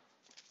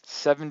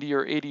 70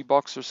 or 80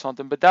 bucks or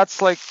something. But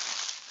that's like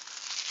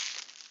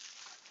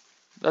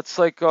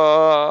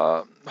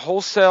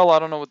wholesale. I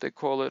don't know what they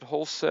call it,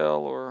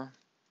 wholesale, or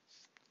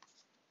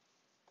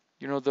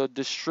you know, the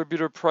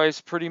distributor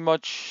price, pretty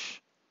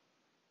much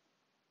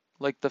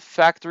like the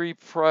factory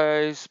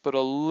price, but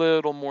a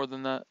little more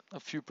than that,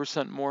 a few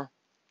percent more.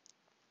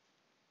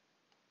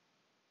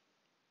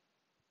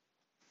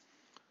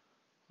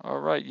 All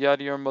right,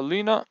 Yadier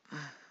Molina,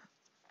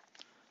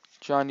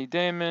 Johnny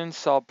Damon,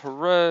 Sal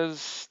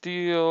Perez,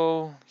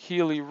 Steele,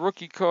 Healy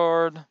rookie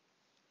card,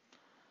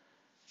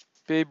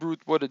 Babe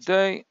Ruth, what a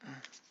day.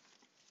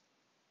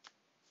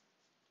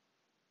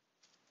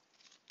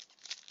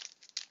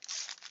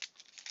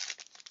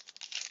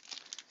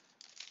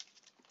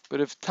 But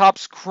if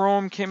Topps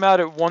Chrome came out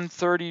at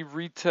 130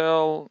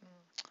 retail,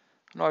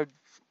 no,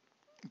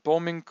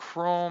 Bowman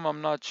Chrome,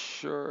 I'm not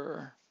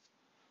sure.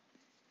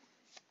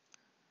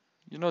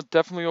 You know,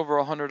 definitely over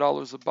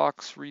 $100 a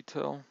box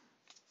retail.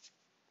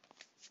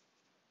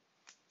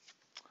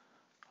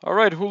 All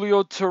right,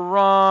 Julio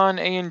Teheran,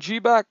 A and G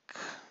back.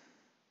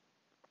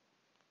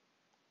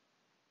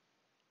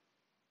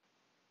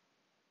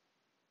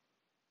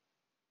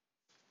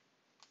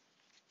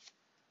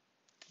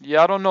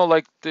 Yeah, I don't know.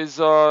 Like,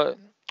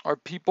 are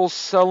people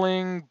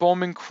selling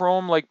Bowman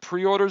Chrome like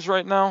pre-orders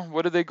right now?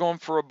 What are they going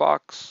for a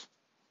box?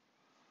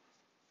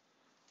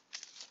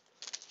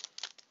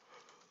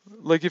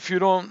 Like, if you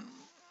don't,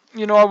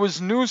 I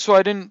was new, so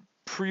I didn't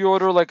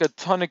pre-order like a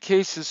ton of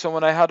cases. So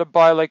when I had to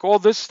buy like all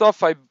this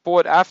stuff, I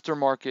bought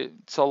aftermarket.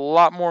 It's a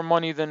lot more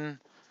money than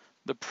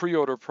the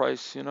pre-order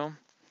price.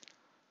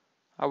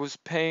 I was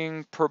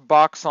paying per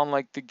box on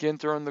like the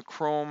Ginter and the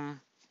Chrome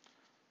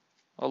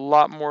a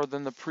lot more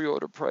than the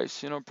pre-order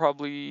price.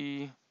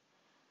 Probably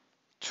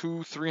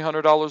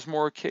 $300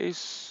 more a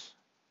case,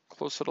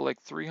 closer to like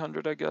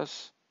 300, I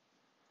guess.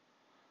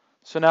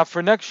 So now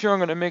for next year, I'm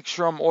gonna make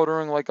sure I'm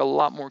ordering like a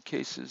lot more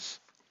cases.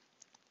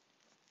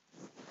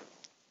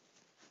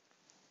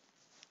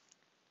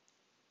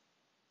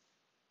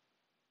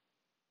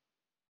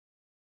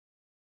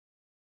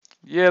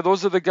 Yeah,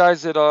 those are the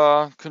guys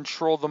that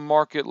control the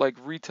market like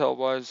retail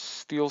wise.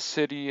 Steel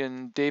City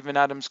and Dave and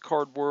Adams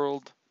Card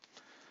World.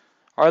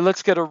 All right,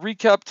 let's get a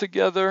recap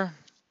together.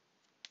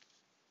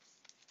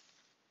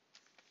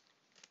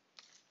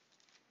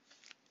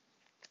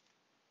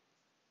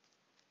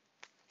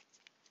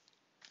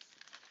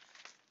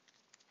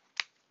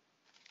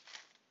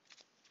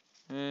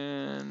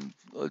 And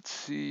let's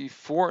see,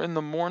 4 in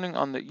the morning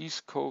on the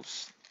East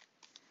Coast.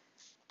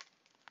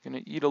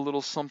 Gonna eat a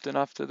little something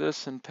after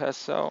this and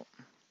pass out.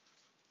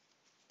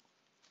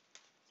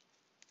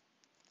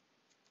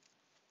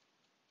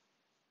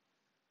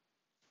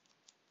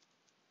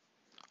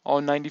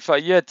 Oh,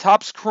 95. Yeah,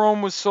 Topps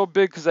Chrome was so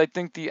big because I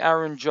think the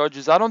Aaron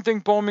Judges. I don't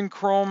think Bowman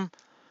Chrome.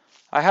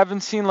 I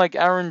haven't seen like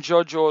Aaron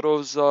Judge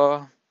autos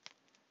on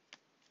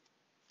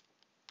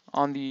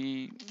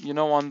the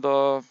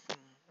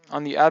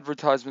on the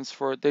advertisements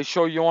for it. They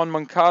show Yohan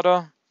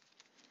Moncada.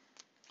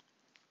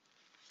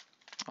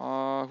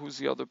 Who's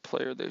the other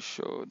player they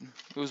showed?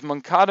 It was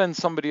Moncada and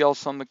somebody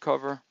else on the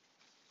cover. I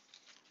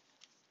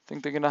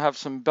think they're gonna have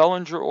some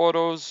Bellinger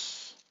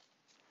autos.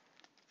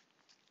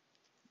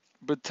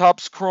 But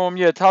Topps Chrome,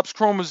 yeah, Topps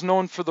Chrome is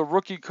known for the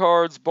rookie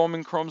cards.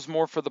 Bowman Chrome's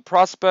more for the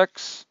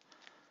prospects.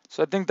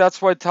 So I think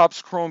that's why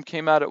Topps Chrome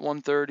came out at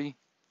 130.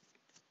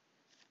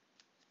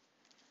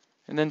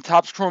 And then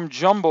Topps Chrome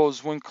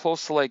Jumbos went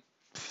close to like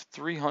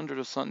 300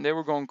 or something. They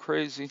were going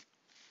crazy.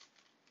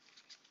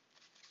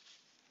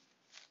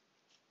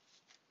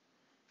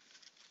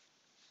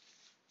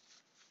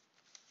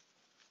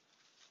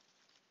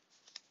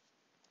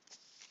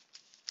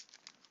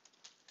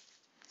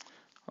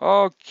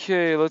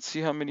 Okay, let's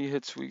see how many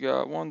hits we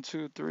got. 1,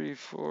 2, 3,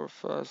 4,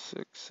 5,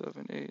 6,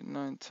 7, 8,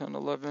 9, 10,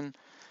 11.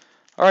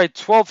 All right,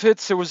 12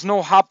 hits. There was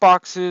no hot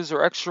boxes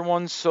or extra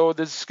ones, so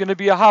there's going to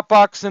be a hot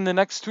box in the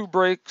next 2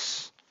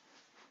 breaks.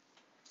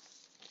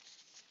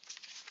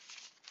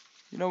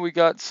 We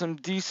got some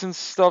decent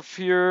stuff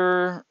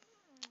here.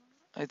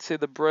 I'd say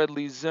the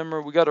Bradley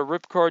Zimmer. We got a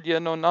rip card. Yeah,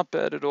 no, not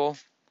bad at all.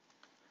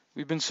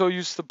 We've been so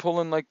used to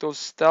pulling like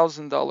those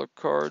 $1,000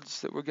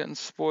 cards that we're getting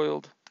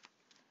spoiled.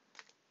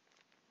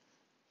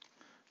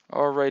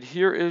 All right,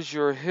 here is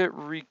your hit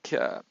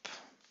recap.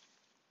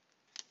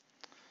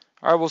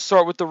 All right, we'll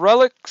start with the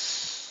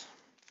relics.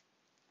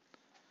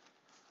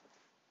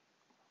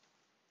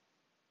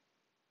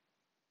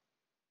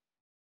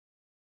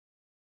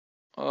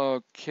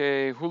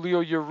 Okay,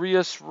 Julio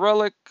Urias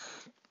relic,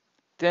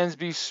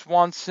 Dansby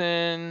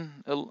Swanson.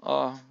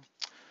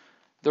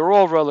 They're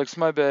all relics,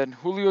 my bad.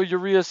 Julio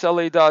Urias,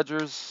 LA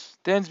Dodgers.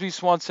 Dansby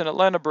Swanson,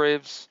 Atlanta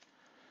Braves.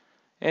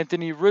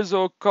 Anthony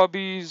Rizzo,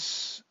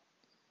 Cubbies.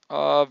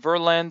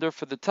 Verlander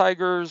for the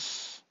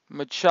Tigers.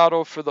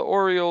 Machado for the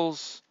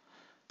Orioles.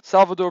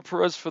 Salvador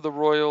Perez for the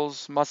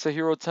Royals.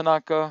 Masahiro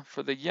Tanaka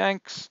for the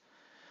Yanks.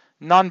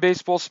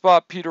 Non-baseball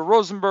spot, Peter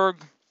Rosenberg.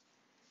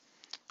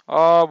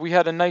 We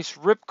had a nice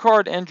rip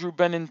card, Andrew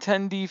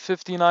Benintendi,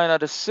 59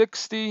 out of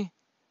 60.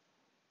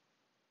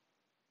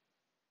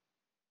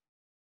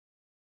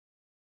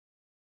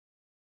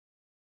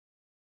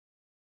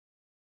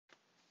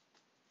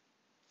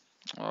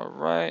 All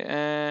right,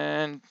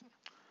 and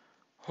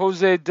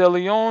Jose De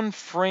Leon,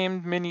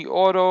 framed mini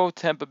auto,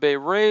 Tampa Bay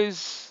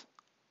Rays.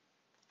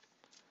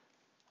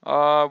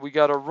 We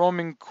got a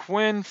Roman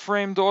Quinn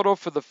framed auto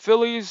for the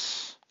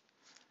Phillies.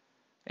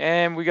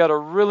 And we got a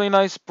really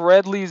nice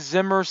Bradley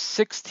Zimmer,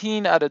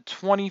 16 out of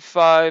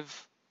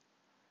 25.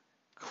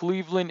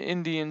 Cleveland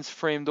Indians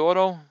framed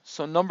auto.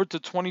 So number to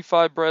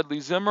 25, Bradley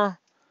Zimmer.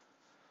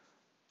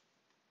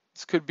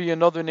 This could be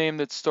another name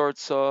that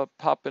starts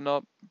popping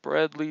up.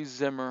 Bradley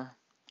Zimmer.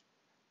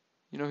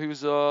 He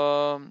was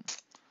I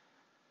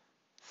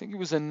think he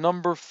was a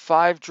number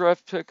 5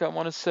 draft pick, I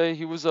want to say.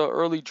 He was an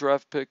early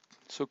draft pick,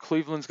 so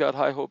Cleveland's got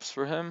high hopes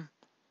for him.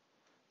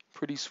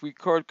 Pretty sweet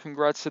card.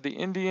 Congrats to the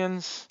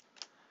Indians.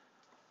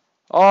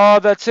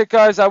 That's it,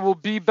 guys. I will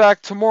be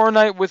back tomorrow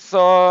night with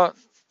us,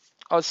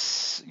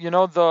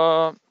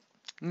 the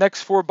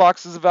next 4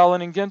 boxes of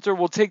Allen and Ginter.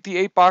 We'll take the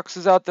 8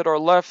 boxes out that are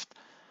left.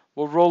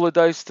 We'll roll a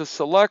dice to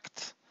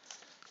select.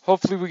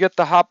 Hopefully we get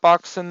the hot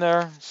box in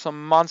there.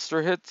 Some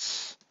monster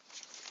hits.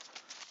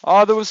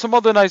 There was some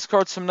other nice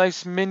cards, some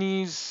nice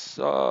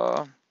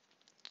minis.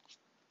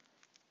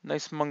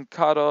 Nice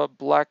Moncada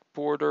black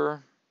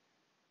border.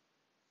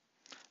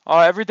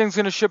 Everything's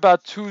going to ship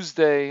out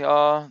Tuesday.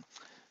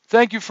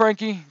 Thank you,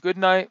 Frankie. Good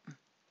night.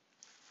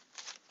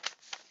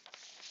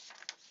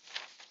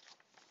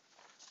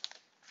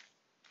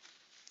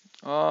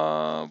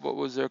 What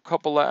was there? A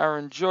couple of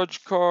Aaron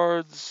Judge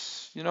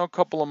cards. You know, a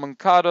couple of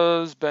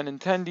Moncadas,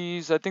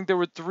 Benintendis. I think there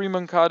were 3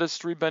 Moncadas,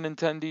 3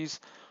 Benintendis.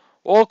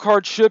 All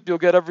cards ship. You'll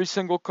get every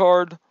single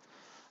card.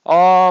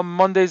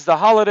 Monday's the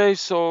holiday,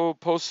 so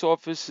post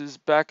office is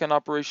back in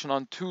operation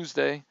on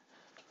Tuesday.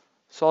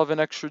 So I'll have an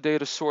extra day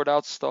to sort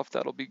out stuff.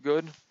 That'll be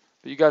good.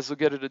 But you guys will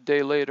get it a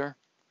day later.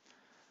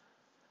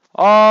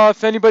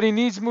 If anybody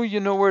needs me, you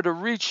know where to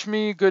reach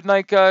me. Good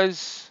night,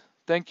 guys.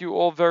 Thank you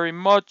all very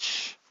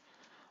much.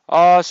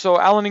 So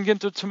Allen and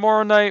Ginter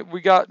tomorrow night.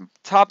 We got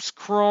Topps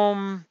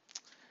Chrome.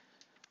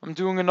 I'm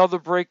doing another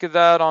break of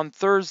that on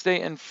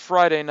Thursday and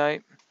Friday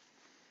night.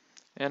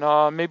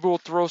 And maybe we'll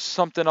throw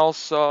something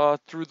else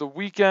through the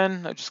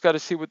weekend. I just got to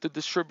see what the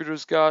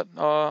distributors got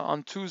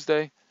on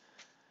Tuesday.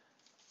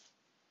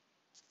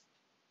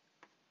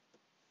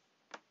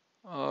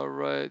 All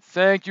right.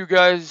 Thank you,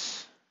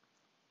 guys.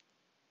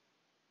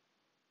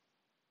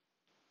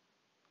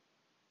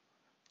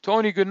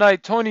 Tony, good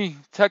night. Tony,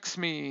 text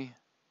me.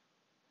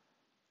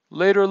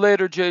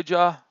 Later,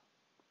 J-Ja.